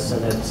doing this,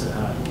 and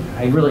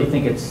I really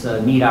think it's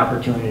a neat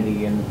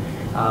opportunity, and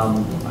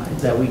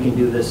that we can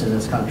do this in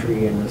this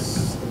country in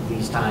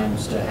these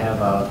times, to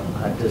have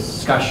a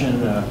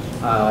discussion,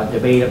 a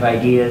debate of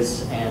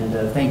ideas, and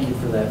thank you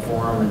for that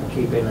forum, and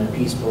keeping it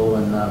peaceful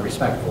and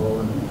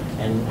respectful,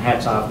 and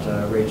hats off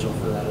to Rachael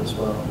for that as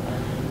well.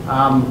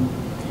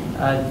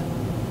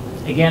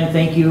 Again,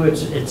 thank you.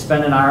 It's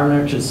been an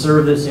honor to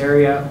serve this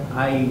area.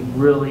 I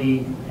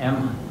really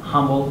am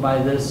humbled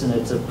by this, and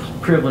it's a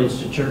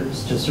privilege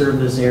to serve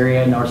this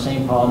area, North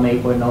St. Paul,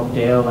 Maplewood, and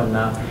Oakdale. And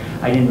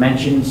I didn't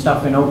mention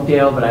stuff in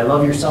Oakdale, but I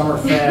love your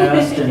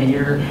Summerfest and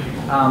your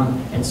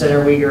and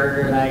Senator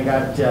Uyghur, and I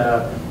got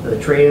the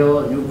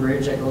trail, a new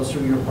bridge that goes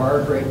through your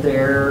park right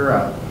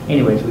there.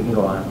 Anyways, we can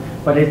go on.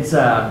 But it's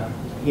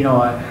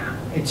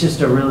it's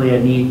just a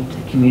neat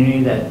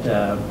community that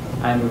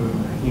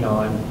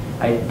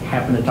I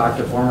happen to talk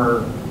to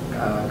former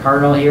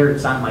Cardinal here.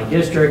 It's not my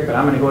district, but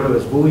I'm going to go to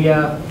his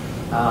booyah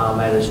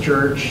at his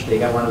church. They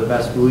got one of the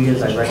best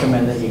booyahs. I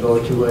recommend that you go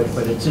to it.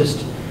 But it's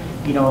just,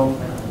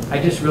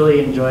 I just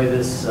really enjoy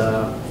this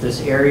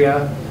this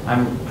area.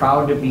 I'm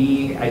proud to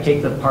be. I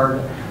take the part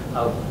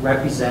of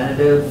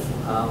representative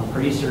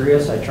pretty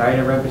serious. I try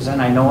to represent.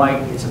 I know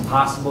it's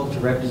impossible to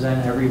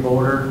represent every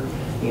voter.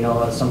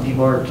 Some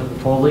people are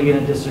totally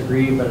going to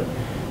disagree, but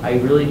I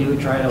really do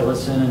try to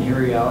listen and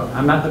hear you out.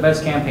 I'm not the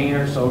best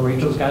campaigner, so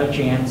Rachel's got a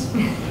chance.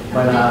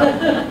 But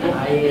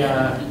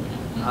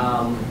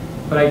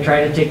But I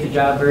try to take the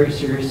job very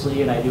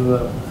seriously, and I do,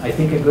 I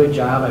think, a good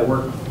job. I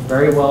work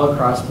very well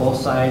across both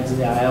sides of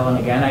the aisle, and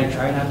again, I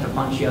try not to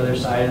punch the other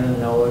side in the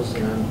nose,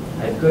 and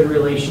I have good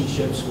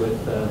relationships with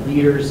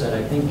leaders that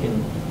I think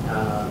can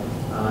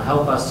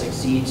help us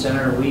succeed.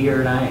 Senator Uyghur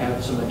and I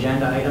have some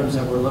agenda items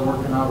that we're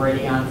working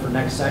already on for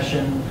next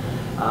session.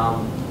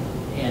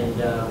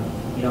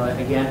 You know,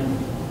 again,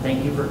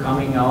 thank you for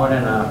coming out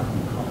on a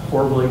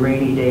horribly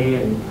rainy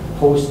day and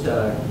post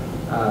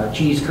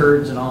cheese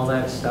curds and all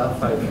that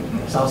stuff. I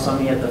saw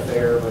some at the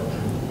fair, but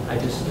I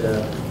just,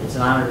 it's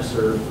an honor to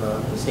serve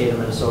the state of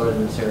Minnesota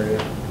in this area.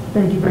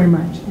 Thank you very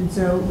much. And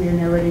so we are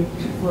now ready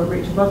for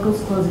Rachael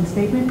Bucholz' closing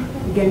statement.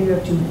 Again, you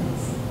have 2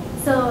 minutes.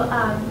 So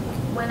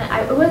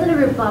it wasn't a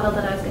rebuttal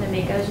that I was going to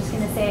make. I was just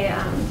going to say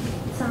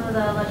some of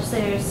the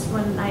legislators,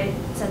 when I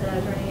said that I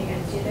was running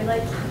against you, they're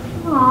like,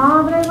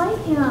 "Aw, but I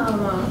like him."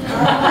 Well,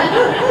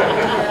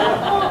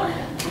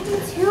 I do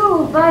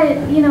too,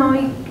 but you know,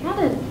 you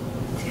gotta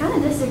kind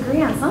of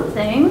disagree on some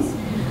things.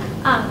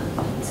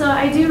 So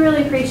I do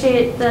really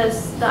appreciate the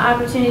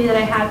opportunity that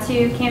I had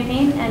to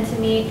campaign and to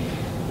meet,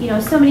 you know,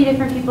 so many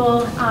different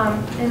people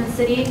in the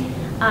city.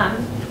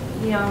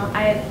 You know,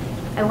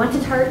 I went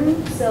to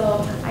Tartan,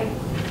 so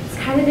it's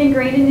kind of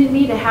ingrained in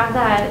me to have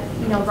that,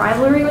 you know,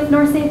 rivalry with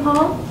North St.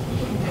 Paul.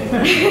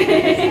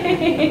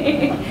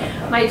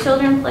 My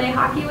children play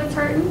hockey with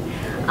Tartan.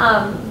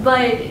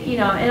 But, you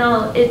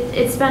know,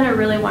 it's been a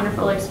really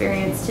wonderful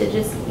experience to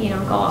just, you know,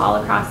 go all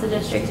across the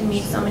district and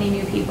meet so many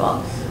new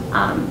people.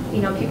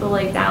 You know, people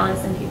like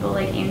Dallas and people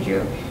like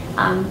Andrew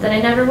that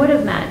I never would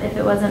have met if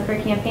it wasn't for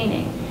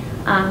campaigning.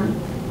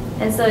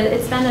 And so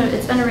it's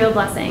been a real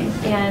blessing,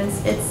 and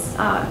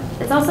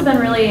it's also been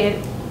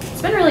really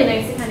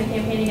nice to kind of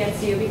campaign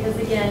against you, because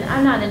again,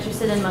 I'm not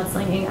interested in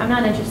mudslinging. I'm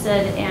not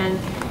interested in,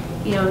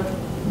 you know,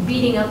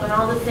 beating up on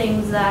all the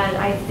things that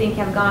I think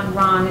have gone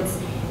wrong.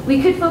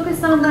 We could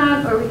focus on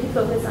that, or we could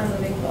focus on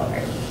moving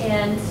forward.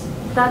 And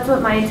that's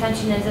what my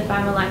intention is if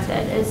I'm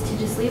elected, is to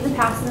just leave the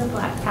past in the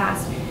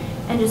past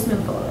and just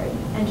move forward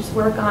and just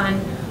work on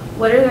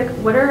what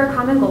are our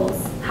common goals?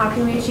 How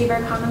can we achieve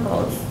our common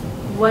goals?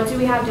 What do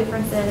we have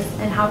differences,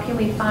 and how can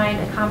we find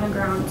a common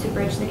ground to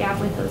bridge the gap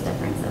with those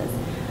differences?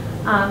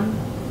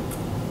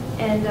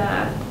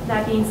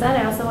 That being said,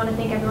 I also want to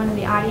thank everyone in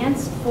the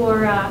audience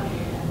for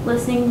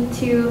listening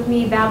to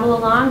me babble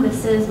along.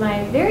 This is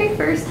my very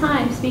first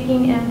time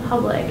speaking in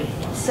public,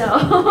 so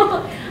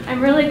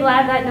I'm really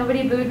glad that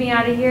nobody booed me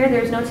out of here.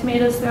 There's no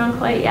tomatoes thrown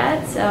quite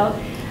yet, so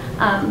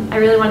I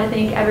really want to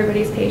thank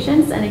everybody's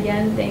patience, and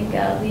again, thank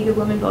League of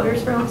Women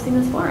Voters for hosting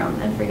this forum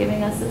and for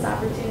giving us this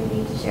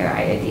opportunity to share our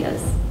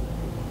ideas.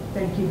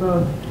 Thank you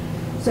both.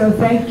 So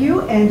thank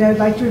you, and I'd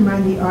like to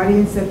remind the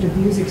audience that the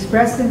views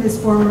expressed in this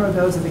forum are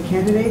those of the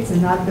candidates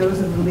and not those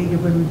of the League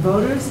of Women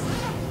Voters,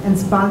 and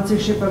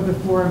sponsorship of the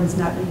forum is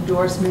not an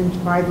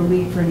endorsement by the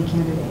League for any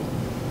candidate.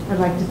 I'd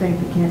like to thank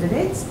the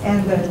candidates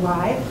and the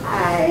live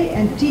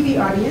and TV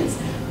audience.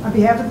 On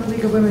behalf of the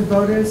League of Women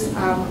Voters,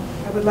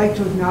 I would like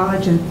to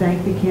acknowledge and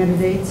thank the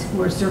candidates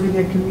who are serving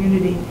their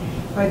community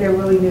by their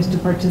willingness to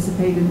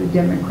participate in the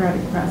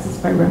democratic process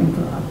by running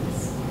for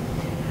office.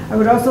 I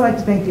would also like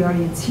to thank the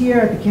audience here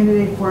at the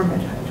candidate forum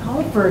at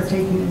home for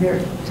taking their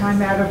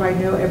time out of, I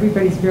know,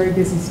 everybody's very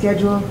busy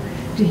schedule,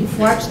 to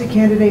watch the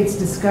candidates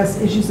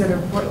discuss issues that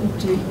are important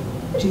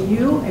to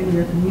you and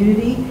your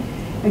community.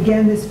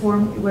 Again, this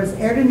forum was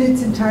aired in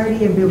its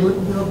entirety and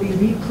will be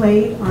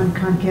replayed on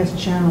Comcast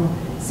Channel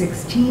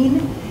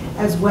 16,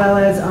 as well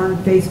as on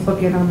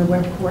Facebook and on the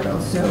web portal.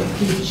 So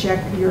please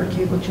check your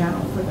cable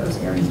channel for those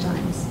airing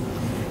times.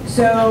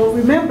 So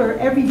remember,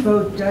 every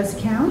vote does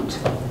count.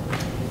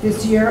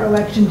 This year,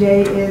 Election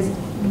Day is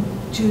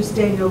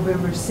Tuesday,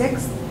 November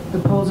 6th. The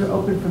polls are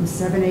open from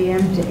 7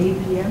 a.m. to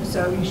 8 p.m.,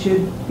 so you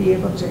should be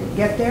able to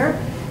get there.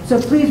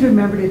 So please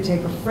remember to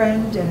take a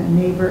friend and a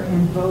neighbor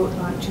and vote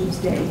on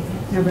Tuesday,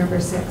 November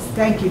 6th.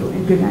 Thank you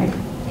and good night.